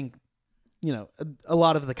I think a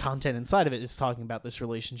lot of the content inside of it is talking about this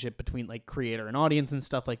relationship between like creator and audience and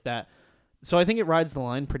stuff like that. So I think it rides the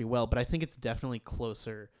line pretty well, but I think it's definitely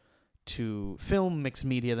closer to film mixed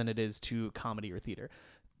media than it is to comedy or theater.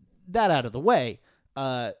 That out of the way,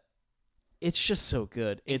 it's just so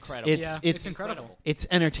good. It's incredible. It's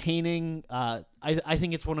entertaining. I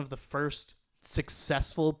think it's one of the first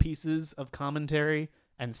successful pieces of commentary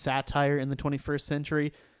and satire in the 21st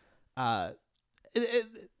century.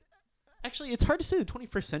 Actually, it's hard to say the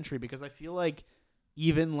 21st century because I feel like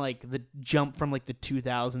even like the jump from like the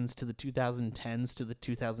 2000s to the 2010s to the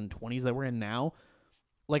 2020s that we're in now,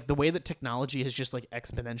 like the way that technology has just like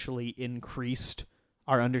exponentially increased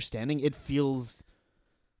our understanding, it feels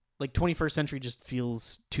like 21st century just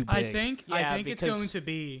feels too big. I think it's going to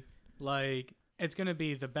be like it's going to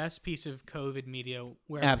be the best piece of COVID media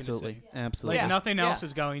we're ever going to see. Absolutely. Like nothing else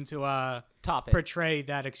is going to Top it. portray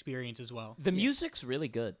that experience as well. The music's really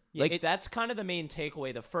good. Yeah, like that's kind of the main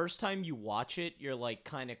takeaway. The first time you watch it, you're like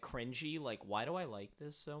kind of cringy. Like, why do I like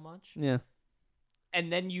this so much? Yeah.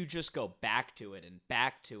 And then you just go back to it and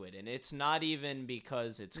back to it. And it's not even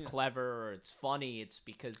because it's clever or it's funny. It's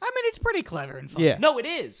because... I mean, it's pretty clever and fun. Yeah. No, it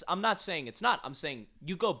is. I'm not saying it's not. I'm saying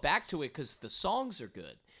you go back to it because the songs are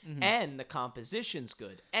good. And the composition's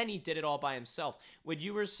good. And he did it all by himself. What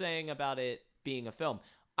you were saying about it being a film,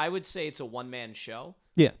 I would say it's a one-man show.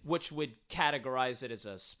 Yeah. Which would categorize it as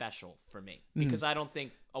a special for me. Because I don't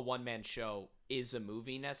think a one-man show is a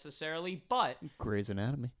movie necessarily. But... Grey's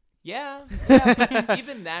Anatomy. Yeah. But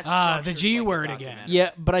even that the G like word again. Yeah,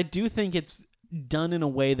 but I do think it's done in a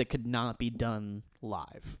way that could not be done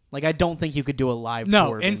live. Like, I don't think you could do a live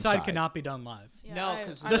tour of Inside could not be done live. Yeah, No,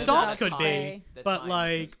 'cause I The was songs about could to be, say. The but time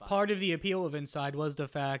like goes by. part of the appeal of Inside was the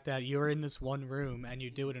fact that you're in this one room and you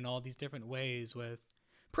do it in all these different ways with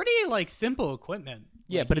pretty like simple equipment.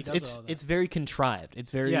 Yeah, Like, but he does all that. it's very contrived.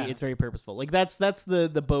 It's very purposeful. Like that's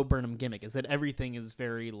the Bo Burnham gimmick, is that everything is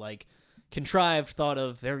very like contrived, thought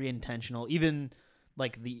of, very intentional. Even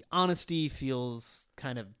like the honesty feels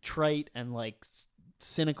kind of trite and like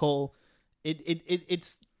cynical.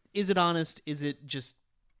 It's is it honest? Is it just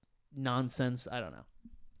nonsense? I don't know.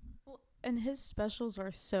 Well, And his specials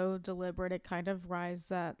are so deliberate. It kind of rides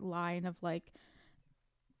that line of like,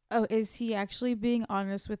 oh, is he actually being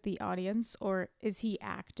honest with the audience or is he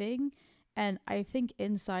acting? And I think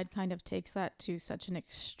Inside kind of takes that to such an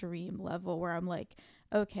extreme level where I'm like,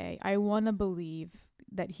 okay, I want to believe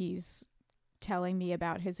that he's telling me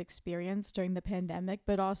about his experience during the pandemic,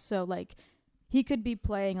 but also like he could be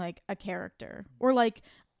playing like a character or like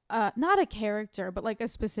not a character, but like a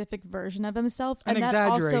specific version of himself. An and that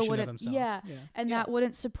exaggeration also of wouldn't, himself. Yeah. Yeah. And that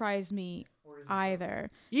wouldn't surprise me either.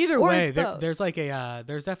 Either Or way, it's both. there's like a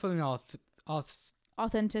there's definitely an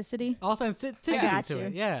Authenticity. authenticity I got to you.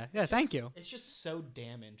 it. Yeah, yeah. Thank you. It's just so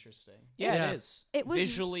damn interesting. Yeah, Yeah. it is. It was-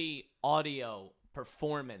 visually, audio,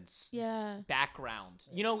 performance, Yeah. background.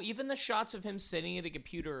 You know, even the shots of him sitting at the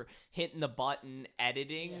computer, hitting the button,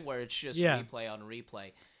 editing, where it's just Yeah. replay on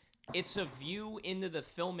replay. It's a view into the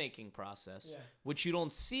filmmaking process, which you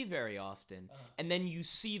don't see very often. And then you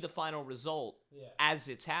see the final result as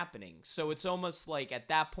it's happening. So it's almost like at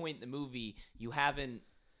that point in the movie,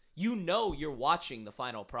 you know you're watching the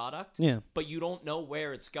final product, but you don't know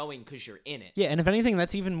where it's going because you're in it. Yeah, and if anything,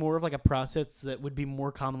 that's even more of like a process that would be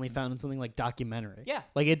more commonly found in something like documentary. Yeah.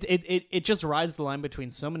 Like it just rides the line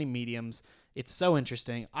between so many mediums. It's so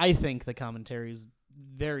interesting. I think the commentary is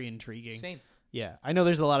very intriguing. Same. Yeah, I know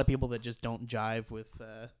there's a lot of people that just don't jive with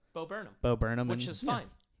Bo Burnham. Bo Burnham, Which and- is fine.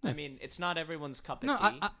 I mean, it's not everyone's cup of No,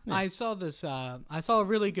 tea. I saw this. I saw a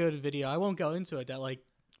really good video. I won't go into it. That like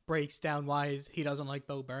breaks down why he doesn't like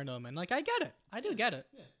Bo Burnham, and like I get it. I do get it.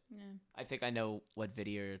 I think I know what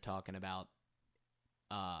video you're talking about.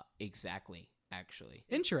 Exactly. Actually,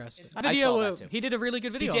 Interesting. I saw that too. He did a really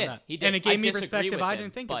good video He did. on that. He did. And it I gave me disagree perspective with I him,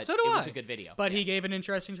 didn't think but of. So do it I. was a good video. But Yeah. he gave an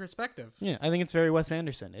interesting perspective. Yeah, I think it's very Wes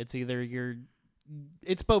Anderson. It's either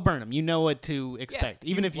it's Bo Burnham. You know what to expect,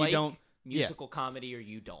 even if you like don't. musical comedy or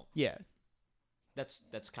you don't. Yeah, That's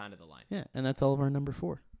kind of the line. yeah, and that's all of our number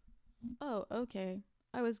 4. Oh, okay.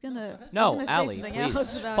 I was gonna. No, I was gonna say Allie, something please.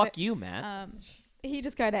 else about Fuck it. you, Matt. He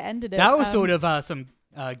just kind of ended it. That was sort of some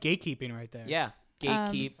gatekeeping right there. Yeah,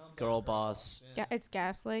 gatekeep, girl boss. It's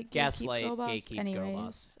gaslight. Gaslight, gatekeep, girl boss. gatekeep, Anyways, girl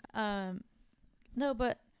boss. No,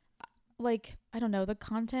 but like I don't know the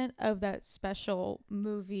content of that special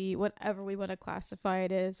movie, whatever we want to classify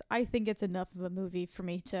it as. I think it's enough of a movie for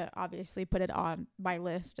me to obviously put it on my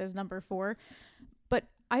list as number 4. But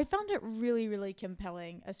I found it really, really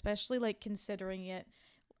compelling, especially like considering it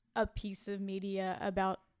a piece of media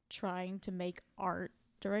about trying to make art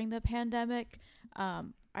during the pandemic.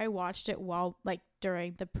 I watched it while like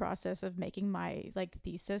during the process of making my like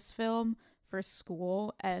thesis film for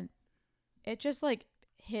school, and it just like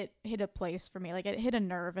hit a place for me. Like it hit a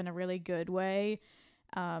nerve in a really good way.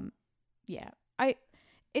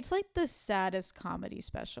 It's like the saddest comedy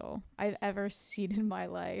special I've ever seen in my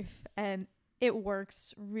life, and it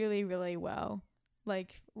works really, really well.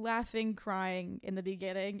 Like laughing, crying in the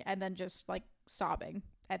beginning, and then just like sobbing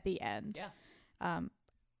at the end. Yeah.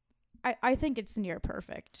 I think it's near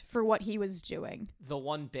perfect for what he was doing. The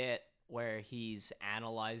one bit where he's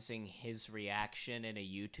analyzing his reaction in a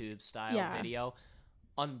YouTube style video,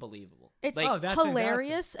 unbelievable. It's like, that's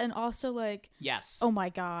hilarious and also like, yes. oh my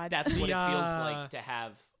God. That's what it feels like to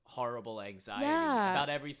have horrible anxiety about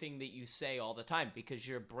everything that you say all the time, because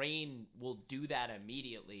your brain will do that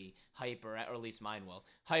immediately, or at least mine will,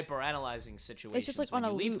 hyper-analyzing situations It's just like when on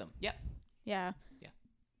you a leave loop. them. Yep. Yeah. Yeah.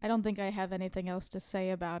 I don't think I have anything else to say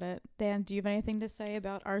about it. Dan, do you have anything to say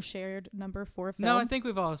about our shared number 4 film? No, I think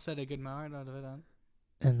we've all said a good amount out of it.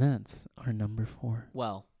 And that's our number 4.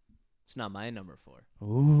 Well, it's not my number 4.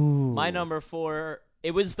 Ooh. My number 4,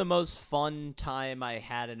 it was the most fun time I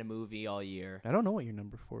had in a movie all year. I don't know what your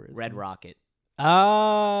number 4 is. Red Rocket.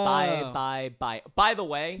 Oh. Bye. By the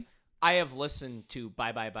way, I have listened to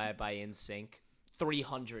Bye in Sync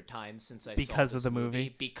 300 times since I saw Because this of the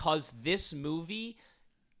movie? Because this movie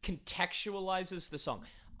contextualizes the song.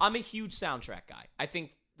 I'm a huge soundtrack guy. I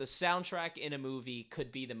think the soundtrack in a movie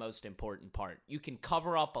could be the most important part. You can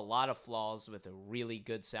cover up a lot of flaws with a really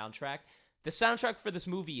good soundtrack. The soundtrack for this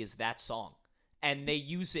movie is that song. And they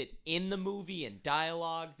use it in the movie in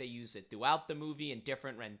dialogue. They use it throughout the movie in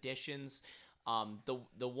different renditions.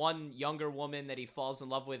 The one younger woman that he falls in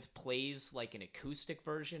love with plays like an acoustic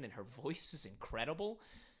version, and her voice is incredible.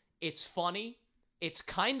 It's funny. It's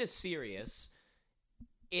kind of serious.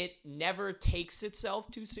 It never takes itself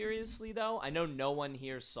too seriously, though. I know no one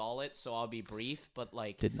here saw it, so I'll be brief, but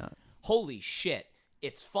like, Did not. Holy shit.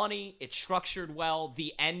 It's funny. It's structured well.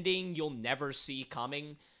 The ending you'll never see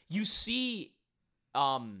coming. You see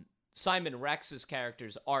Simon Rex's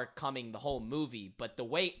character's arc coming the whole movie, but the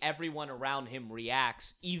way everyone around him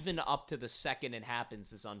reacts, even up to the second it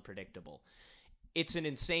happens, is unpredictable. it's an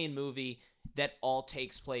insane movie that all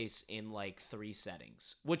takes place in like 3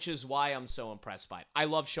 settings, which is why I'm so impressed by it. I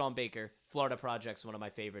love Sean Baker. Florida Project's one of my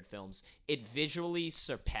favorite films. It visually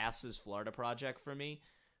surpasses Florida Project for me,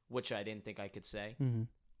 which I didn't think I could say. Mm-hmm.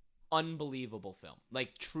 Unbelievable film.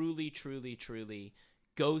 Like, truly, truly, truly,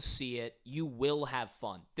 go see it. You will have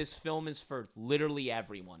fun. This film is for literally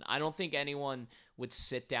everyone. I don't think anyone would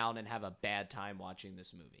sit down and have a bad time watching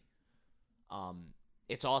this movie.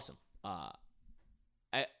 It's awesome.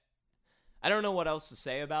 I don't know what else to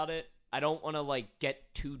say about it. I don't want to like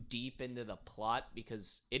get too deep into the plot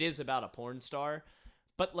because it is about a porn star,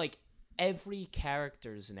 but like every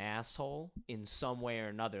character's an asshole in some way or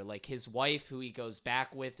another. Like his wife, who he goes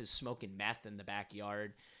back with, is smoking meth in the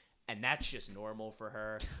backyard, and that's just normal for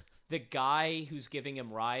her. The guy who's giving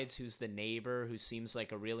him rides, who's the neighbor, who seems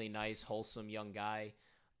like a really nice, wholesome young guy,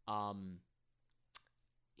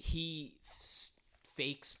 he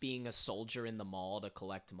fakes being a soldier in the mall to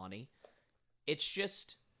collect money. It's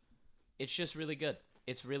just really good.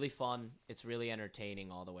 It's really fun. It's really entertaining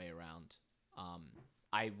all the way around.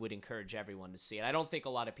 I would encourage everyone to see it. I don't think a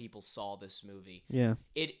lot of people saw this movie. Yeah.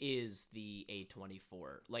 It is the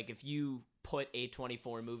A24. Like, if you put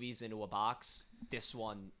A24 movies into a box, this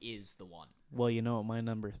one is the one. Well, you know what my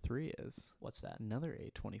number 3 is? What's that? Another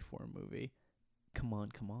A24 movie. Come On,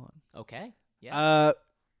 Come On. Okay. Yeah.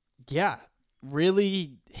 Yeah.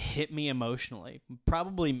 Really hit me emotionally.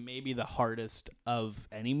 Probably maybe the hardest of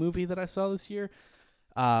any movie that I saw this year.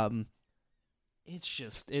 It's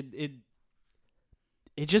just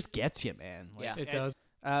it just gets you, man. Like, Yeah. It does.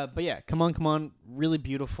 But yeah, Come On, Come On. Really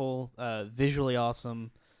beautiful. Visually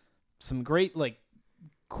awesome. Some great like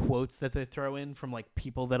quotes that they throw in from like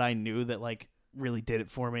people that I knew that like really did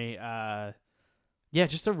it for me. Yeah,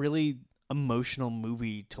 just a really emotional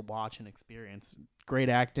movie to watch and experience. Great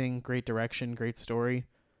acting, great direction, great story.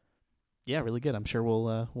 Yeah, really good. I'm sure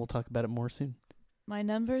we'll talk about it more soon. My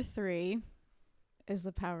number 3 is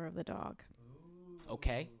The Power of the Dog.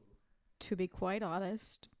 Okay. To be quite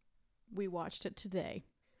honest, we watched it today.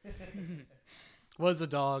 Was the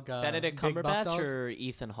dog Benedict big buff Cumberbatch dog? or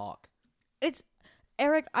Ethan Hawke? It's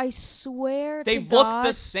Eric, I swear They to look God,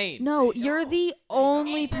 the same. No, you're the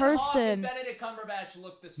only Ethan Hawke and person. Benedict Cumberbatch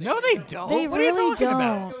look the same. No, they don't. They what are you really talking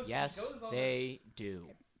about? don't. Yes, they do.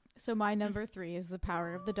 So my number 3 is The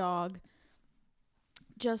Power of the Dog.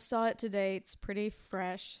 Just saw it today. It's pretty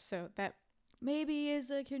fresh, so that maybe is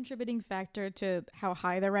a contributing factor to how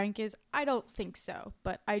high the rank is. I don't think so,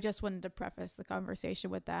 but I just wanted to preface the conversation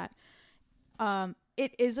with that.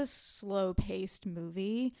 It is a slow-paced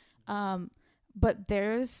movie, but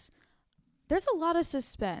there's a lot of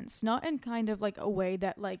suspense, not in kind of like a way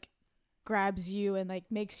that like grabs you and like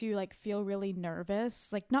makes you like feel really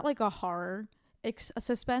nervous, like not like a horror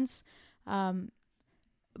suspense,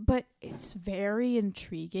 but it's very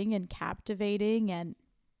intriguing and captivating, and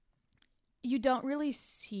you don't really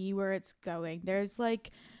see where it's going. There's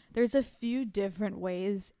a few different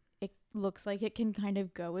ways it looks like it can kind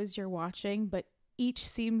of go as you're watching, but each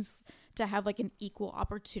seems to have like an equal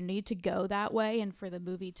opportunity to go that way and for the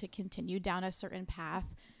movie to continue down a certain path,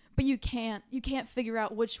 but you can't figure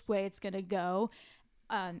out which way it's going to go.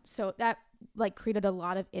 So that like created a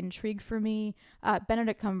lot of intrigue for me.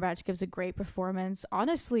 Benedict Cumberbatch gives a great performance.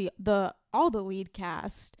 Honestly, all the lead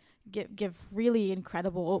cast give really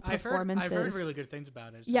incredible performances. I've heard really good things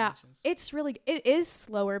about it. Yeah, it is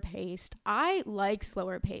slower paced. I like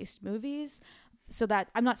slower paced movies, so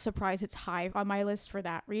that I'm not surprised it's high on my list for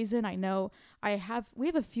that reason. I know we have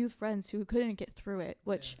a few friends who couldn't get through it,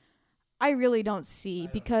 which I really don't see,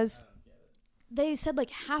 because they said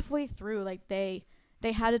like halfway through like they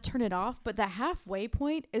had to turn it off, but the halfway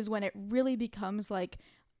point is when it really becomes like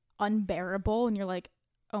unbearable and you're like,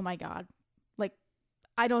 oh my God, like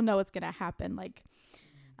I don't know what's gonna happen. Like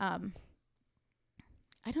I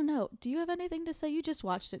don't know. Do you have anything to say? You just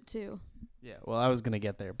watched it too. Yeah, well, I was gonna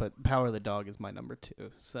get there, but Power of the Dog is my number 2.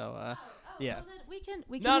 So yeah. Well, then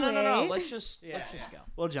we can No. wait. Let's just go.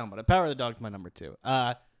 Well, jump on it. Power of the Dog's my number 2.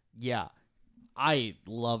 Yeah. I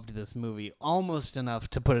loved this movie almost enough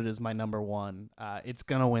to put it as my number 1. It's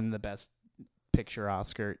gonna win the Best Picture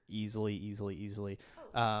Oscar easily.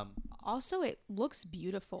 Also, it looks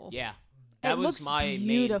beautiful. Yeah. That was looks my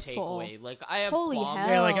beautiful. main takeaway. Like, I have Holy qualms hell.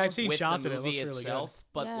 Yeah, like I've seen with shots the of it. It movie looks really itself,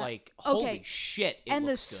 but Yeah. like, Okay. holy shit, it And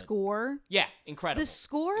the looks good. score, Yeah, incredible. the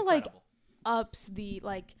score Incredible. like ups the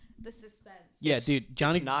suspense. Yeah, It's- dude,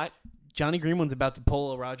 it's not. Johnny Greenwood's about to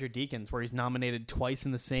pull a Roger Deakins, where he's nominated twice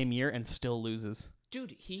in the same year and still loses.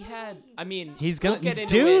 Dude, he had. I mean, He's we'll gonna get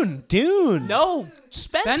into it. Dune. No,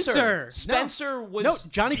 Spencer. Spencer. Spencer was. No,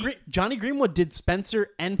 Johnny Greenwood did Spencer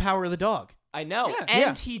and Power of the Dog. I know. Yeah. And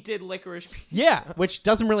Yeah. he did Licorice Pizza. Yeah, which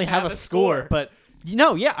doesn't really have a score, but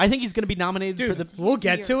I think he's going to be nominated for the. We'll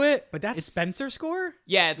get to it, but that's It's- Spencer's score?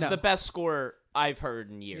 Yeah, it's No. the best score I've heard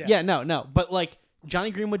in years. Yeah, no, but like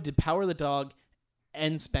Johnny Greenwood did Power of the Dog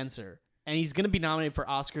and Spencer, and he's going to be nominated for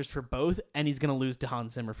Oscars for both, and he's going to lose to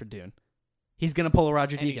Hans Zimmer for Dune. He's going to pull a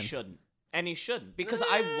Roger And he Deakins. shouldn't. And he shouldn't. Because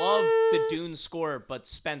I love the Dune score, but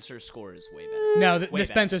Spencer's score is way better. No, Way the better.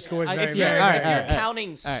 Spencer score is I- very, if you're- very, all right, very If you're all right.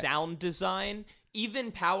 counting sound design,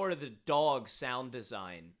 even Power of the Dog sound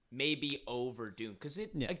design may be over Dune. Because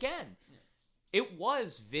again, it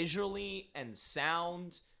was visually and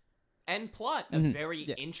sound and plot a very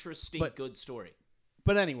interesting, But- good story.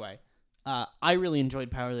 But anyway, I really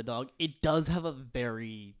enjoyed Power of the Dog. It does have a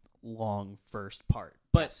very long first part,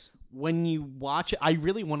 but Yes. when you watch it, I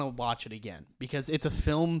really want to watch it again because it's a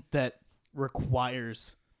film that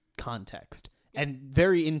requires context and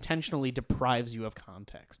very intentionally deprives you of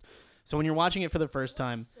context. So when you're watching it for the first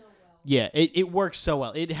time, it works so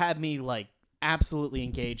well. It had me like absolutely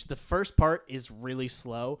engaged. The first part is really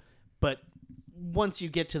slow, but once you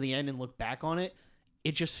get to the end and look back on it,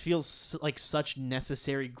 it just feels like such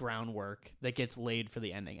necessary groundwork that gets laid for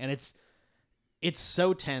the ending. And it's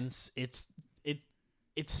so tense.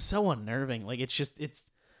 It's so unnerving. Like it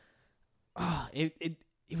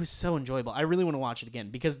was so enjoyable. I really want to watch it again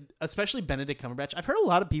because especially Benedict Cumberbatch. I've heard a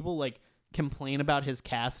lot of people like complain about his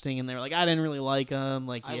casting and they're like, I didn't really like him.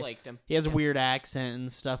 Like I liked him. He has a weird accent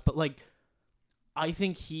and stuff, but like I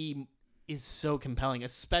think he is so compelling,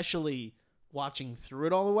 especially watching through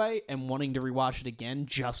it all the way and wanting to rewatch it again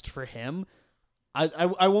just for him.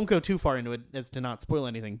 I won't go too far into it as to not spoil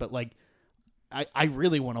anything, but like I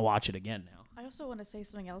really want to watch it again now. I also want to say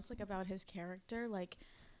something else like about his character. Like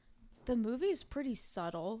the movie's pretty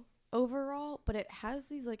subtle overall, but it has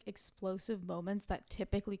these like explosive moments that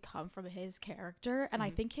typically come from his character, and I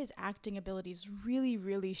think his acting abilities really,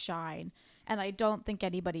 really shine. And I don't think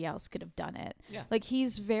anybody else could have done it. Yeah. Like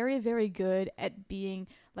he's very, very good at being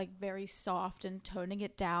like very soft and toning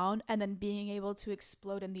it down, and then being able to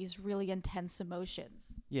explode in these really intense emotions.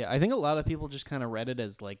 Yeah, I think a lot of people just kind of read it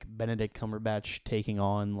as like Benedict Cumberbatch taking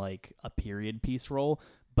on like a period piece role,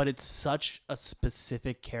 but it's such a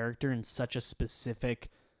specific character and such a specific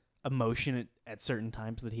emotion at certain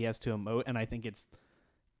times that he has to emote, and I think it's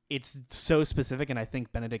so specific, and I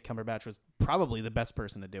think Benedict Cumberbatch was probably the best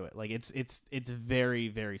person to do it. Like it's very,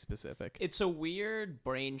 very specific. It's a weird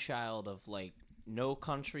brainchild of like No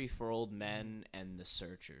Country for Old Men and The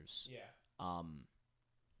Searchers. Yeah.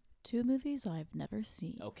 Two movies I've never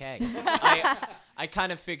seen. Okay. I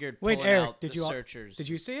kind of figured Wait, pulling Eric, out did The you Searchers. Did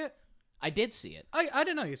you see it? I did see it. I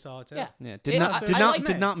didn't know you saw it too. Yeah. Yeah, It- I liked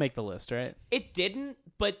did it. not make the list, right? It didn't,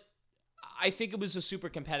 but I think it was a super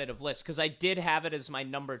competitive list because I did have it as my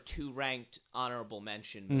number 2 ranked honorable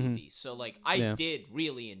mention movie. So like I did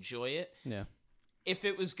really enjoy it. Yeah. If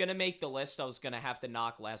it was gonna make the list, I was gonna have to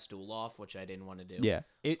knock Last Duel off, which I didn't want to do. Yeah.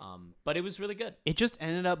 But it was really good. It just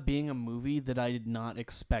ended up being a movie that I did not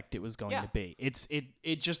expect it was going Yeah. to be.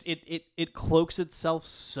 It cloaks itself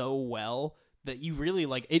so well that you really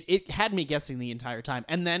like it had me guessing the entire time.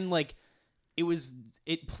 And then like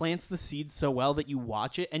it plants the seeds so well that you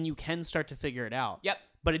watch it and you can start to figure it out. Yep.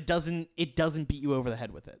 But it doesn't beat you over the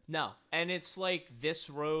head with it. No, and it's like this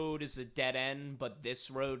road is a dead end, but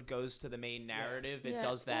this road goes to the main narrative. It Yeah.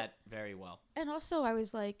 does that very well. And also I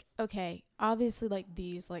was like, okay, obviously like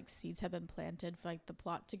these like seeds have been planted for like the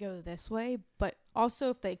plot to go this way, but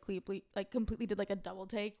also if they completely did like a double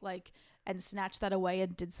take like and snatched that away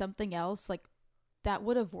and did something else, like that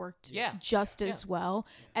would have worked just as well.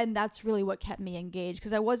 And that's really what kept me engaged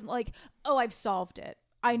because I wasn't like, oh, I've solved it.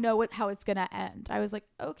 I know how it's going to end. I was like,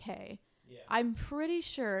 okay, I'm pretty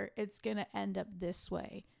sure it's going to end up this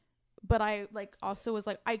way. But I like also was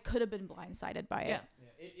like, I could have been blindsided by it.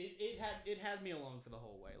 It had me along for the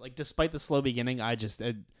whole way. Like despite the slow beginning, I just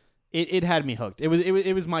it had me hooked. It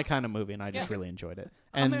was my kind of movie, and I just really enjoyed it.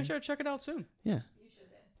 And I'm gonna try to check it out soon. yeah,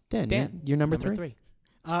 Dan, you're number three.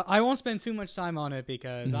 I won't spend too much time on it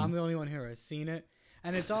because I'm the only one here who has seen it,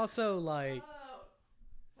 and it's also like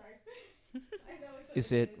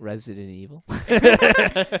Is it Resident Evil?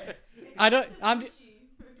 I don't.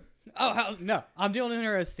 No, I'm the only one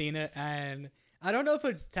who has seen it, and I don't know if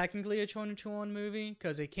it's technically a 2021 movie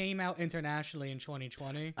because it came out internationally in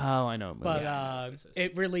 2020. Oh, I know. But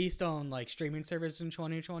it released on like streaming services in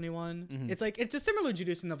 2021. It's like it's a similar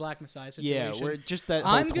Judas and the Black Messiah situation. yeah, we're just that.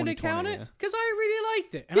 Whole I'm gonna 2020, count it yeah. because I really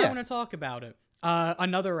liked it, and I Yeah. want to talk about it.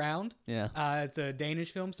 Another Round. Yeah. It's a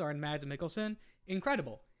Danish film starring Mads Mikkelsen.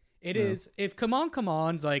 Incredible. It is. If Come On, Come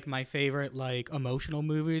On's like my favorite like emotional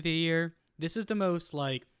movie of the year, this is the most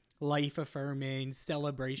like life affirming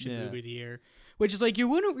celebration Yeah. movie of the year, which is like you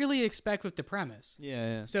wouldn't really expect with the premise.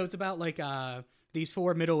 Yeah. So it's about like these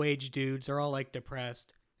 4 middle-aged dudes are all like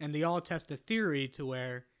depressed, and they all test a theory to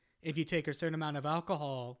where if you take a certain amount of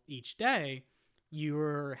alcohol each day,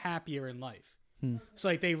 you're happier in life. So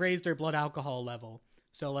like they raise their blood alcohol level.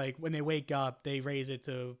 So like when they wake up, they raise it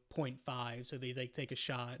to 0.5, so they like take a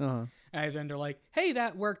shot, and then they're like, "Hey,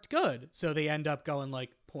 that worked good." So they end up going like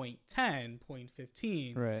 0.10,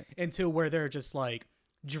 0.15, Right. until where they're just like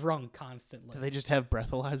drunk constantly. Do they just have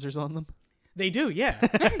breathalyzers on them? They do, yeah.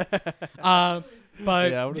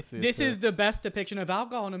 But Yeah, I wanna see it this too. is the best depiction of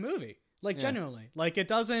alcohol in a movie. Like, genuinely. Like,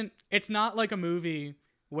 it's not like a movie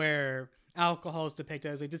where alcohol is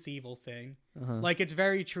depicted as like this evil thing. Like, it's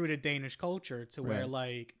very true to Danish culture to where, Right.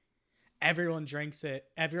 like, everyone drinks it,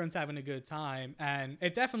 everyone's having a good time, and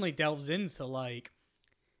it definitely delves into, like,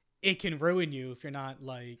 it can ruin you if you're not,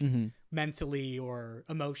 like, mentally or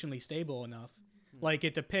emotionally stable enough. Like,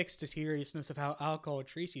 it depicts the seriousness of how alcohol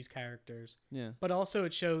treats these characters. Yeah. But also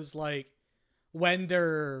it shows, like, when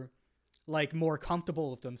they're, like, more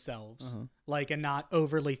comfortable with themselves, like, and not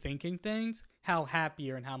overly thinking things, how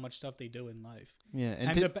happier and how much stuff they do in life. Yeah.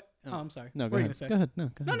 And I'm sorry. No, What go were you ahead. gonna say? Go ahead. No,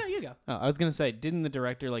 go No, ahead. no, you go. Oh, I was gonna say, didn't the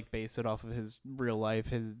director like base it off of his real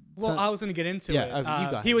life? Well, I was gonna get into Yeah, it. you go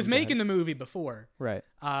ahead, He was you go making the movie before. right.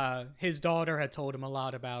 His daughter had told him a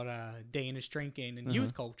lot about Danish drinking and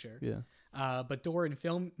youth culture. Yeah. But during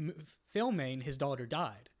filming, his daughter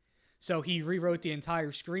died. So he rewrote the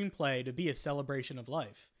entire screenplay to be a celebration of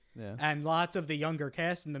life. Yeah. And lots of the younger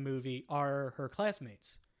cast in the movie are her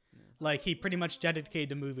classmates. Like, he pretty much dedicated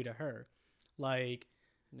the movie to her. Like,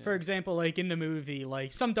 for example, like, in the movie,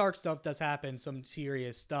 like, some dark stuff does happen, some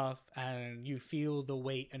serious stuff, and you feel the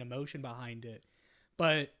weight and emotion behind it.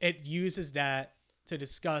 But it uses that to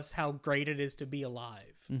discuss how great it is to be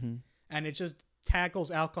alive. And it just tackles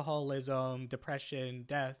alcoholism, depression,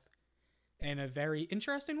 death in a very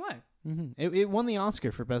interesting way. It won the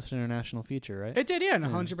Oscar for Best International Feature, right? It did, yeah, and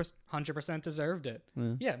 100% deserved it.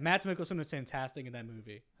 Yeah. Yeah, Mads Mikkelsen was fantastic in that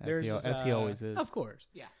movie. As he always is. Of course.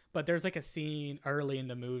 Yeah. But there's like a scene early in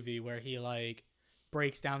the movie where he like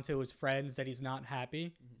breaks down to his friends that he's not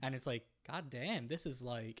happy, and it's like, God damn, this is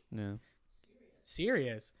like Yeah.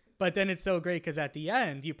 serious. But then it's so great because at the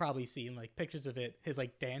end, you've probably seen like pictures of it, his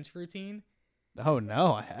like dance routine. Oh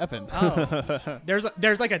no, I haven't. Oh,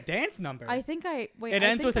 there's like a dance number. I think I wait. It I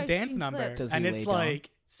ends think with a I've dance seen number, clips. Does and he it's lay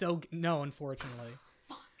down? like no, unfortunately.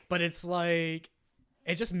 But it's like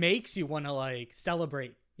it just makes you want to like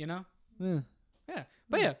celebrate, you know? Yeah. Yeah.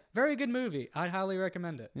 But yeah, very good movie. I'd highly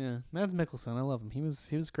recommend it. Yeah. Mads Mikkelsen, I love him. He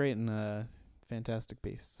was great in Fantastic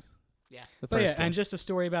Beasts. Yeah. The But yeah, first one. and just a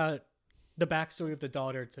story about the backstory of the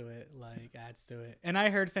daughter to it, like, adds to it. And I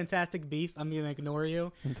heard Fantastic Beast. I'm gonna ignore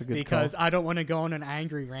you That's a good because call. I don't want to go on an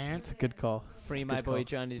angry rant. It's a good call. Free It's a my good boy call.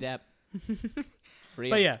 Johnny Depp. Free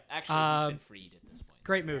But him. yeah, Actually, he's been freed at this point.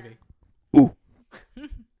 great movie. Ooh.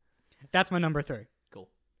 That's my number 3. Cool.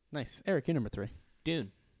 Nice. Eric, you're number 3.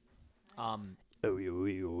 Dune.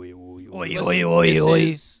 Oi, This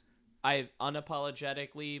is I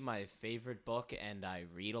unapologetically my favorite book, and I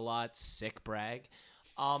read a lot. Sick brag.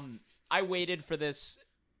 I waited for this.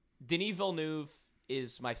 Denis Villeneuve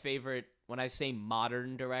is my favorite. When I say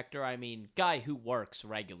modern director, I mean guy who works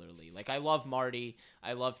regularly. Like, I love Marty.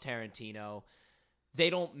 I love Tarantino. They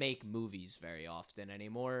don't make movies very often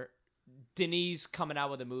anymore. Denis coming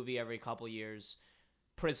out with a movie every couple years.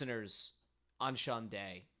 Prisoners, Anshan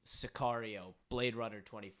Day, Sicario, Blade Runner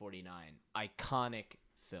 2049. Iconic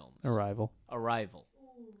films. Arrival.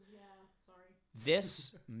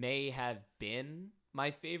 This may have been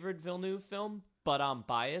my favorite Villeneuve film, but I'm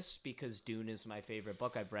biased because Dune is my favorite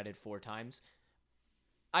book. I've read it 4 times.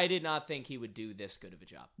 I did not think he would do this good of a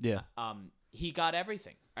job. Yeah. He got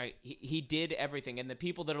everything. Right? He did everything. And the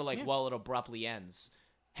people that are like, well, it abruptly ends.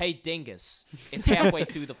 Hey, dingus, it's halfway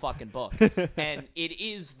through the fucking book. And it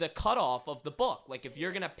is the cutoff of the book. Like, if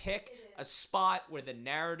you're going to pick a spot where the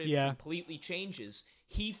narrative completely changes,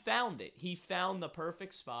 he found it. He found the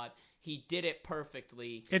perfect spot. He did it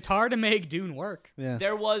perfectly. It's hard to make Dune work. Yeah.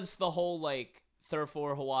 There was the whole, like,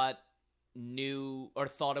 Thurfor Hawat knew or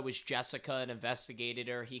thought it was Jessica and investigated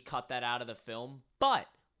her. He cut that out of the film. But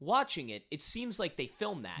watching it, it seems like they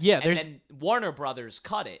filmed that. Yeah, and then Warner Brothers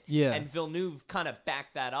cut it. Yeah. And Villeneuve kind of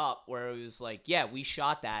backed that up where it was like, yeah, we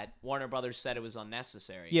shot that. Warner Brothers said it was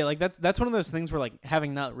unnecessary. Yeah, like that's one of those things where, like,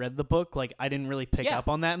 having not read the book, like, I didn't really pick up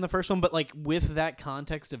on that in the first one, but like with that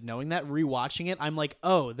context of knowing that, rewatching it, I'm like,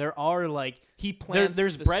 oh, there are like He plants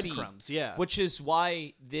there's the breadcrumbs, seed, yeah. Which is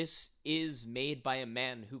why this is made by a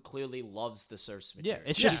man who clearly loves the source material.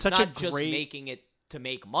 it's just He's such not a just great- making it to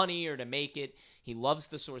make money or to make it. He loves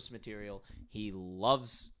the source material. He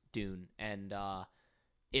loves Dune, and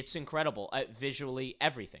it's incredible. Visually,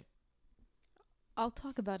 everything. I'll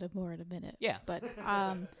talk about it more in a minute. Yeah. But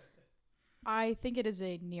I think it is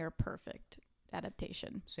a near perfect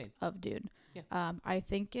adaptation Same. of Dune. Yeah. I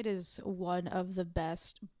think it is one of the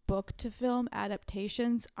best book to film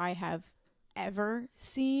adaptations I have ever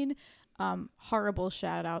seen. Horrible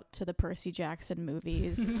shout out to the Percy Jackson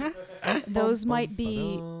movies. Those might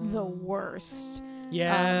be the worst book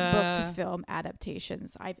to film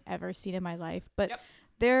adaptations I've ever seen in my life. But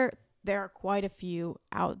there are quite a few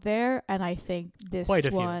out there, and I think this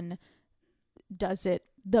one does it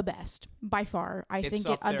the best by far. I think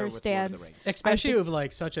it understands, especially with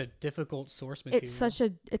like such a difficult source material. It's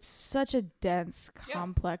such a dense,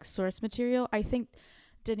 complex source material. I think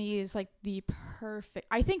Denis is like the perfect.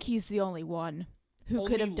 I think he's the only one who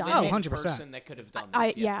could have done it. 100%. Person that could have done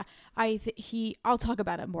this. I'll talk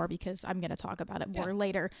about it more because I'm going to talk about it more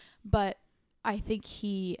later. But I think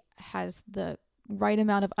he has the right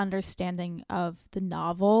amount of understanding of the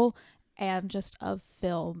novel and just of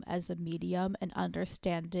film as a medium, and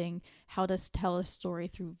understanding how to tell a story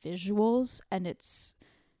through visuals, and it's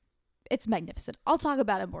magnificent. I'll talk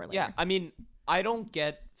about it more later. Yeah, I mean, I don't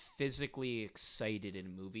get physically excited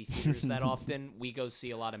in movie theaters that often. We go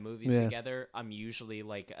see a lot of movies together. I'm usually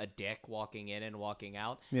like a dick walking in and walking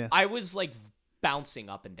out. Yeah. I was like bouncing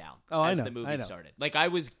up and down as the movie started. Like I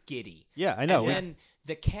was giddy. Yeah, I know. And then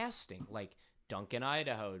the casting, like Duncan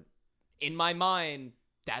Idaho, in my mind,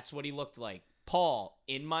 that's what he looked like. Paul,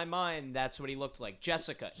 in my mind, that's what he looked like.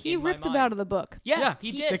 Jessica, he ripped him out of the book. Yeah,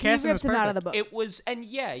 he did. The casting he was ripped him out of perfect. the book. It was, and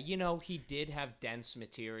yeah, you know, he did have dense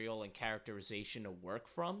material and characterization to work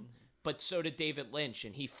from, but so did David Lynch,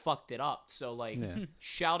 and he fucked it up. So, like,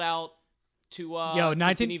 shout out to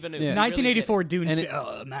 1984 Dune's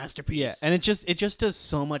masterpiece. Yeah, and it just does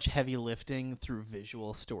so much heavy lifting through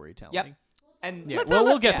visual storytelling. Yep. And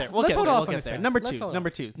we'll get there. We'll Let's get hold there. off We'll on get a there. sec. Number Let's two. hold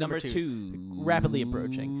Number two. Rapidly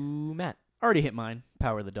approaching. Matt. Already hit mine.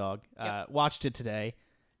 Power of the Dog. Watched it today.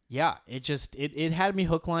 Yeah, it had me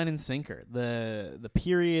hook, line, and sinker. The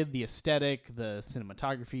period, the aesthetic, the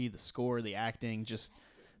cinematography, the score, the acting, just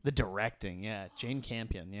the directing. Yeah, Jane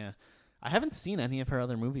Campion. Yeah, I haven't seen any of her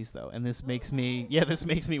other movies though, and this makes me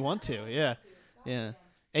want to. Yeah.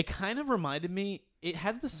 It kind of reminded me. It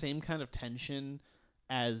has the same kind of tension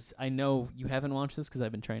as, I know you haven't watched this because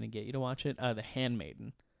I've been trying to get you to watch it. The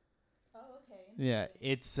Handmaiden. Oh, okay. Yeah,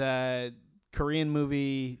 it's a Korean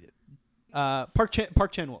movie. Park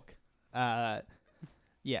Chan-wook.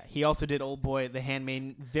 Yeah, he also did Old Boy, The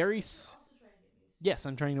Handmaiden. Yes,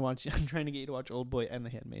 I'm trying to get you to watch Old Boy and The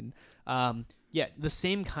Handmaiden. Yeah, the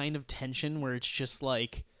same kind of tension where it's just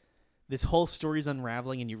like this whole story's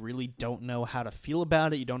unraveling and you really don't know how to feel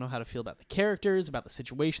about it. You don't know how to feel about the characters, about the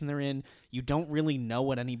situation they're in. You don't really know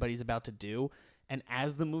what anybody's about to do. And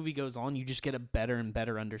as the movie goes on, you just get a better and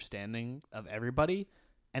better understanding of everybody.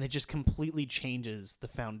 And it just completely changes the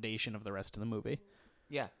foundation of the rest of the movie.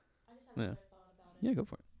 Yeah. I just have another thought about it. Yeah, go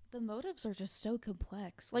for it. The motives are just so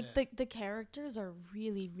complex. Like the characters are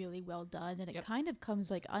really, really well done, and it kind of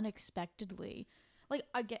comes like unexpectedly. Like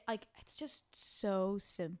I get like it's just so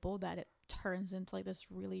simple that it turns into like this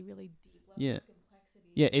really, really deep level of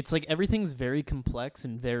complexity. Yeah, it's like everything's very complex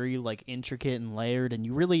and very like intricate and layered, and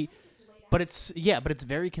you really, but it's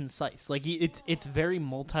very concise. Like it's very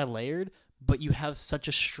multi-layered, but you have such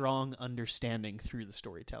a strong understanding through the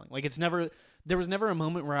storytelling. Like there was never a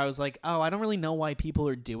moment where I was like, oh, I don't really know why people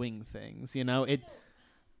are doing things. You know,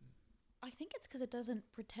 I think it's because it doesn't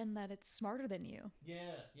pretend that it's smarter than you. Yeah.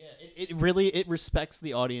 It respects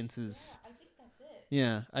the audience's. Yeah, I think that's it.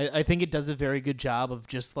 Yeah, I think it does a very good job of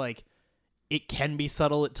just like, it can be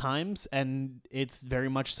subtle at times, and it's very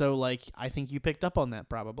much so like, I think you picked up on that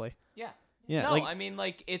probably. Yeah. Yeah. No, like, I mean,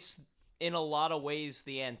 like, it's in a lot of ways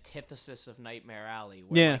the antithesis of Nightmare Alley.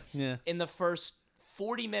 Where, in the first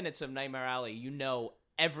 40 minutes of Nightmare Alley, you know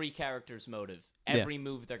every character's motive, every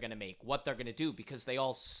move they're going to make, what they're going to do, because they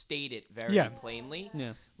all state it very plainly.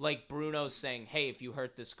 Yeah. Like Bruno saying, hey, if you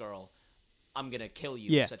hurt this girl, I'm going to kill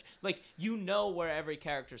you. And such. Like, you know where every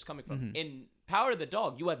character's coming from. Mm-hmm. In Power of the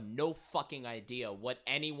Dog, you have no fucking idea what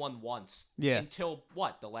anyone wants until,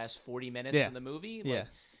 the last 40 minutes in the movie? Like,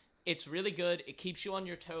 it's really good. It keeps you on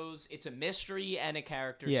your toes. It's a mystery and a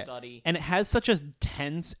character study. And it has such a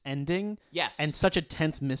tense ending. Yes. And such a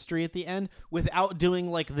tense mystery at the end without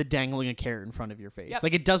doing like the dangling a carrot in front of your face. Yep.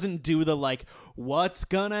 Like it doesn't do the like, what's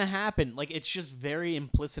gonna happen? Like it's just very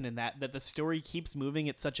implicit in that the story keeps moving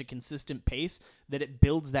at such a consistent pace that it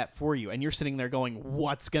builds that for you. And you're sitting there going,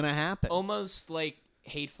 what's gonna happen? Almost like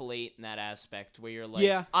Hateful Eight in that aspect, where you're like,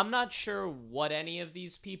 Yeah. I'm not sure what any of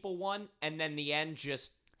these people want, and then the end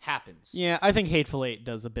just happens. Yeah, I think Hateful Eight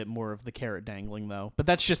does a bit more of the carrot dangling though, but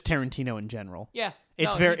that's just Tarantino in general. Yeah.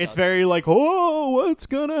 It's No, very he it's does. very like, oh, what's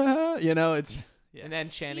gonna happen? You know, it's And then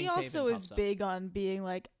Channing He also Tatum is pops up. big on being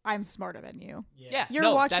like, I'm smarter than you. Yeah, You're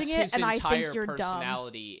no, watching that's it, his and I entire think you're dumb.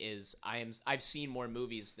 personality is I've seen more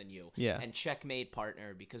movies than you. Yeah. And checkmate,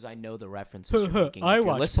 partner, because I know the references you're making. I If you're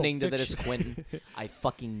watch listening Pulp to this, Fiction. Quentin, I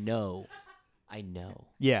fucking know. I know.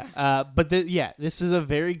 Yeah, but this is a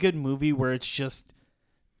very good movie where it's just,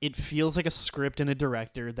 it feels like a script and a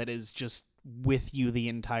director that is just with you the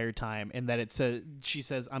entire time, and that she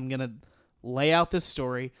says, I'm gonna lay out this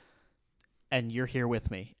story, and you're here with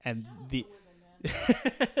me, and the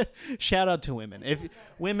shout out to women.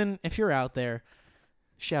 If you're out there,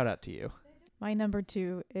 shout out to you. My number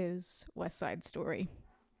 2 is West Side Story.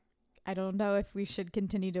 I don't know if we should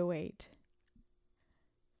continue to wait.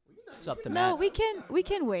 It's up to No, Matt. we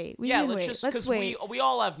can wait. We yeah, can let's wait. just Let's because wait. we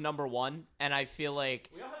all have number one, and I feel like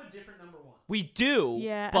We all have a different number one. we do.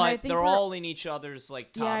 Yeah, and but I think they're we're- all in each other's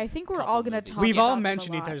like top. Yeah, I think we're couple all gonna movies. talk We've about all them a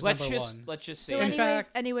mentioned each lot. other's Let's number just one. let's just So say. In fact-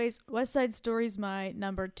 anyways, West Side Story's my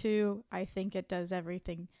number 2. I think it does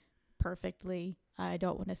everything perfectly. I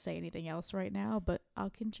don't want to say anything else right now, but I'll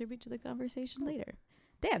contribute to the conversation later.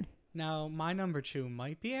 Dan. Now, my number 2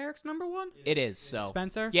 might be Eric's number 1. It is so.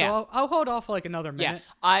 Spencer. Yeah. So I'll hold off for like another Yeah, minute.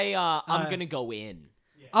 I'm gonna go in.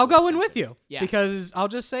 I'll go in with you. Yeah. Because I'll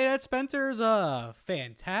just say that Spencer's a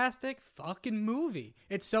fantastic fucking movie.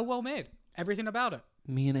 It's so well made. Everything about it.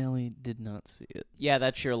 Me and Ellie did not see it. Yeah,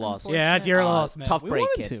 that's your loss. Yeah, that's your loss, man. Tough We break,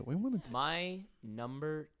 wanted kid. to. We wanted to. My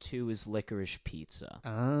number 2 is Licorice Pizza.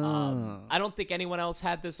 Ah. I don't think anyone else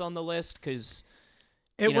had this on the list because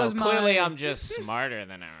It was clearly my. I'm just smarter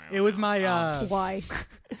than everyone. It was my Why?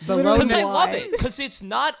 below Because I Na- love it. Because it's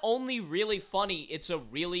not only really funny, it's a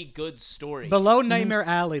really good story. below Nightmare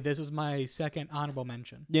Alley. This was my second honorable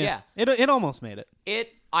mention. Yeah. It almost made it.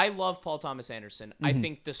 I love Paul Thomas Anderson. I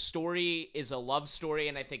think the story is a love story,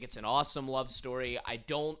 and I think it's an awesome love story. I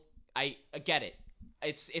get it.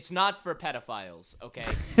 It's not for pedophiles, okay?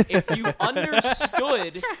 If you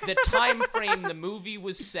understood the time frame the movie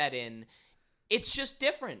was set in, it's just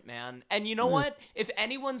different, man. And you know what? If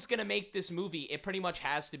anyone's going to make this movie, it pretty much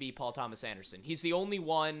has to be Paul Thomas Anderson. He's the only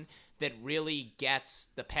one that really gets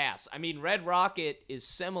the pass. I mean, Red Rocket is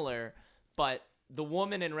similar, but the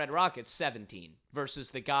woman in Red Rocket's 17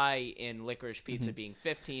 versus the guy in Licorice Pizza being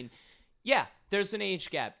 15. Yeah, there's an age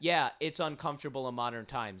gap. Yeah, it's uncomfortable in modern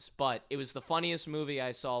times, but it was the funniest movie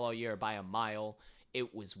I saw all year by a mile.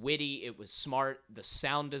 It was witty. It was smart. The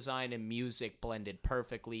sound design and music blended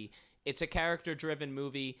perfectly. It's a character-driven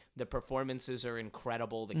movie. The performances are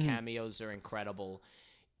incredible. The cameos are incredible.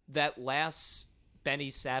 That last Benny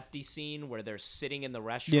Safdie scene where they're sitting in the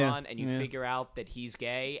restaurant and you figure out that he's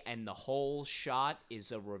gay, and the whole shot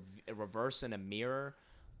is a reverse and a mirror.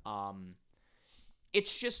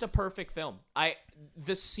 It's just a perfect film.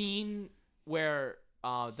 The scene where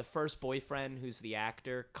the first boyfriend, who's the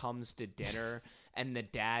actor, comes to dinner and the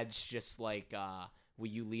dad's just like, will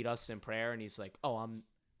you lead us in prayer? And he's like, oh,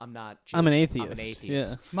 I'm not Jewish. I'm an atheist. I'm an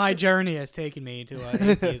atheist. My journey has taken me to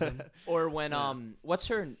atheism. Or when what's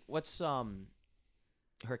her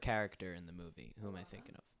character in the movie? Who am I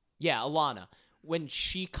thinking of? Yeah, Alana. When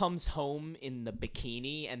she comes home in the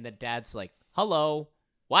bikini and the dad's like, "Hello,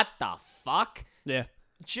 what the fuck?" Yeah.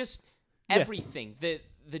 Just everything.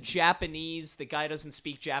 The Japanese, the guy doesn't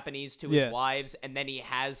speak Japanese to his wives, and then he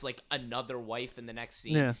has like another wife in the next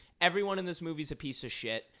scene. Yeah. Everyone in this movie's a piece of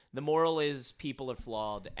shit. The moral is people are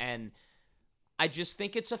flawed, and I just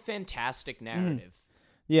think it's a fantastic narrative.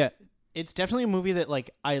 Yeah. It's definitely a movie that like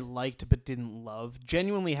I liked but didn't love.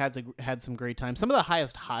 Genuinely had some great times. Some of the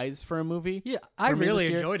highest highs for a movie. Yeah, I for me really this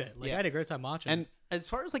year. enjoyed it. Like, Yeah. I had a great time watching And it. as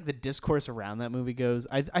far as like the discourse around that movie goes,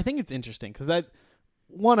 I think it's interesting because I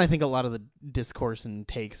think a lot of the discourse and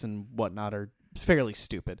takes and whatnot are fairly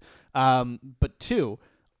stupid. But two,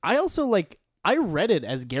 I read it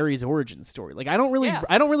as Gary's origin story. Like I don't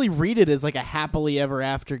really read it as like a happily ever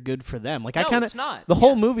after good for them. Like No, I kind of it's not. the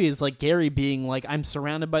whole movie is like Gary being like, I'm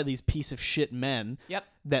surrounded by these piece of shit men Yep.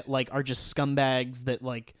 that like are just scumbags that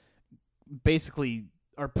like basically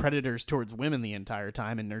are predators towards women the entire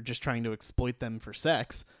time and they're just trying to exploit them for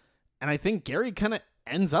sex. And I think Gary kind of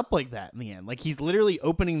ends up like that in the end. Like he's literally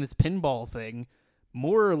opening this pinball thing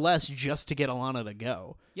more or less just to get Alana to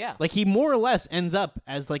go. Yeah. Like he more or less ends up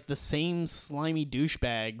as like the same slimy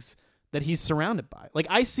douchebags that he's surrounded by. Like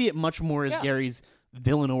I see it much more as Gary's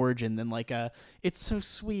villain origin than like it's so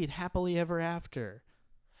sweet, happily ever after.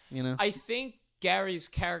 You know? I think Gary's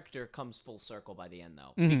character comes full circle by the end,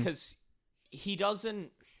 though, Mm-hmm. because he does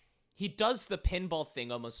the pinball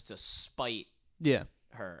thing almost to spite Yeah.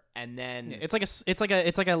 her, and then It's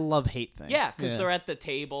like a love-hate thing. yeah, because they're at the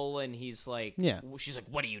table and he's like, Yeah. she's like,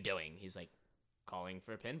 what are you doing? He's like, calling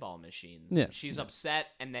for pinball machines. Yeah. And she's upset,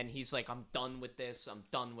 and then he's like, I'm done with this. I'm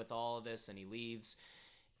done with all of this, and he leaves.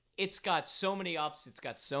 It's got so many ups. It's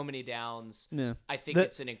got so many downs. Yeah. I think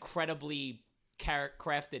it's an incredibly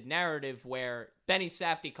crafted narrative where Benny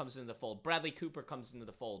Safdie comes into the fold, Bradley Cooper comes into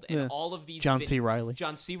the fold, and all of these John C. Reilly.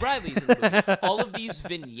 John C. Reilly's in the movie. All of these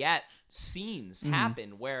vignette scenes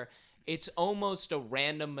happen where it's almost a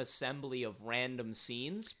random assembly of random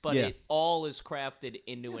scenes, but it all is crafted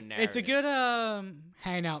into a narrative. It's a good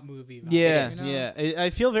hangout movie. Vibe, Yeah, you know? yeah. I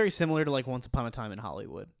feel very similar to like Once Upon a Time in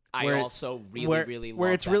Hollywood. I also really love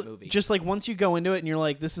it's that movie. Just like once you go into it and you're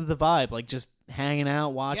like, this is the vibe, like just hanging out,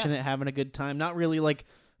 watching it, having a good time, not really like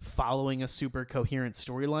following a super coherent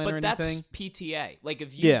storyline or anything. But that's PTA. Like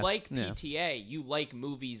if you like PTA, you like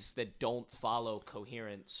movies that don't follow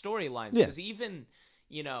coherent storylines. Because even,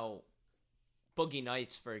 Boogie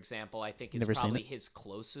Nights, for example, I think is probably his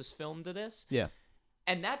closest film to this. Yeah.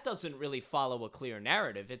 And that doesn't really follow a clear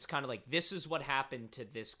narrative. It's kind of like, this is what happened to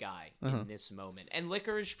this guy in this moment. And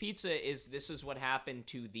Licorice Pizza this is what happened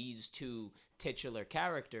to these two titular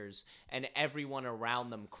characters, and everyone around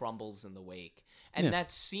them crumbles in the wake. And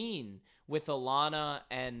that scene with Alana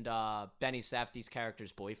and Benny Safdie's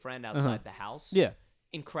character's boyfriend outside the house,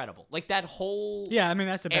 incredible. Like that whole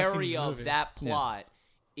that's the best area of that plot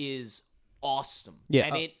is awesome.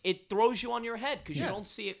 And it throws you on your head because you don't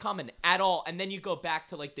see it coming at all. And then you go back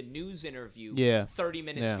to like the news interview 30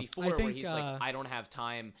 minutes before where he's like, I don't have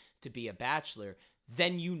time to be a bachelor.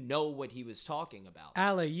 Then you know what he was talking about.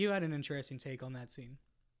 Ali, you had an interesting take on that scene.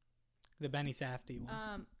 The Benny Safdie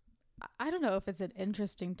one. I don't know if it's an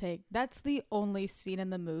interesting take. That's the only scene in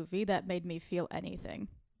the movie that made me feel anything.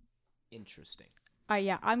 Interesting.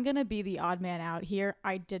 I'm going to be the odd man out here.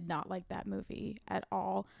 I did not like that movie at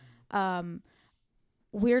all.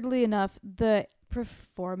 Weirdly enough, the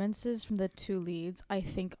performances from the two leads I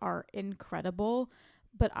think are incredible,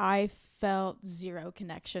 but I felt zero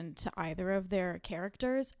connection to either of their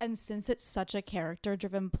characters. And since it's such a character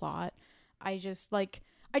driven plot, I just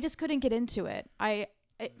couldn't get into it.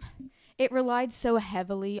 It relied so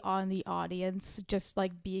heavily on the audience just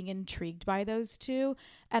like being intrigued by those two,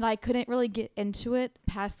 and I couldn't really get into it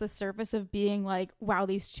past the surface of being like, wow,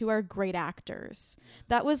 these two are great actors.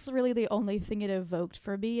 That was really the only thing it evoked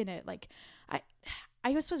for me, and it like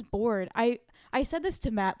I just was bored. I said this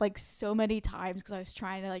to Matt like so many times because I was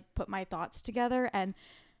trying to like put my thoughts together, and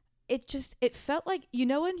it felt like,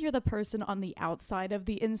 when you're the person on the outside of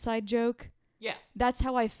the inside joke. Yeah. That's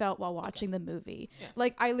how I felt while watching the movie. Yeah.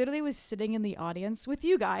 Like, I literally was sitting in the audience with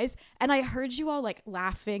you guys, and I heard you all, like,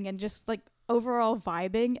 laughing and just, like, overall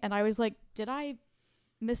vibing, and I was like, did I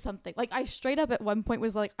miss something? Like, I straight up at one point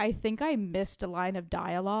was like, I think I missed a line of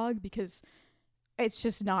dialogue because it's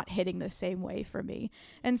just not hitting the same way for me.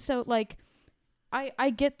 And so, like, I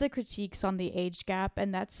get the critiques on the age gap,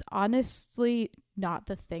 and that's honestly not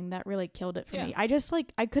the thing that really killed it for me. I just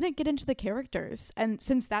I couldn't get into the characters, and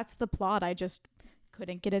since that's the plot, I just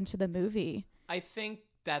couldn't get into the movie. I think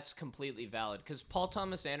that's completely valid because Paul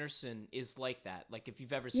Thomas Anderson is like that. Like if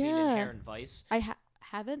you've ever seen Inherent Vice, I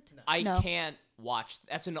haven't. I can't watch.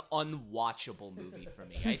 That's an unwatchable movie for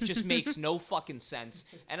me. It just makes no fucking sense,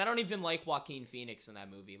 and I don't even like Joaquin Phoenix in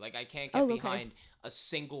that movie. Like I can't get behind a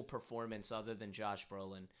single performance other than Josh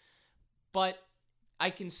Brolin. But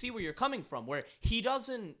I can see where you're coming from, where he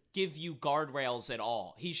doesn't give you guardrails at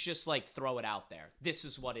all. He's just like, throw it out there. This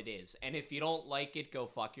is what it is. And if you don't like it, go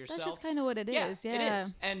fuck yourself. That's just kind of what it is. Yeah, it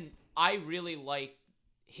is. And I really like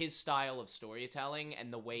his style of storytelling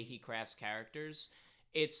and the way he crafts characters.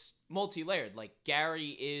 It's multi-layered. Like, Gary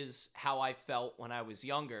is how I felt when I was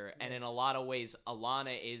younger. And in a lot of ways,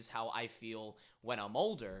 Alana is how I feel when I'm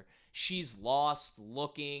older. She's lost,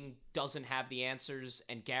 looking, doesn't have the answers,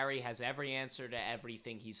 and Gary has every answer to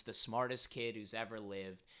everything. He's the smartest kid who's ever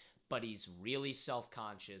lived, but he's really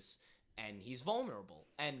self-conscious, and he's vulnerable.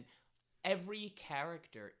 And every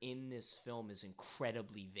character in this film is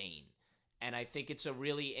incredibly vain. And I think it's a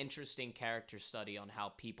really interesting character study on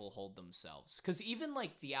how people hold themselves. Because even,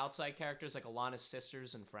 like, the outside characters, like Alana's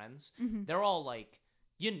sisters and friends, they're all, like,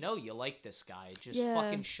 you like this guy. Just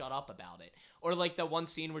fucking shut up about it. Or, like, the one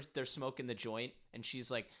scene where they're smoking the joint, and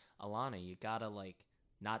she's like, Alana, you gotta, like,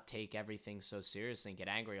 not take everything so seriously and get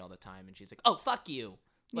angry all the time. And she's like, oh, fuck you.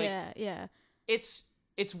 Like, yeah. It's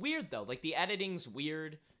weird, though. Like, the editing's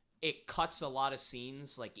weird. it cuts a lot of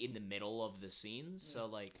scenes like in the middle of the scenes. So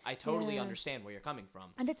like I totally understand where you're coming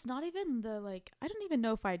from. And it's not even the like I don't even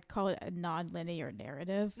know if I'd call it a non-linear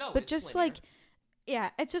narrative. No, but it's just linear.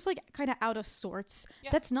 like it's just like kind of out of sorts.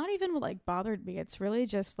 Yeah. That's not even what like bothered me. It's really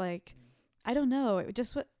just like I don't know. It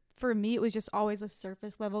just for me it was just always a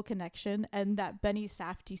surface level connection, and that Benny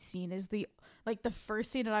Safdie scene is the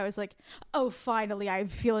first scene, and I was like, oh, finally, I'm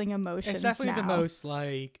feeling emotions. It's definitely now. the most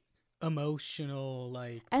like emotional,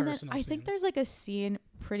 like And then personal I scene. think there's like a scene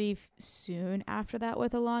pretty soon after that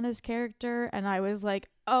with Alana's character, and I was like,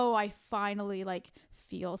 oh, I finally like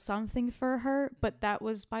feel something for her. But that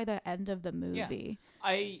was by the end of the movie.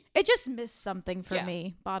 It just missed something for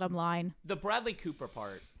me. Bottom line, the Bradley Cooper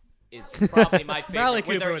part is probably my favorite. Bradley where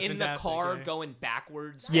Cooper they're was in the fantastic, car yeah. going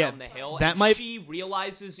backwards Yeah, down the hill, that and might- she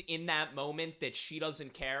realizes in that moment that she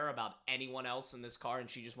doesn't care about anyone else in this car, and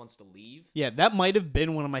she just wants to leave. Yeah, that might have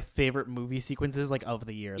been one of my favorite movie sequences like of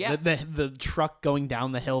the year. Yeah. The truck going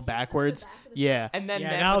down the hill backwards. Yeah. And then Yeah,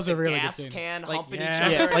 them that with was the a really good gas scene. can Like, humping yeah. each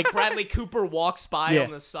other. Yeah, like- Bradley Cooper walks by Yeah.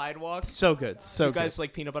 on the sidewalk. So good. So You guys good.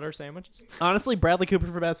 like peanut butter sandwiches? Honestly, Bradley Cooper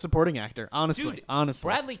for best supporting actor. Honestly. Dude, honestly.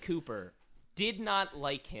 Bradley Cooper did not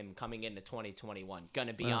like him coming into 2021.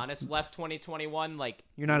 Gonna be honest, left 2021 like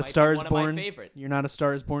You're not a might be Star is one Born. Of my favorite. You're not a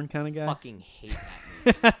Star is Born kind of guy. Fucking hate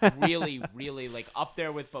that movie. Really, really like up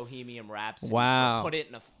there with Bohemian Rhapsody. Wow. Put it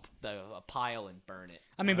in a pile and burn it.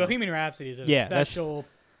 I mean, Bohemian Rhapsody is a Yeah, that's- special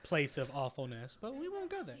place of awfulness, but we won't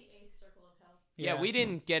go there. Yeah, we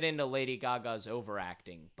didn't get into Lady Gaga's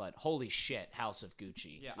overacting, but holy shit, House of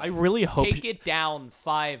Gucci. Yeah, I really hope Take it down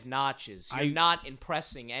 5 notches. You're not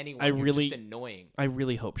impressing anyone. You're just annoying. I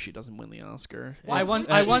really hope she doesn't win the Oscar. Well, I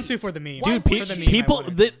It's- want to for the meme. Dude, For the meme, I people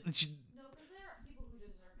wanted that to.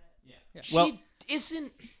 She Well-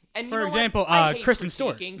 isn't. And For you know example, what? I hate Kristen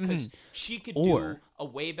Stewart. because she could Or- do a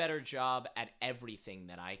way better job at everything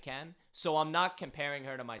than I can. So I'm not comparing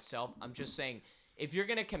her to myself. I'm just saying, if you're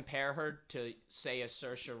gonna compare her to, say, a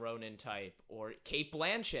Saoirse Ronan type or Kate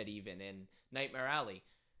Blanchett, even in Nightmare Alley,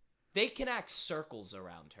 they can act circles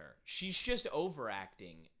around her. She's just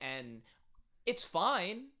overacting, and it's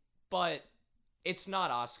fine, but it's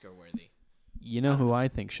not Oscar worthy. You know who I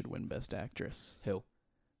think should win Best Actress? Who?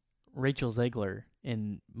 Rachel Zegler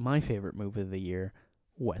in my favorite movie of the year,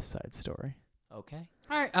 West Side Story. Okay.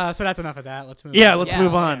 All right, so that's enough of that. Let's move Yeah, on. let's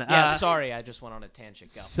move on. Yeah, sorry, I just went on a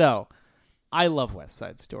tangent. Go. So, I love West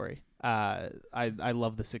Side Story. I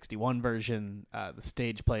love the 61 version. The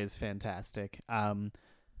stage play is fantastic.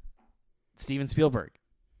 Steven Spielberg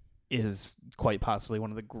is quite possibly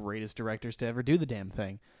one of the greatest directors to ever do the damn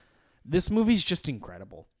thing. This movie's just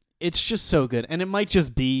incredible. It's just so good. And it might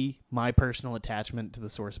just be my personal attachment to the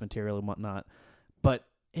source material and whatnot, but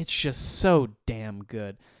it's just so damn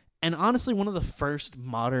good. And honestly, one of the first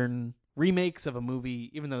modern remakes of a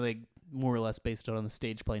movie, even though they more or less based it on the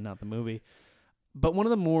stage play, not the movie, but one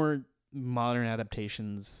of the more modern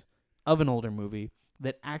adaptations of an older movie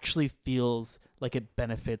that actually feels like it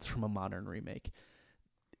benefits from a modern remake.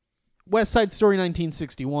 West Side Story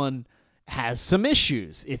 1961 has some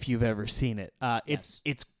issues if you've ever seen it. It's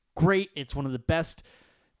great. It's one of the best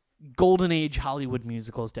golden age Hollywood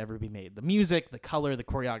musicals to ever be made. The music, the color, the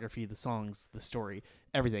choreography, the songs, the story,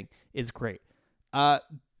 everything is great. But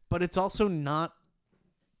it's also not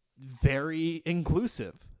very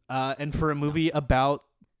inclusive. And for a movie about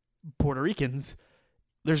Puerto Ricans,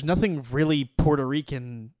 there's nothing really Puerto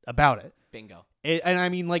Rican about it. Bingo. And I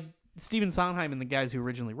mean, like, Stephen Sondheim and the guys who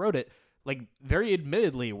originally wrote it, like, very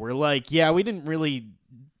admittedly were like, yeah, we didn't really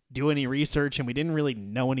do any research and we didn't really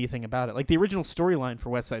know anything about it. Like, the original storyline for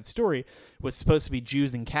West Side Story was supposed to be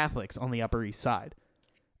Jews and Catholics on the Upper East Side.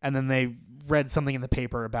 And then they read something in the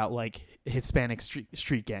paper about, like, Hispanic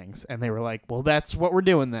street gangs. And they were like, well, that's what we're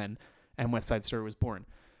doing then. And West Side Story was born.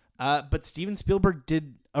 But Steven Spielberg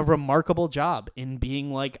did a remarkable job in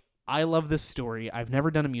being like, I love this story. I've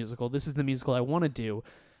never done a musical. This is the musical I want to do.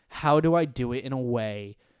 How do I do it in a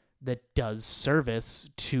way that does service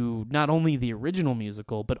to not only the original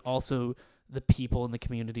musical, but also the people and the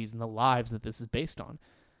communities and the lives that this is based on?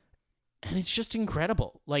 And it's just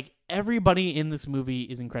incredible. Like, everybody in this movie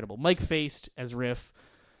is incredible. Mike Faced as Riff.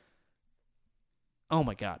 Oh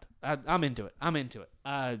my God. I'm into it.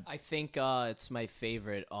 I think it's my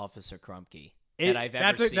favorite Officer Krumke that I've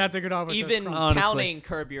ever seen. That's a good Officer Even Krumke. Honestly. counting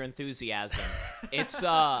Curb Your Enthusiasm, it's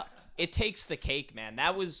it takes the cake, man.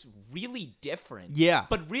 That was really different. Yeah.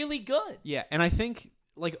 but really good. Yeah, and I think,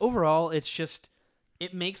 like, overall, it's just,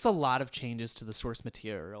 it makes a lot of changes to the source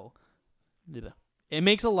material. It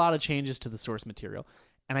makes a lot of changes to the source material.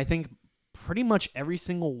 And I think pretty much every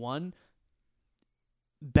single one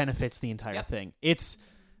benefits the entire Yep. thing. It's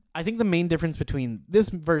I think the main difference between this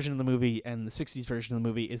version of the movie and the 60s version of the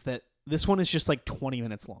movie is that this one is just like 20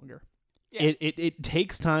 minutes longer. Yeah. It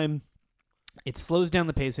takes time. It slows down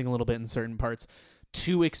the pacing a little bit in certain parts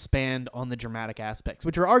to expand on the dramatic aspects,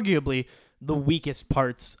 which are arguably the weakest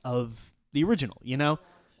parts of the original, you know?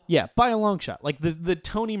 Yeah, by a long shot. Like the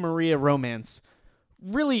Tony Maria romance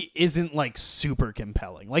really isn't like super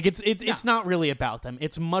compelling. Like it's not really about them.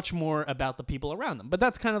 It's much more about the people around them. But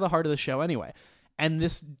that's kind of the heart of the show anyway. And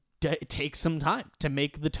this takes some time to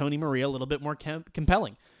make the Tony Maria a little bit more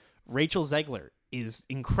compelling. Rachel Zegler is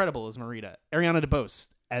incredible as Marita. Ariana DeBose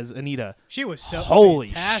as Anita. She was so holy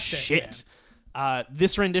fantastic, shit.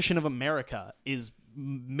 This rendition of America is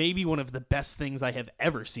maybe one of the best things I have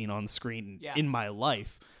ever seen on screen in my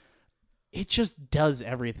life. It just does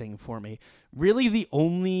everything for me. Really, the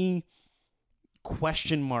only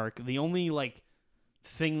question mark, the only like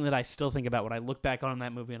thing that I still think about when I look back on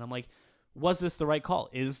that movie and I'm like, was this the right call?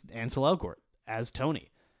 Is Ansel Elgort as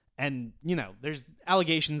Tony? And, you know, there's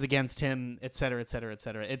allegations against him, et cetera, et cetera, et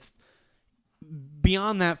cetera. It's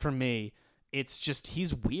beyond that for me. It's just,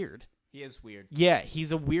 he's weird. He is weird. Yeah,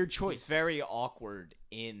 he's a weird choice. He's very awkward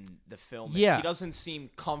in the film. Yeah. He doesn't seem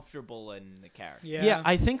comfortable in the character. Yeah,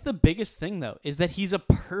 I think the biggest thing, though, is that he's a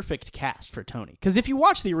perfect cast for Tony. Because if you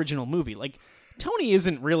watch the original movie, like, Tony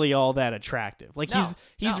isn't really all that attractive. Like,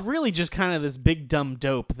 he's really just kind of this big dumb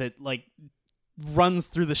dope that, like, runs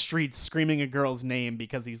through the streets screaming a girl's name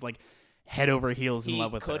because he's, like, head over heels in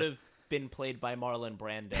love with her. He could have been played by Marlon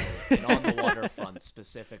Brando in On the Waterfront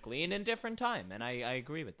specifically in a different time, and I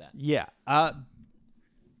agree with that. Yeah.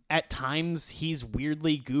 At times, he's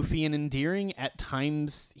weirdly goofy and endearing. At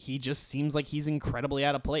times, he just seems like he's incredibly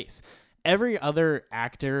out of place. Every other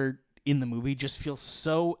actor in the movie just feels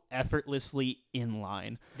so effortlessly in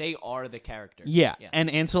line. They are the character. Yeah, and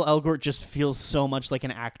Ansel Elgort just feels so much like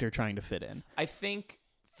an actor trying to fit in. I think,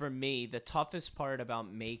 for me, the toughest part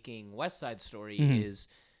about making West Side Story is,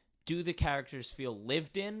 do the characters feel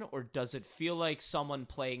lived in, or does it feel like someone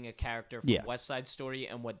playing a character from West Side Story?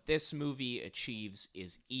 And what this movie achieves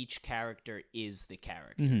is each character is the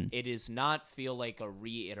character. It does not feel like a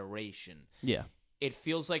reiteration. Yeah. It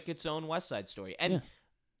feels like its own West Side Story. And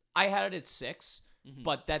I had it at 6,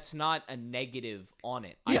 but that's not a negative on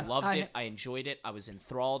it. I loved it. I enjoyed it. I was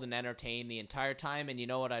enthralled and entertained the entire time. And you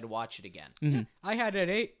know what? I'd watch it again. Yeah, I had it at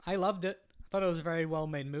 8. I loved it. Thought it was a very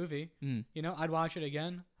well-made movie. You know, I'd watch it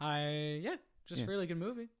again. Really good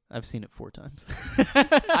movie. I've seen it 4 times.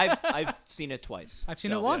 I've seen it twice. I've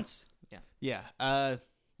seen it once. Yeah.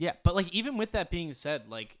 But like, even with that being said,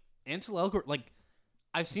 like, Ansel Elgort, like,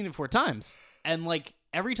 I've seen it 4 times, and like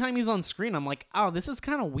every time he's on screen, I'm like, oh, this is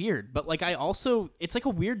kind of weird. But like, it's like a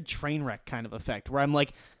weird train wreck kind of effect where I'm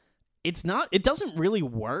like, it doesn't really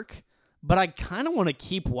work. But I kind of want to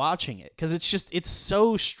keep watching it because it's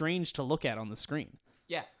so strange to look at on the screen.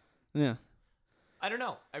 Yeah. Yeah. I don't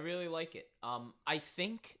know. I really like it. I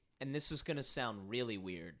think, and this is going to sound really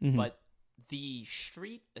weird, but the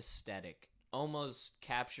street aesthetic almost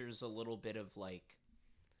captures a little bit of like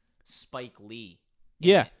Spike Lee.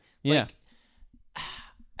 Yeah. Like,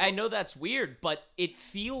 I know that's weird, but it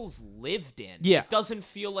feels lived in. Yeah. It doesn't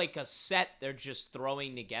feel like a set they're just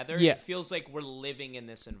throwing together. Yeah. It feels like we're living in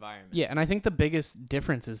this environment. Yeah, and I think the biggest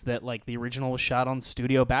difference is that like the original was shot on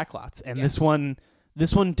studio backlots, and this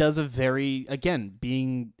one does a very, again,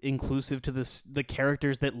 being inclusive to the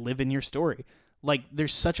characters that live in your story. Like,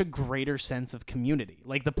 there's such a greater sense of community.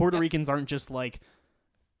 Like, the Puerto Ricans aren't just like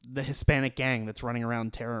the Hispanic gang that's running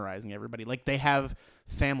around terrorizing everybody. Like, they have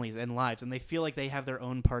families and lives, and they feel like they have their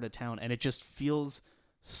own part of town, and it just feels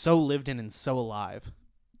so lived in and so alive.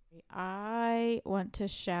 I want to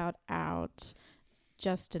shout out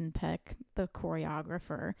Justin Peck, the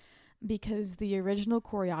choreographer, because the original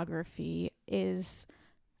choreography is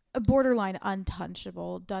a borderline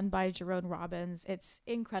untouchable, done by Jerome Robbins. It's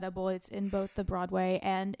incredible. It's in both the Broadway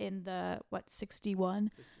and in the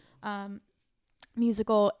 61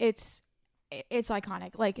 musical. It's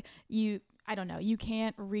iconic. Like, I don't know, you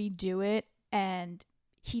can't redo it, and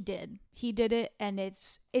he did it, and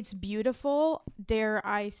it's beautiful. Dare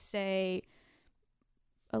I say,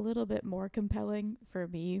 a little bit more compelling for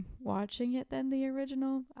me watching it than the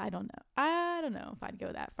original. I don't know if I'd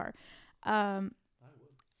go that far.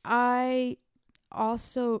 I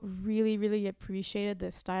also really, really appreciated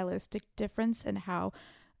the stylistic difference in how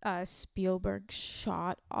Spielberg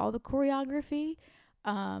shot all the choreography.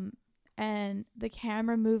 And the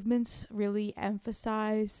camera movements really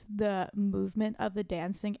emphasize the movement of the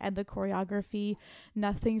dancing and the choreography.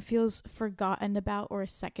 Nothing feels forgotten about or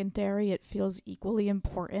secondary. It feels equally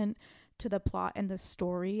important to the plot and the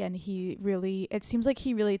story. And it seems like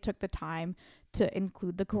he really took the time to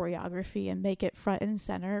include the choreography and make it front and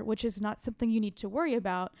center, which is not something you need to worry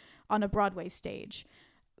about on a Broadway stage.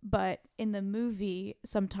 But in the movie,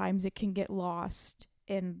 sometimes it can get lost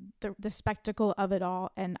in the spectacle of it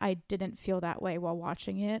all, and I didn't feel that way while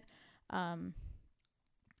watching it.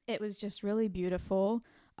 It was just really beautiful.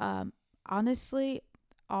 Honestly,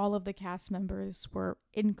 all of the cast members were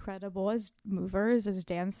incredible as movers, as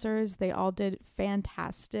dancers. They all did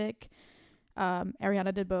fantastic.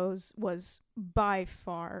 Ariana DeBose was by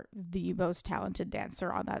far the most talented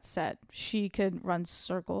dancer on that set. She could run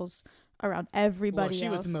circles around everybody She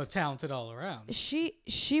else. was the most talented all around.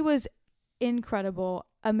 She was incredible.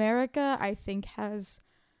 America, I think, has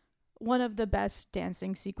one of the best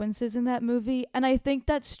dancing sequences in that movie, and I think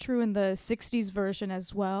that's true in the 60s version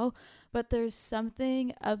as well. But there's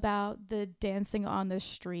something about the dancing on the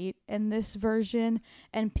street in this version,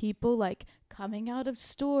 and people like coming out of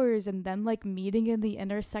stores and then like meeting in the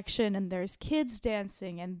intersection, and there's kids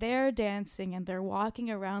dancing and they're walking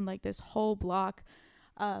around like this whole block.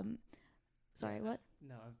 Sorry, what?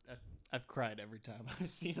 No, I've cried every time I've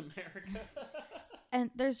seen America. And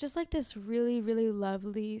there's just like this really, really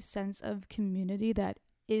lovely sense of community that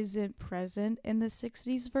isn't present in the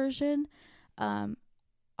 60s version.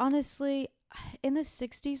 Honestly, in the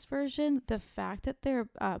 60s version, the fact that they're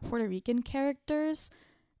Puerto Rican characters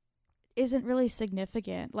isn't really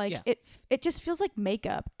significant. Like, it just feels like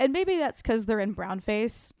makeup. And maybe that's because they're in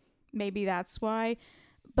brownface. Maybe that's why.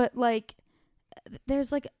 But, like,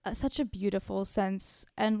 there's like such a beautiful sense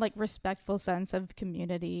and like respectful sense of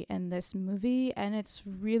community in this movie, and it's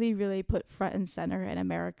really, really put front and center in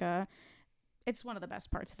America. It's one of the best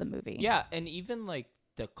parts of the movie. Yeah, and even like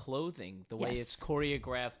the clothing, the way Yes. it's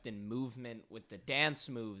choreographed in movement with the dance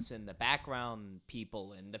moves and the background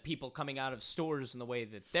people and the people coming out of stores and the way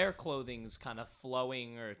that their clothing's kind of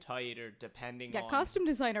flowing or tight or depending on... Costume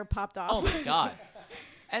designer popped off. Oh my God.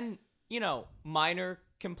 And, minor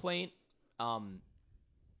complaint,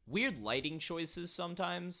 weird lighting choices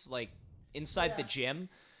sometimes, like inside the gym.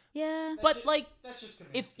 Yeah. But like,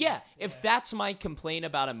 if that's my complaint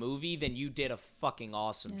about a movie, then you did a fucking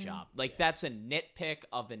awesome job. Like that's a nitpick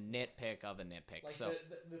of a nitpick of a nitpick. Like so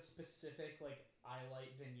the specific like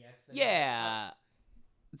highlight vignettes. that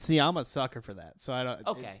See, I'm a sucker for that, so I don't.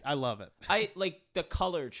 Okay. I love it. I like the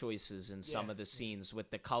color choices in some of the scenes with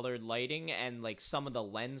the colored lighting and like some of the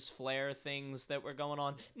lens flare things that were going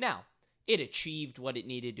on. Now, it achieved what it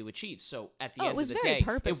needed to achieve. So at the end of the day, it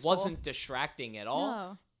purposeful. wasn't distracting at all.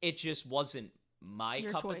 No. It just wasn't my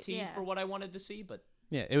Your cup of choice, tea yeah. for what I wanted to see. But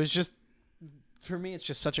Yeah, it was just for me. It's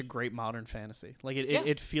just such a great modern fantasy. Like Yeah.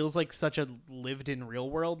 it feels like such a lived-in real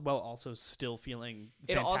world while also still feeling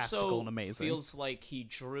it fantastical also and amazing. feels like he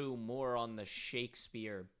drew more on the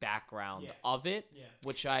Shakespeare background of it,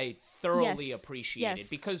 which I thoroughly Yes. appreciated. Yes.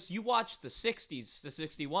 Because you watch the 60s, the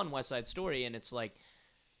 61 West Side Story, and it's like,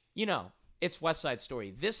 it's West Side Story.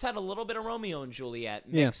 This had a little bit of Romeo and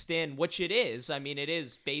Juliet mixed in, which it is. I mean, it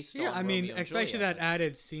is based on I mean, Romeo and especially Juliet. that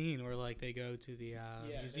added scene where like they go to the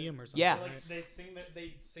museum or something. Yeah. right? they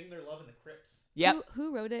sing their love in the crypts. Yep.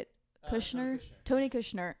 Who wrote it? Kushner? Tony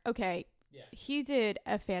Kushner. Okay. Yeah. He did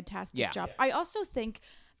a fantastic job. Yeah. I also think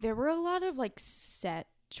there were a lot of like set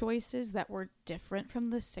choices that were different from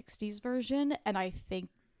the 60s version, and I think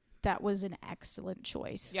that was an excellent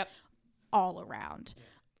choice. Yep. All around.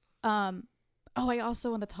 I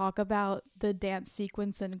also want to talk about the dance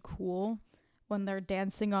sequence in Cool when they're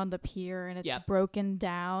dancing on the pier and it's broken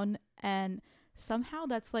down, and somehow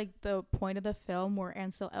that's like the point of the film where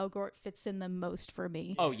Ansel Elgort fits in the most for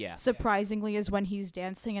me. Oh, yeah. Surprisingly is when he's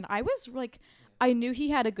dancing, and I was like, I knew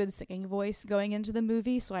he had a good singing voice going into the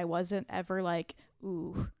movie, so I wasn't ever like,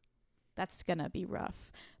 ooh, that's gonna be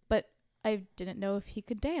rough. But I didn't know if he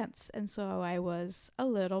could dance, and so I was a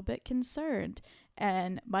little bit concerned.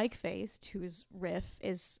 And Mike Faced, whose riff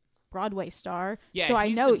is Broadway star, Yeah, so I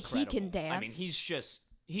he's know incredible. he can dance. I mean,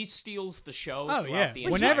 he steals the show. Oh throughout yeah, the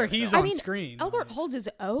entire whenever he's film. on screen. Elgort holds his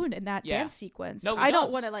own in that Yeah. dance sequence. No, he I don't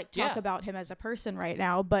does. want to like talk Yeah. about him as a person right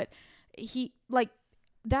now, but he like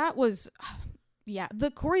that was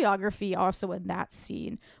the choreography also in that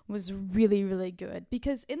scene was really, really good,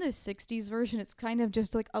 because in the 60s version it's kind of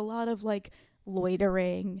just like a lot of like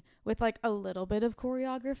loitering with like a little bit of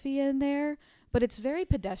choreography in there, but it's very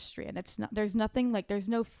pedestrian. It's not, there's nothing like, there's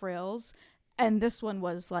no frills, and this one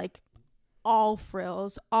was like all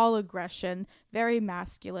frills, all aggression, very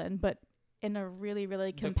masculine, but in a really,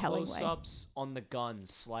 really compelling the way. close-ups on the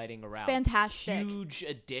guns sliding around. Fantastic. Huge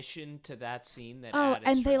addition to that scene. That Oh, added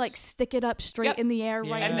and they stress. like stick it up straight in the air,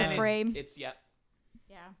 right and in then the frame. It's Yeah,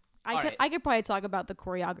 All right. I could probably talk about the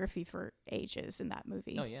choreography for ages in that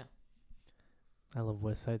movie. Oh yeah. I love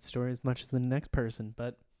West Side Story as much as the next person,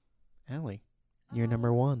 but Allie, you're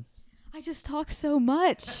number one. I just talk so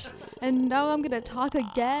much, and now I'm gonna talk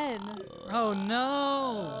again Oh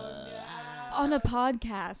no! on a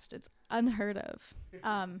podcast. It's unheard of.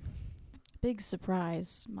 Big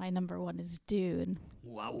surprise. My number one is Dune.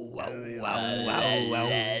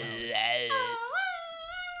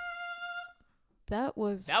 That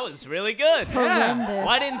was really good. horrendous.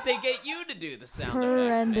 Why didn't they get you to do the sound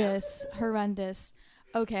effects, man? Horrendous.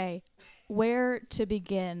 Okay, where to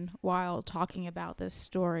begin while talking about this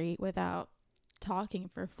story without talking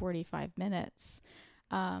for 45 minutes?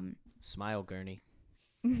 Smile, Gurney.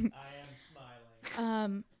 I am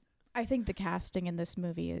smiling. I think the casting in this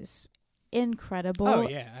movie is incredible. Oh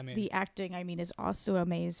yeah, I mean, The acting, is also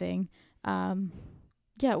amazing.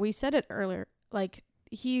 Yeah, we said it earlier. Like,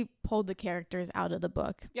 he pulled the characters out of the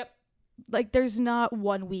book. Yep. Like, there's not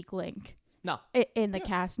one weak link No. in the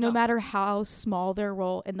cast. No matter how small their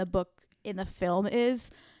role in the book, in the film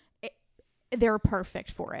is, they're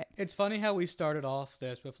perfect for it. it's funny how we started off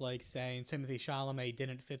this with like saying Timothy Chalamet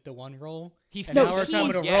didn't fit the one role. He and now we're fits- talking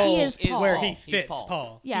about a he role is Paul. where he He's fits Paul.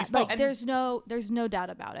 Paul. Yeah, He's like Paul. there's no doubt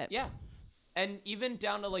about it. Yeah. And even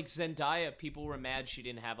down to like Zendaya, people were mad she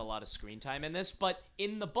didn't have a lot of screen time in this, but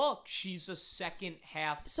in the book, she's a second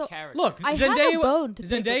half So, character. Look, I have a bone to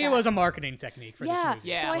pick with Zendaya that. was a marketing technique for this Yeah, movie.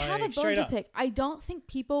 Yeah. so I have a Like, bone straight to up. pick. I don't think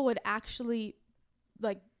people would actually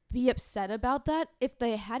like be upset about that if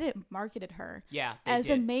they hadn't marketed her Yeah, they as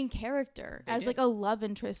a did. main character, They as did. like a love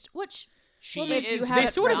interest, which She well, if you is. have They it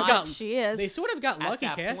sort of right, got she is. They sort of got At lucky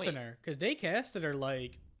that casting point. her because they casted her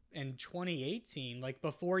like in 2018, like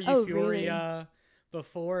before Oh, Euphoria,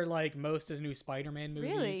 before like most of the new Spider-Man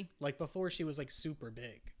movies. Really? Like before she was like super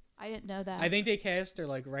big. I didn't know that. I think they cast her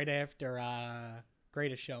like right after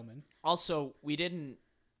Greatest Showman. Also, we didn't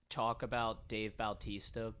talk about Dave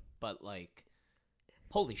Bautista, but like,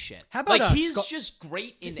 holy shit! How about, like he's Scott- just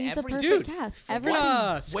great in He's a every perfect Dude, cast. What, Everything.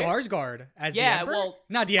 Skarsgård as the Yeah, Emperor? well,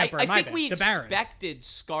 not the Emperor. I my think bad, we the Baron. expected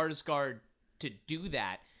Skarsgård to do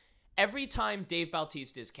that. Every time Dave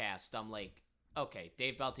Bautista is cast, I'm like, okay,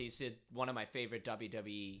 Dave Bautista, one of my favorite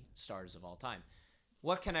WWE stars of all time.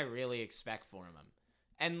 What can I really expect from him?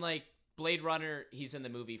 And like Blade Runner, he's in the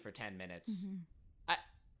movie for 10 minutes.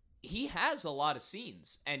 He has a lot of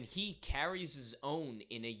scenes, and he carries his own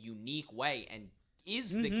in a unique way and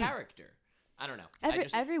is the character. I don't know.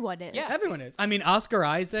 Everyone is. Yeah. Everyone is. I mean, Oscar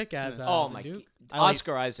Isaac as Oh the my Duke. God.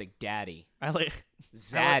 Oscar Isaac, daddy. I like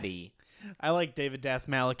Zaddy. I like David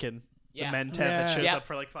Das-Malikan, Yeah. the Men 10 that Yeah. shows Yeah. up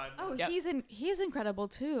for like 5 minutes. Oh, Yep. he's incredible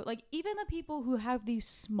too. Like even the people who have these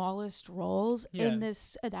smallest roles Yeah. in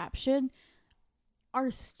this adaptation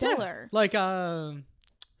are stellar. Like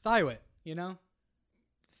Thywit, you know?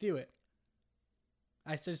 Thewitt.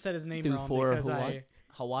 I just said his name wrong because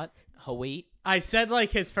I said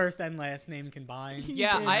like his first and last name combined.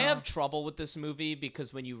 Yeah, did. I have trouble with this movie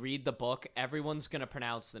because when you read the book, everyone's going to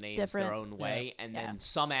pronounce the names their Different. own way, and Yeah. then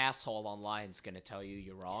some asshole online is going to tell you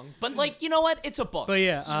you're wrong. But, like, you know what? It's a book. But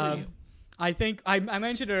yeah, Screw you. I think I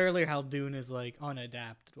mentioned it earlier how Dune is like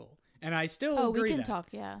unadaptable. And I still Oh, agree we can that. talk,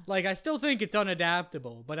 yeah. Like I still think it's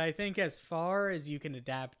unadaptable, but I think as far as you can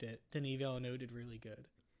adapt it, Denis Villeneuve did really good.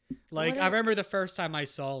 Like What I if- remember the first time I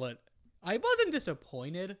saw it, I wasn't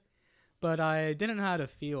disappointed, but I didn't know how to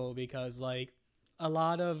feel because like a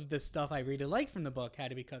lot of the stuff I really liked from the book had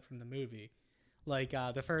to be cut from the movie. Like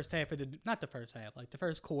the first half of not the first half, like the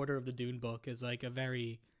first quarter of the Dune book is like a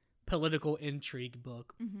very political intrigue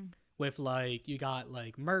book with like you got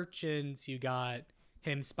like merchants, you got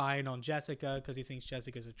him spying on Jessica because he thinks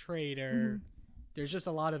Jessica's a traitor. There's just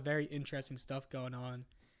a lot of very interesting stuff going on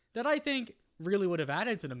that I think really would have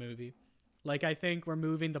added to the movie. Like I think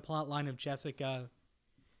removing the plot line of Jessica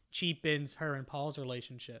cheapens her and Paul's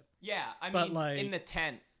relationship. Yeah, I But, mean, like- in the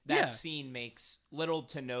tent, that Yeah. scene makes little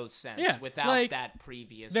to no sense Yeah, without like, that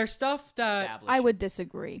previous There's stuff that establishment. I would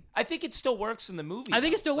disagree. I think it still works in the movie. I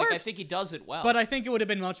think though. it still Like, I works. think he does it well. But I think it would have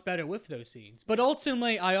been much better with those scenes. But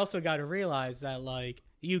ultimately, I also got to realize that like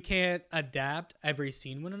you can't adapt every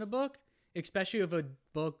scene within a book, especially with a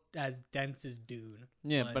book as dense as Dune.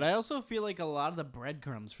 Yeah, Like- but I also feel like a lot of the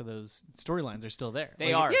breadcrumbs for those storylines are still there.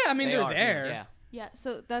 they Like, are. yeah, I mean, They they're are. there. Yeah. Yeah,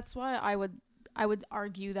 so that's why I would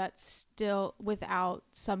argue that still without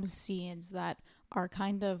some scenes that are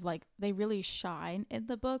kind of like they really shine in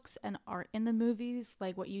the books and aren't in the movies,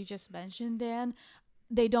 like what you just mentioned, Dan,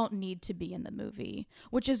 they don't need to be in the movie,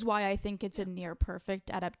 which is why I think it's a near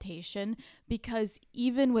perfect adaptation because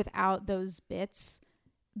even without those bits,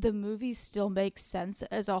 the movie still makes sense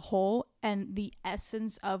as a whole and the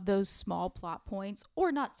essence of those small plot points,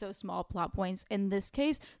 or not so small plot points in this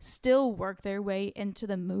case, still work their way into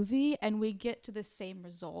the movie, and we get to the same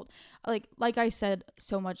result. Like I said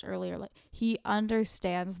so much earlier, like he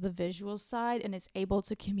understands the visual side and is able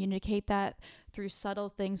to communicate that through subtle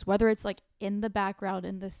things, whether it's like in the background,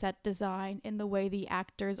 in the set design, in the way the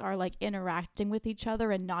actors are like interacting with each other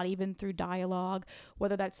and not even through dialogue,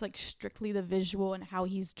 whether that's like strictly the visual and how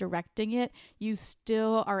he's directing it, you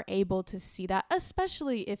still are able to see that,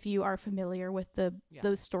 especially if you are familiar with the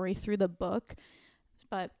story through the book.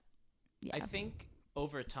 But yeah, I think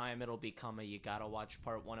over time it'll become you gotta watch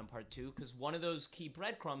part 1 and part 2, because one of those key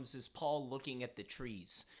breadcrumbs is Paul looking at the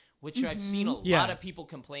trees, which I've seen a lot of people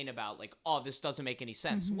complain about, like, oh, this doesn't make any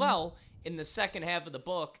sense. Well, in the second half of the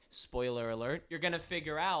book, spoiler alert, you're going to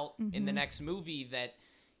figure out in the next movie that,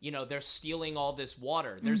 you know, they're stealing all this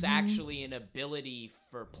water. There's actually an ability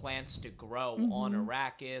for plants to grow on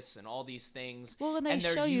Arrakis and all these things. Well, and they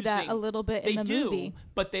show you that a little bit in the movie. They do,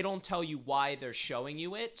 but they don't tell you why they're showing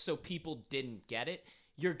you it, so people didn't get it.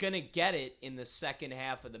 You're going to get it in the second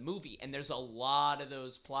half of the movie, and there's a lot of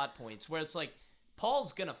those plot points where it's like,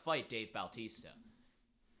 Paul's gonna fight Dave Bautista,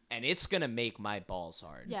 and it's gonna make my balls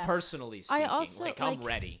hard. Yeah. Personally speaking, I'm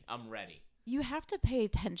ready. I'm ready. You have to pay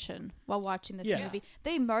attention while watching this movie.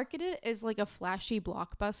 They market it as like a flashy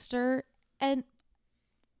blockbuster, and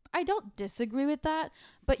I don't disagree with that.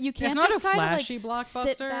 But you can't just kind of like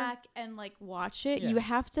sit back and like watch it. Yeah. You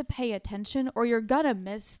have to pay attention, or you're gonna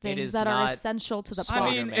miss things that are essential to the plot.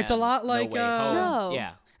 I mean, it's a lot like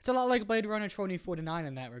It's a lot like Blade Runner 2049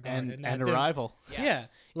 in that regard. And Arrival. Yes.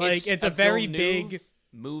 Yeah. Like, it's a very big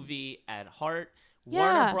movie at heart.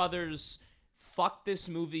 Warner Brothers fucked this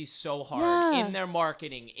movie so hard in their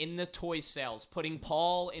marketing, in the toy sales, putting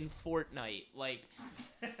Paul in Fortnite. Like,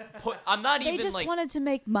 I'm not even like... They just wanted to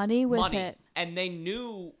make money with it. And they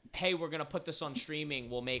knew, hey, we're going to put this on streaming.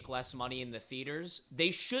 We'll make less money in the theaters.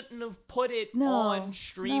 They shouldn't have put it on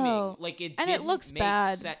streaming. No. Like, it and didn't it looks make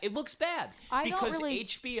bad. It looks bad. Because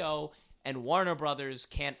HBO and Warner Brothers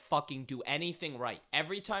can't fucking do anything right.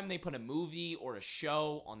 Every time they put a movie or a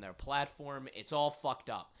show on their platform, it's all fucked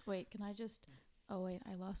up. Wait, can I just... Oh, wait,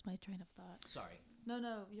 I lost my train of thought. Sorry. No,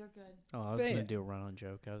 you're good. Oh, I was going to do a run-on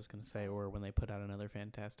joke. I was going to say, or when they put out another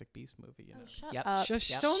Fantastic Beast movie, you know. Shut up.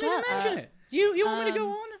 Just don't even mention it. You want me to go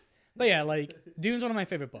on? But yeah, like, Dune's one of my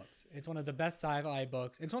favorite books. It's one of the best sci-fi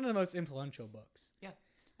books. It's one of the most influential books. Yeah.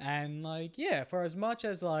 And, like, yeah, for as much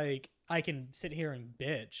as, like, I can sit here and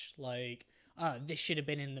bitch, like, this should have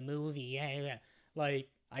been in the movie, yeah. Like,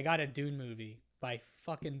 I got a Dune movie by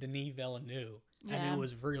fucking Denis Villeneuve, and it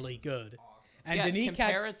was really good. And Denis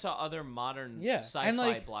compare it to other modern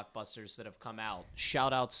sci-fi blockbusters that have come out.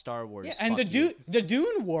 Shout out Star Wars. Yeah, and the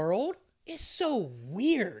Dune world is so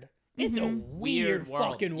weird. It's a weird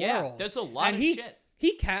fucking world. There's a lot of shit.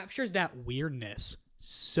 He captures that weirdness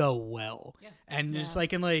so well. Yeah. And just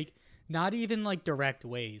like in like not even like direct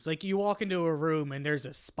ways. Like you walk into a room and there's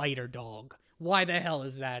a spider dog. Why the hell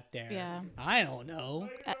is that there? Yeah. I don't know.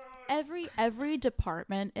 Every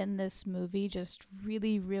department in this movie just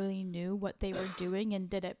really, really knew what they were doing and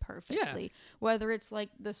did it perfectly. Yeah. Whether it's like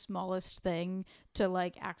the smallest thing to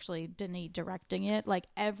like actually Denis directing it, like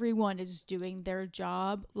everyone is doing their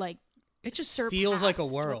job. Like it just feels like a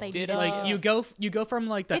world. Like you go from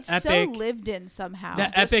like the it's epic, so lived in somehow. The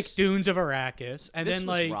epic dunes of Arrakis, and this then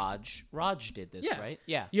was like Raj did this, right?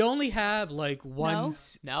 Yeah. You only have like one.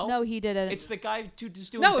 No, he didn't. It's the guy who's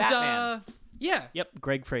doing Batman. Yeah. Yep.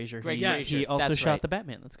 Greg Fraser. Fraser. He also shot the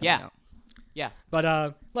Batman that's coming out. Yeah.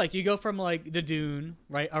 But like you go from like the Dune,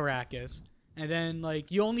 right, Arrakis, and then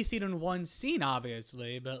like you only see it in one scene,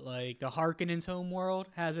 obviously, but like the Harkonnens' homeworld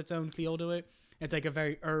has its own feel to it. It's like a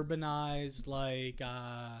very urbanized, like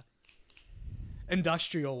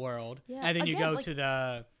industrial world, and then you go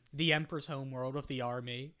to the Emperor's homeworld with the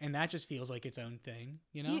army, and that just feels like its own thing,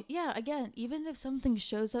 you know? Again, even if something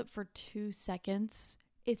shows up for 2 seconds,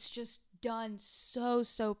 it's just done so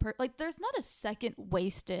like there's not a second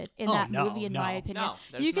wasted in that movie in my opinion.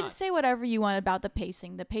 You can say whatever you want about the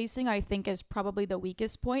pacing. The pacing I think is probably the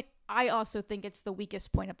weakest point. I also think it's the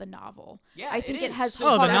weakest point of the novel. Yeah, I think it has the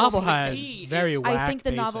novel has very whack I think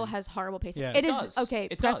the pacing. novel has horrible pacing. Yeah. It is okay,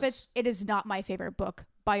 preface, it is not my favorite book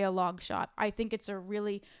by a long shot. I think it's a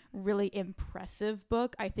really, really impressive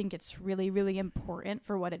book. I think it's really, really important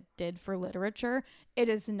for what it did for literature. It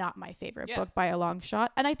is not my favorite book by a long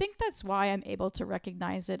shot. And I think that's why I'm able to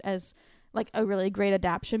recognize it as like a really great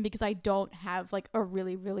adaptation, because I don't have like a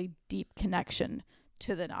really, really deep connection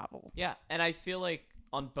to the novel. Yeah, and I feel like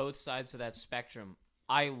on both sides of that spectrum,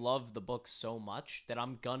 I love the book so much that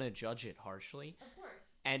I'm gonna judge it harshly. Of course.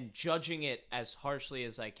 And judging it as harshly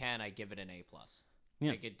as I can, I give it an A+.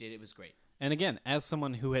 Yeah. Like it was great. And again, as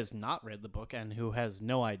someone who has not read the book and who has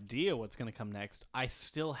no idea what's going to come next, I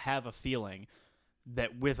still have a feeling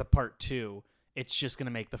that with a part 2, it's just going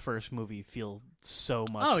to make the first movie feel so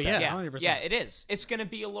much better. Yeah, 100%. yeah, it is. It's going to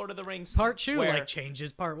be a Lord of the Rings Part thing, 2 where like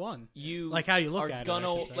changes part 1. you like how you look are at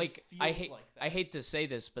gonna, it. I should say. like I hate to say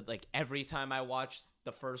this, but like every time I watch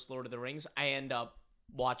the first Lord of the Rings, I end up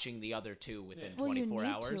watching the other 2 within 24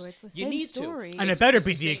 hours. It's the you same need story. to. And It's it better the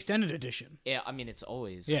be the same- extended edition. Yeah, I mean it's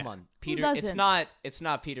always. Yeah. Come on, Peter. doesn't? It's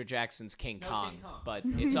not Peter Jackson's King Kong, but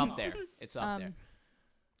it's up there. It's up there.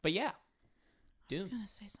 But yeah, I was Dune. gonna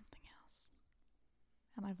say something else,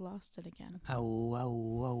 and I've lost it again. You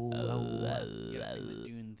gotta sing the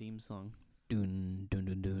Dune theme song. Dune, dune,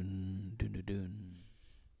 dune, dune, dune, dune, dune.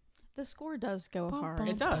 The score does go hard.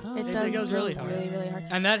 It does. It It does goes go really hard. really, really hard.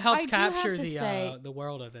 And that helps I do have capture to say, the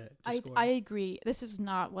world of it. the I score. agree. This is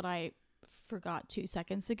not what I forgot 2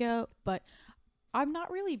 seconds ago, but I'm not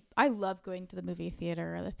really. I love going to the movie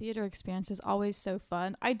theater. The theater experience is always so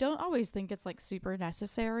fun. I don't always think it's like super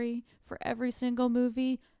necessary for every single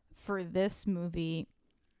movie. For this movie,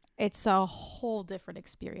 it's a whole different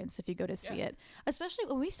experience if you go to see it. Especially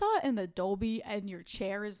when we saw it in the Dolby and your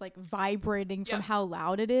chair is like vibrating from how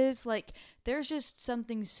loud it is. Like there's just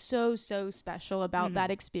something so special about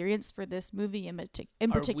that experience for this movie in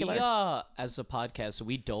particular. Are we, as a podcast, are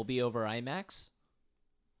we Dolby over IMAX?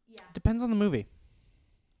 Depends on the movie.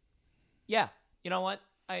 Yeah. You know what?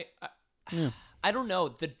 I don't know.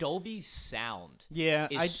 The Dolby sound Yeah,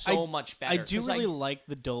 is so much better. I do 'cause really like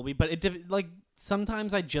the Dolby, but like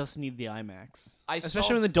sometimes I just need the IMAX, I saw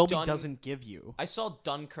especially when the Dolby Dun- doesn't give you. I saw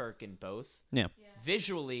Dunkirk in both. Yeah.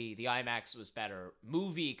 Visually, the IMAX was better.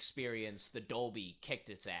 Movie experience, the Dolby kicked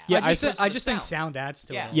its ass. Yeah, I Because just the think sound adds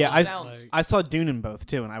to Yeah. it. Yeah, the I sound. I saw Dune in both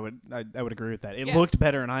too, and I would agree with that. It Yeah. looked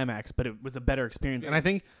better in IMAX, but it was a better experience. And I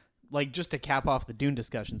think, like, just to cap off the Dune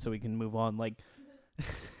discussion, so we can move on. Like,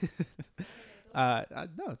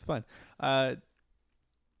 no, it's fine.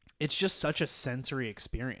 It's just such a sensory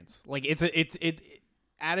experience. Like, it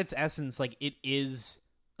at its essence, like it is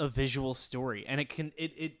a visual story, and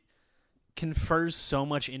it confers so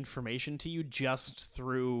much information to you just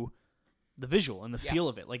through the visual and the feel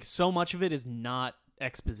of it. Like, so much of it is not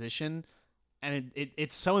exposition, and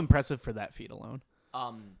it's so impressive for that feat alone.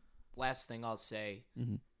 Last thing I'll say,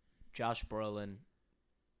 Josh Brolin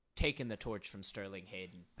taking the torch from Sterling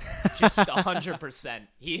Hayden. Just 100%.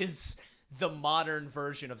 He is the modern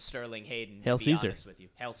version of Sterling Hayden, Hail to be Caesar. honest with you.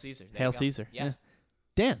 Hail Caesar. There Hail you go. Caesar. Yeah.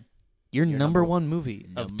 Dan, your number one movie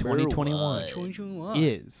of number 2021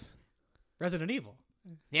 is Resident Evil.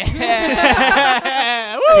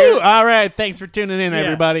 Yeah. Woo! All right, thanks for tuning in,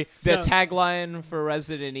 everybody. The tagline for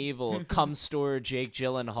Resident Evil, come store Jake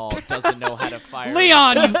Gyllenhaal doesn't know how to fire.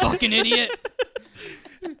 Leon, you fucking idiot.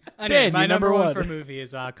 Anyway, Dan, my your number number one one. for movie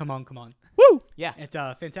is Come On, Come On. Woo! Yeah. It's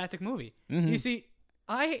a fantastic movie. You see,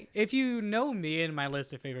 if you know me and my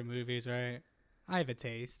list of favorite movies, right, I have a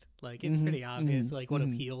taste. Like, it's pretty obvious, like, what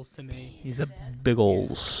appeals to me. He's a big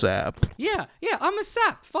old sap. Yeah, I'm a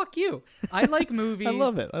sap. Fuck you. I like movies. I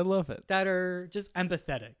love it. That are just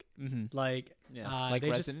empathetic. Like, like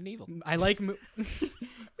they Resident Evil. I like.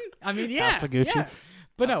 I mean, yeah, Kasaguchi. yeah.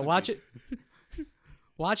 But no,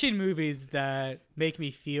 watching movies that make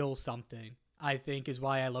me feel something, I think, is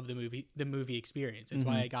why I love the movie experience. It's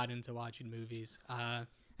why I got into watching movies.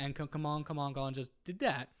 And Come On just did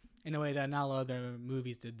that in a way that not a lot of other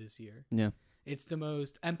movies did this year. Yeah. It's the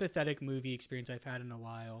most empathetic movie experience I've had in a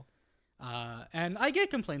while. And I get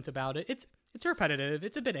complaints about it. It's repetitive.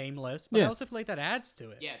 It's a bit aimless, but I also feel like that adds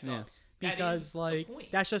to it. Yeah, it does. Because, like,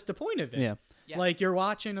 point. that's just the point of it. Yeah. Yeah. Like, you're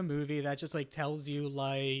watching a movie that just, like, tells you,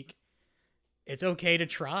 like, it's okay to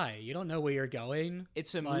try. You don't know where you're going.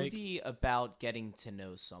 It's a like- movie about getting to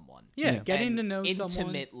know someone. Yeah, getting And to know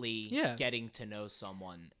someone. intimately getting to know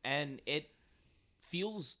someone. And it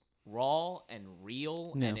feels raw and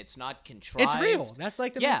real, and it's not contrived. It's real. That's,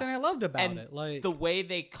 like, the main thing I loved about and it. Like, the way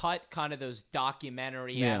they cut kind of those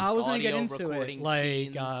documentary I was gonna get audio into it. recording Like,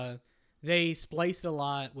 scenes. they spliced a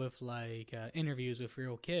lot with, like, interviews with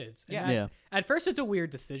real kids. And Yeah. At first, it's a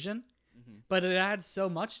weird decision, but it adds so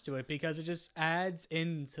much to it because it just adds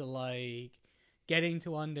into, like, getting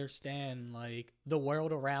to understand, like, the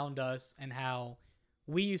world around us and how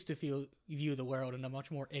we used to view the world in a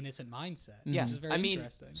much more innocent mindset. Yeah, Which is very I mean,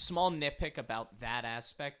 interesting. small nitpick about that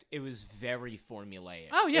aspect, it was very formulaic.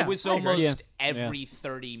 Oh, yeah, It was I agree. almost Yeah. every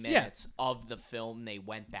 30 minutes of the film they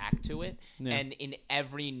went back to it, and in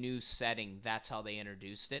every new setting, that's how they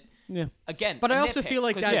introduced it. Yeah. Again, But a I also nitpick, feel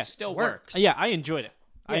like 'cause that it still works. Yeah, I enjoyed it.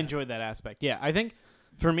 I Yeah. enjoyed that aspect. Yeah, I think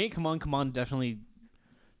for me, Come On, Come On definitely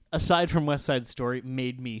aside from West Side Story,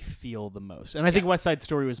 made me feel the most. And I think West Side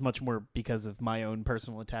Story was much more because of my own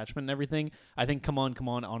personal attachment and everything. I think Come On, Come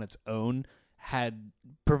On its own had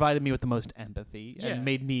provided me with the most empathy and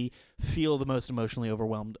made me feel the most emotionally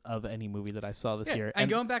overwhelmed of any movie that I saw this year.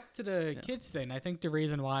 And going back to the kids thing, I think the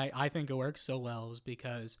reason why I think it works so well is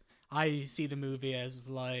because I see the movie as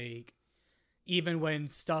like, even when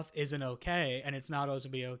stuff isn't okay and it's not always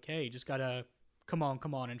gonna be okay, you just gotta come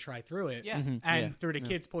on and try through it. Yeah. And through the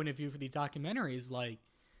kids' point of view for the documentaries, like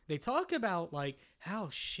they talk about like how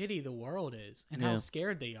shitty the world is and how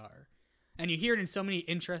scared they are. And you hear it in so many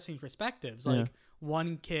interesting perspectives. Like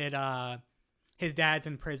one kid, his dad's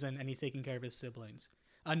in prison and he's taking care of his siblings.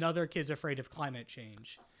 Another kid's afraid of climate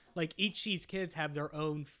change. Like each of these kids have their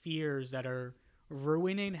own fears that are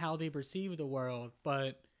ruining how they perceive the world,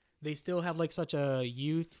 but they still have like such a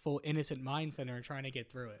youthful, innocent mindset and are trying to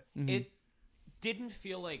get through it. It didn't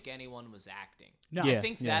feel like anyone was acting. No. I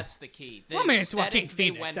think that's the key. The Well, I mean, it's aesthetic Joaquin they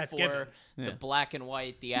Phoenix, went that's for, given. the black and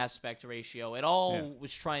white, the aspect ratio, it all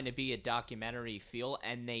was trying to be a documentary feel,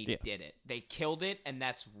 and they did it. They killed it, and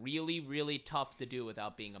that's really, really tough to do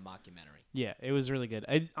without being a mockumentary. Yeah, it was really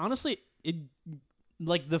good. Honestly,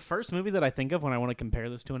 like the first movie that I think of when I want to compare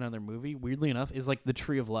this to another movie, weirdly enough, is like The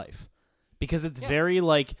Tree of Life, because it's very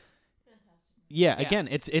like, again,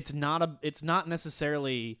 it's not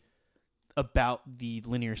necessarily about the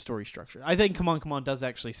linear story structure. I think Come On does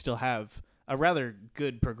actually still have a rather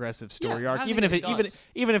good progressive story arc, even if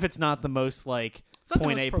it's not the most like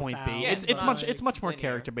point A, point B. It's much more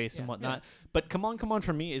character based and whatnot. But Come On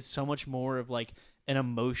for me is so much more of like an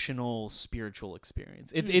emotional, spiritual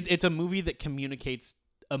experience. It's a movie that communicates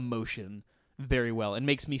emotion very well and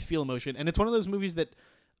makes me feel emotion. And it's one of those movies that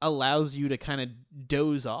allows you to kind of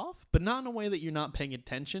doze off, but not in a way that you're not paying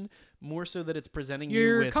attention, more so that it's presenting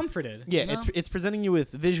You're you with comforted. Yeah, you know? it's presenting you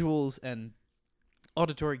with visuals and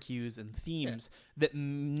auditory cues and themes that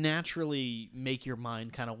naturally make your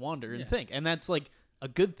mind kind of wander and think. And that's like a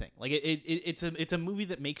good thing. Like it's a movie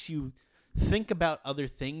that makes you think about other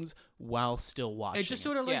things while still watching. It just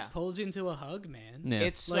sort of like pulls you into a hug, man. Yeah.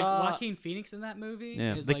 It's like Joaquin Phoenix in that movie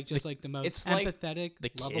is like the most empathetic,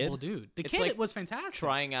 lovable dude. The kid like was fantastic.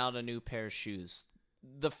 Trying out a new pair of shoes.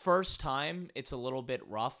 The first time, it's a little bit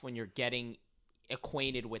rough when you're getting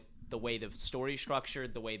acquainted with the way the story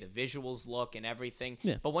structured, the way the visuals look, and everything.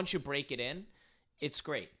 Yeah. But once you break it in, it's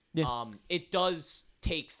great. Yeah. It does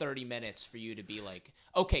take 30 minutes for you to be like,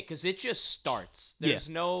 okay, because it just starts. There's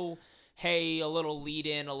no, hey, a little lead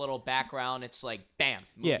in, a little background. It's like, bam,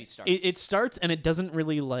 movie starts. It starts and it doesn't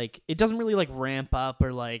really like ramp up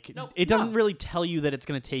or like it doesn't really tell you that it's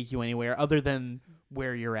going to take you anywhere other than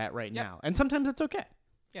where you're at right now. And sometimes it's okay.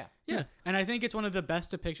 Yeah. And I think it's one of the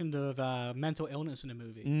best depictions of mental illness in a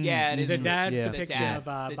movie. Yeah, it is. The dad's The depiction dad-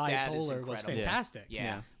 of the dad is bipolar was incredible. fantastic.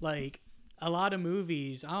 Yeah. Like a lot of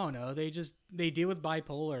movies, I don't know, they deal with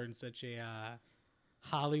bipolar in such a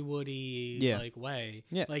Hollywoody like way.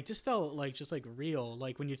 Yeah. Like just felt like real.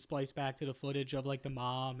 Like when you'd splice back to the footage of like the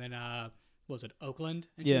mom and was it Oakland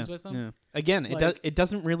and she was with them? Yeah. Again, like, it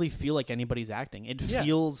doesn't really feel like anybody's acting. It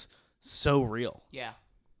feels so real. Yeah.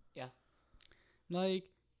 Yeah. Like,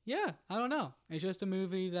 yeah, I don't know. It's just a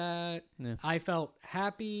movie that I felt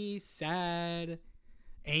happy, sad,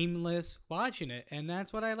 aimless watching it, and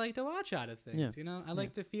that's what I like to watch out of things. Yeah. You know, I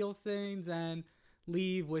like to feel things and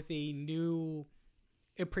leave with a new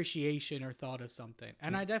appreciation or thought of something,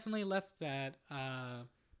 and I definitely left that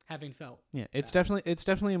having felt. Yeah, it's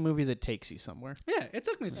definitely a movie that takes you somewhere. Yeah, it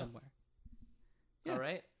took me somewhere. Yeah. All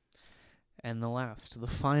right. And the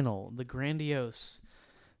final, the grandiose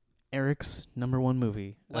Eric's #1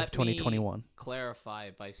 movie of 2021. Me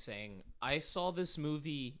clarify by saying I saw this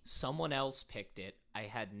movie, someone else picked it. I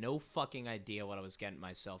had no fucking idea what I was getting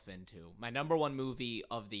myself into. My #1 movie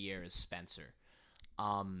of the year is Spencer.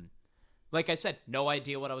 Like I said, no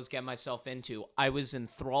idea what I was getting myself into. I was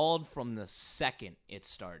enthralled from the second it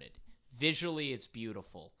started. Visually, it's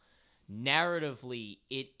beautiful. Narratively,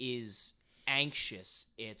 it is anxious.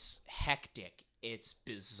 It's hectic. It's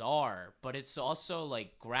bizarre, but it's also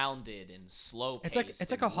like grounded and slow paced. It's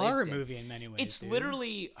like a horror movie in many ways. It's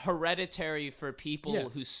literally Hereditary for people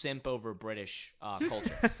who simp over British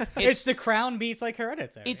culture. It's The Crown meets like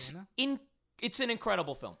Hereditary. It's an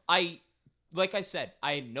incredible film. Like I said,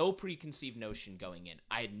 I had no preconceived notion going in.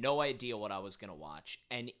 I had no idea what I was gonna watch,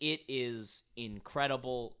 and it is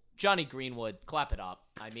incredible. Johnny Greenwood, clap it up.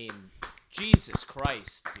 I mean, Jesus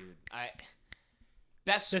Christ, dude.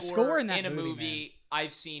 Best score in a movie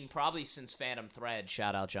I've seen probably since Phantom Thread.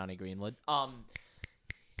 Shout out Johnny Greenwood.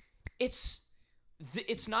 It's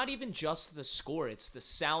not even just the score; it's the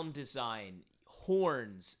sound design.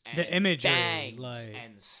 horns and The imagery, bangs like-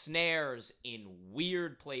 and snares in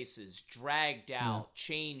weird places, dragged out,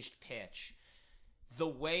 changed pitch. The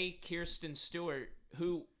way Kirsten Stewart,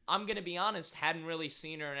 who I'm going to be honest, hadn't really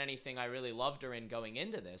seen her in anything I really loved her in going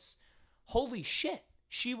into this. Holy shit.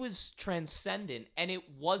 She was transcendent, and it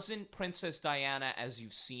wasn't Princess Diana as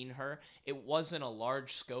you've seen her. It wasn't a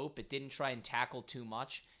large scope. It didn't try and tackle too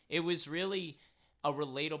much. It was really a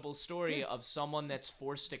relatable story of someone that's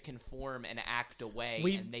forced to conform and act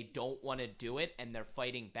away, and they don't want to do it, and they're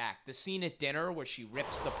fighting back. The scene at dinner where she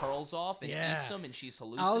rips the pearls off and eats them, and she's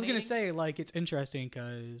hallucinating. I was gonna say, like, it's interesting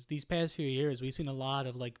because these past few years we've seen a lot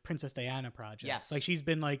of like Princess Diana projects. Yes. Like she's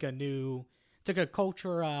been like it's like a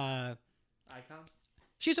culture icon.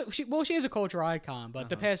 She is a culture icon, but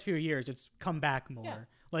the past few years it's come back more. Yeah.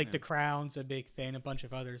 Like The Crown's a big thing, a bunch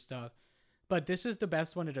of other stuff. But this is the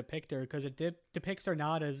best one to depict her because it depicts her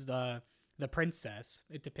not as the princess.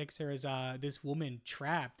 It depicts her as this woman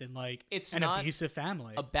trapped in like It's an not abusive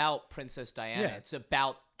family. about Princess Diana. Yeah. It's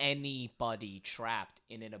about anybody trapped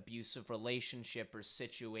in an abusive relationship or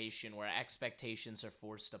situation where expectations are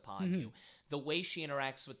forced upon you. The way she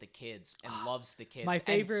interacts with the kids and loves the kids. My And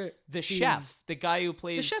favorite the scene- chef, the guy who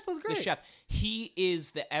plays The chef was great. The chef, he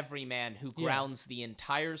is the everyman who grounds the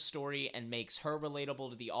entire story and makes her relatable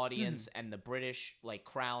to the audience and the British like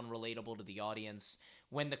crown relatable to the audience.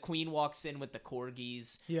 When the queen walks in with the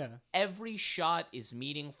corgis, every shot is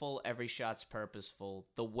meaningful. Every shot's purposeful.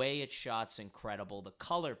 The way it's shot's incredible. The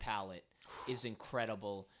color palette is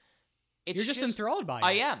incredible. You're just enthralled by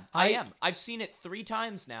it. I am. I've seen it 3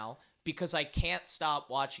 times now because I can't stop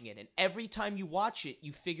watching it. And every time you watch it,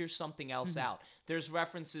 you figure something else out. There's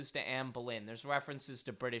references to Anne Boleyn. There's references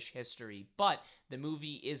to British history. But the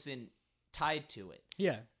movie isn't tied to it.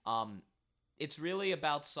 Yeah. It's really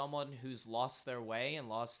about someone who's lost their way and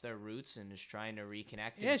lost their roots and is trying to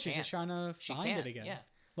reconnect. Yeah, and she's just trying to find can't, it again. yeah.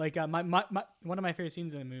 Like my one of my favorite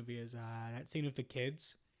scenes in the movie is that scene with the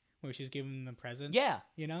kids where she's giving them presents. Yeah.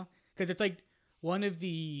 You know? Because it's like one of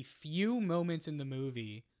the few moments in the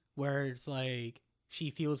movie where it's like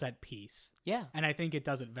she feels at peace. Yeah. And I think it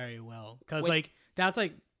does it very well. Because like that's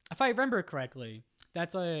like, if I remember correctly,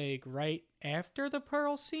 that's like right after the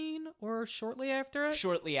Pearl scene or shortly after it?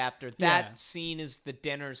 Shortly after. That scene is the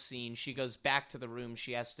dinner scene. She goes back to the room.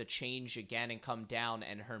 She has to change again and come down,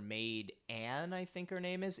 and her maid, Anne, I think her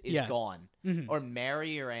name is gone. Or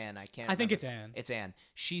Mary or Anne, I can't remember. I think it's Anne. It's Anne.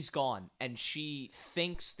 She's gone, and she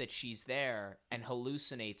thinks that she's there and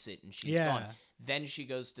hallucinates it, and she's gone. Then she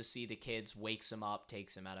goes to see the kids, wakes them up,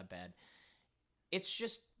 takes them out of bed. It's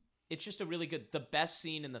just a really good, the best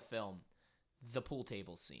scene in the film. The pool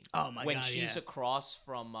table scene. Oh my god! When she's across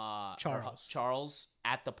from Charles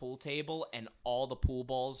at the pool table, and all the pool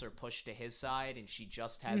balls are pushed to his side, and she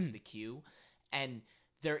just has the cue, and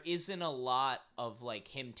there isn't a lot of like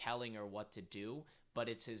him telling her what to do, but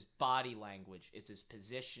it's his body language, it's his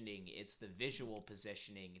positioning, it's the visual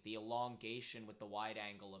positioning, the elongation with the wide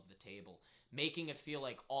angle of the table, making it feel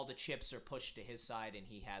like all the chips are pushed to his side, and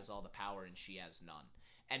he has all the power, and she has none.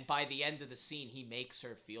 And by the end of the scene, he makes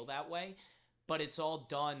her feel that way. But it's all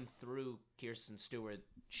done through Kirsten Stewart.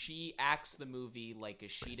 She acts the movie like a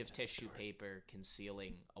sheet of tissue paper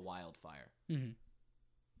concealing a wildfire.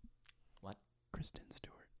 What? Kristen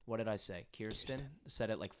Stewart. What did I say? Kirsten?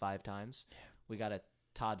 Said it like 5 times? Yeah. We got a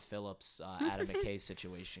Todd Phillips, Adam McKay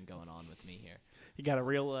situation going on with me here. You got a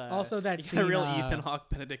real also that scene, real Ethan Hawke,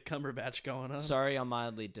 Benedict Cumberbatch going on. Sorry, I'm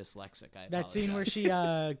mildly dyslexic. I apologize. That scene where she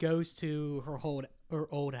goes to her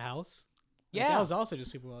old house. Yeah. That was also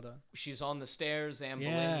just super well done. She's on the stairs. Anne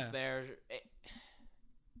Boleyn's there.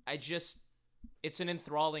 It's an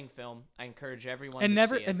enthralling film. I encourage everyone to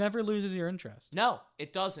see it. It never loses your interest. No,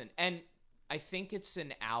 it doesn't. And I think it's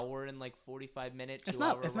an hour and like 45 minutes. It's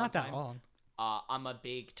not that long. I'm a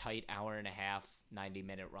big, tight hour and a half,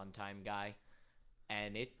 90-minute runtime guy.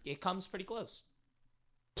 And it comes pretty close.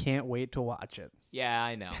 Can't wait to watch it. Yeah,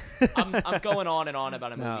 I know. I'm going on and on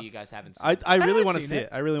about a movie you guys haven't seen. I really want to see it.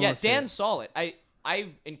 I really want to see it. Yeah, Dan saw it.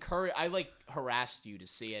 I harassed you to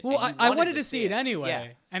see it. Well, I wanted to see it anyway. yeah.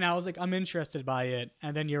 And I was like, I'm interested by it.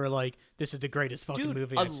 And then you were like, this is the greatest fucking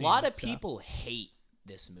movie I've seen. A lot of people hate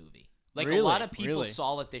this movie. Like, really? A lot of people really?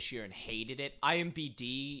 saw it this year and hated it.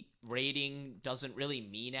 IMDb rating doesn't really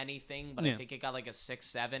mean anything, but I think it got like a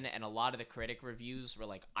 6-7, and a lot of the critic reviews were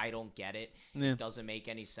like, I don't get it. It doesn't make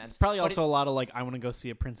any sense. It's probably also a lot of like, I want to go see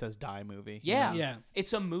a Princess Di movie. Yeah. You know? Yeah.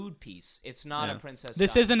 It's a mood piece. It's not a Princess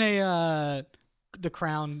This Di. isn't a the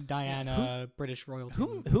Crown Diana British royalty.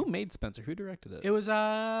 Who made Spencer? Who directed it? It was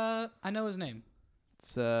I know his name.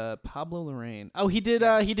 It's Pablo Larraín. Oh, he did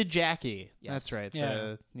Jackie. Yes. That's right.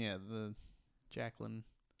 Yeah. The Jacqueline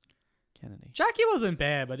Kennedy. Jackie wasn't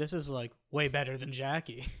bad, but this is like way better than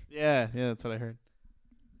Jackie. Yeah, that's what I heard.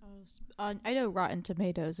 I know Rotten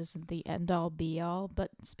Tomatoes isn't the end-all be-all,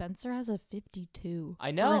 but Spencer has a 52. I For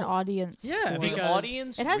an know. audience Yeah, score. The because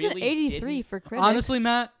audience It has really an 83 didn't- for critics. Honestly,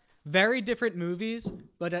 Matt, very different movies,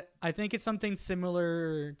 but I think it's something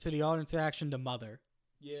similar to the audience reaction to Mother.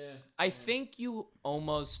 I think you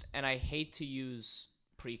almost, and I hate to use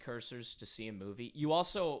precursors to see a movie, you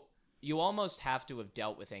almost have to have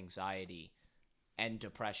dealt with anxiety and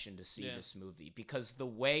depression to see this movie, because the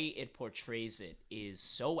way it portrays it is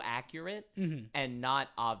so accurate and not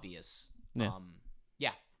obvious. Yeah.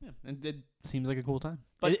 Yeah. And it seems like a cool time.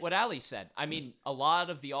 But what Ali said, I mean, a lot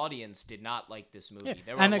of the audience did not like this movie. Yeah,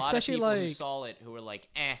 There were and a lot of especially, people who like- saw it who were like,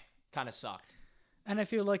 kind of sucked. And I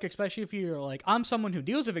feel like, especially if you're like, I'm someone who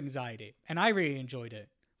deals with anxiety, and I really enjoyed it.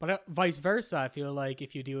 But vice versa, I feel like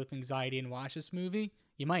if you deal with anxiety and watch this movie,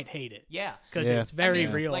 you might hate it. Yeah. Because Yeah. it's very I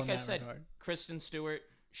mean, real. Like in I that said, regard. Kristen Stewart,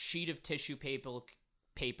 sheet of tissue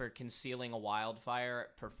paper concealing a wildfire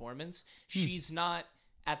performance. She's not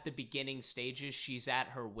at the beginning stages. She's at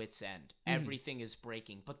her wit's end. Everything is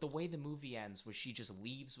breaking. But the way the movie ends, where she just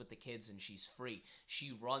leaves with the kids and she's free,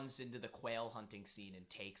 she runs into the quail hunting scene and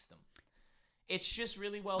takes them. It's just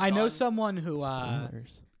really well done. I know someone who.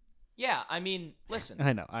 Spoilers. Yeah, I mean, listen.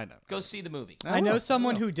 I know. Go see the movie. I know will,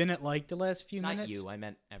 someone I will. who didn't like the last few Not minutes. you. I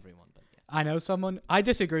meant everyone. But yeah. I know someone. I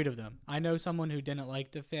disagreed with them. I know someone who didn't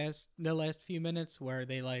like the last few minutes where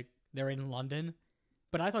they're in London,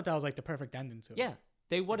 but I thought that was like the perfect ending to it.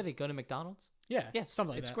 Yeah. What do they go to McDonald's? Yeah. Yeah,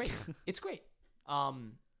 Something like it's that. great. It's great.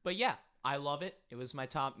 But yeah, I love it. It was my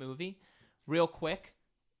top movie. Real quick,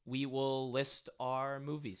 we will list our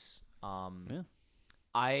movies. Yeah.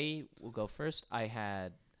 I will go first. I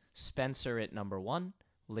had Spencer at number 1,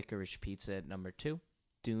 Licorice Pizza at number 2,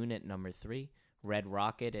 Dune at number 3, Red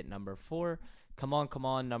Rocket at number 4, Come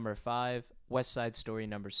On number 5, West Side Story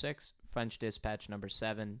number 6, French Dispatch number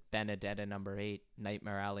 7, Benedetta number 8,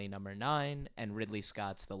 Nightmare Alley number 9, and Ridley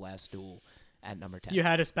Scott's The Last Duel at number 10. You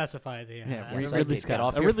had to specify the. Yeah, Yes, I Ridley did. Scott. Get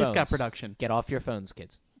off A your Ridley Scott phones. production. Get off your phones,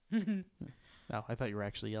 kids. Oh, I thought you were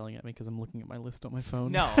actually yelling at me because I'm looking at my list on my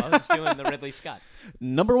phone. No, I was doing the Ridley Scott.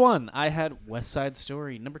 Number 1, I had West Side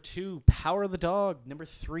Story. Number 2, Power of the Dog. Number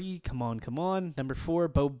 3, Come On. Number 4,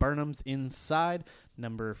 Bo Burnham's Inside.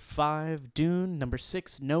 Number 5, Dune. Number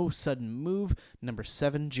 6, No Sudden Move. Number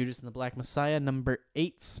 7, Judas and the Black Messiah. Number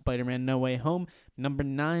 8, Spider-Man No Way Home. Number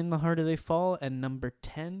 9, The Harder They Fall. And number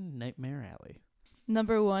 10, Nightmare Alley.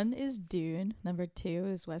 Number 1 is Dune. Number 2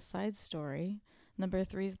 is West Side Story. Number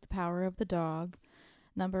 3 is The Power of the Dog.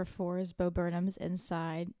 Number 4 is Bo Burnham's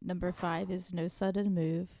Inside. Number 5 is No Sudden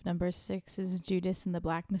Move. Number 6 is Judas and the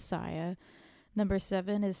Black Messiah. Number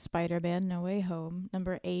 7 is Spider-Man No Way Home.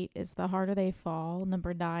 Number 8 is The Harder They Fall.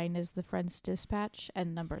 Number 9 is The French Dispatch.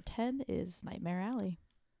 And number 10 is Nightmare Alley.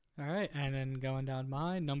 All right, and then going down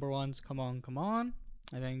mine, number 1's Come On.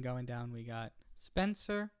 And then going down, we got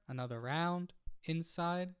Spencer, Another Round,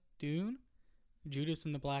 Inside, Dune, Judas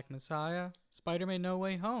and the Black Messiah, Spider-Man No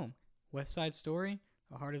Way Home, West Side Story,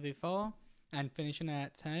 The Harder They Fall, and finishing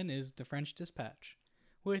at 10 is The French Dispatch,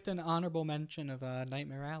 with an honorable mention of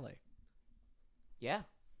Nightmare Alley. Yeah.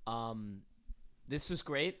 This is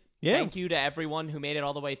great. Yeah. Thank you to everyone who made it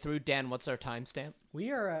all the way through. Dan, what's our timestamp?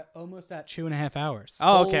 We are almost at 2.5 hours.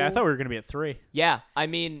 Oh, okay. I thought we were going to be at 3. Yeah. I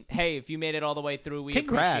mean, hey, if you made it all the way through, we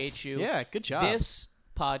Congrats. appreciate you. Yeah, good job. This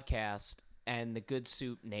podcast and the Good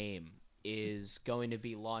Soup name is going to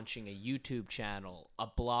be launching a YouTube channel, a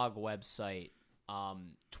blog website,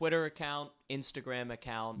 Twitter account, Instagram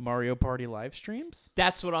account. Mario Party live streams?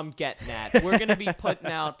 That's what I'm getting at. We're going to be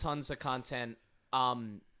putting out tons of content.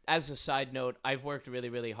 As a side note, I've worked really,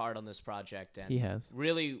 really hard on this project, and He has.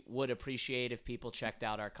 really would appreciate if people checked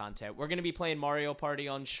out our content. We're going to be playing Mario Party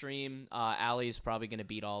on stream. Allie's probably going to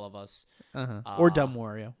beat all of us. Or Dumb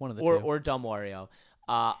Wario. One of the two. Or Dumb Wario.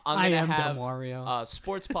 I'm I gonna am have Dumb Wario. a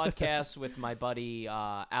sports podcast with my buddy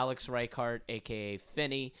Alex Reichart, a.k.a.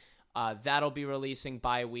 Finney. That'll be releasing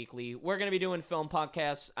bi-weekly. We're going to be doing film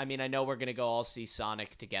podcasts. I mean, I know we're going to go all see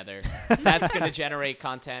Sonic together. That's going to generate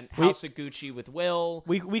content. House of Gucci with Will.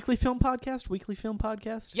 Weekly film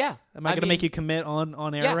podcast? Yeah. Am I going to make you commit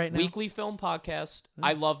on air right now? Weekly film podcast.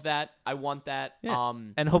 I love that. I want that. Yeah.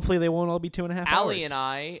 And hopefully they won't all be 2.5 hours. Allie and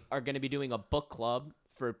I are going to be doing a book club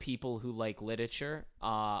for people who like literature.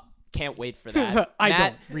 Can't wait for that. I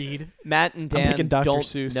don't read. Matt and I'm Dan picking Dr. don't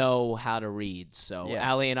Seuss. know how to read, so Yeah.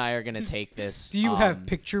 Allie and I are going to take this. Do you have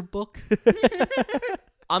picture book?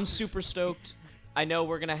 I'm super stoked. I know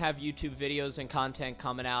we're going to have YouTube videos and content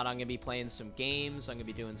coming out. I'm going to be playing some games. I'm going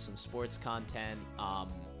to be doing some sports content.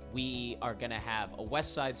 we are going to have a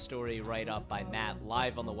West Side Story write-up by Matt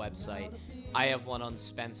live on the website. I have one on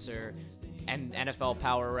Spencer and NFL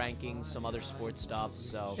power rankings, some other sports stuff.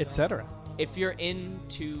 So, etc. if you're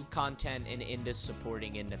into content and into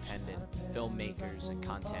supporting independent filmmakers and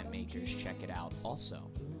content makers, check it out. Also,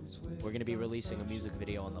 we're going to be releasing a music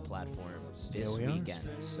video on the platform this weekend,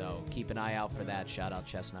 so keep an eye out for that. Shout out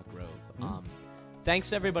Chestnut Grove.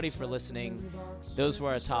 Thanks everybody for listening. Those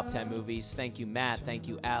were our top 10 movies. Thank you, Matt. Thank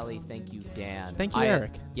you, Allie. Thank you, Dan. Thank you,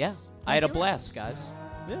 Eric. I had a blast, guys.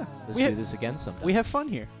 Yeah. Let's do this again sometime. We have fun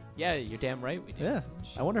here. Yeah, you're damn right we do. Yeah.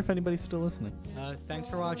 I wonder if anybody's still listening. Thanks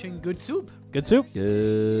for watching Good Soup. Good soup.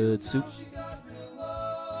 Good soup.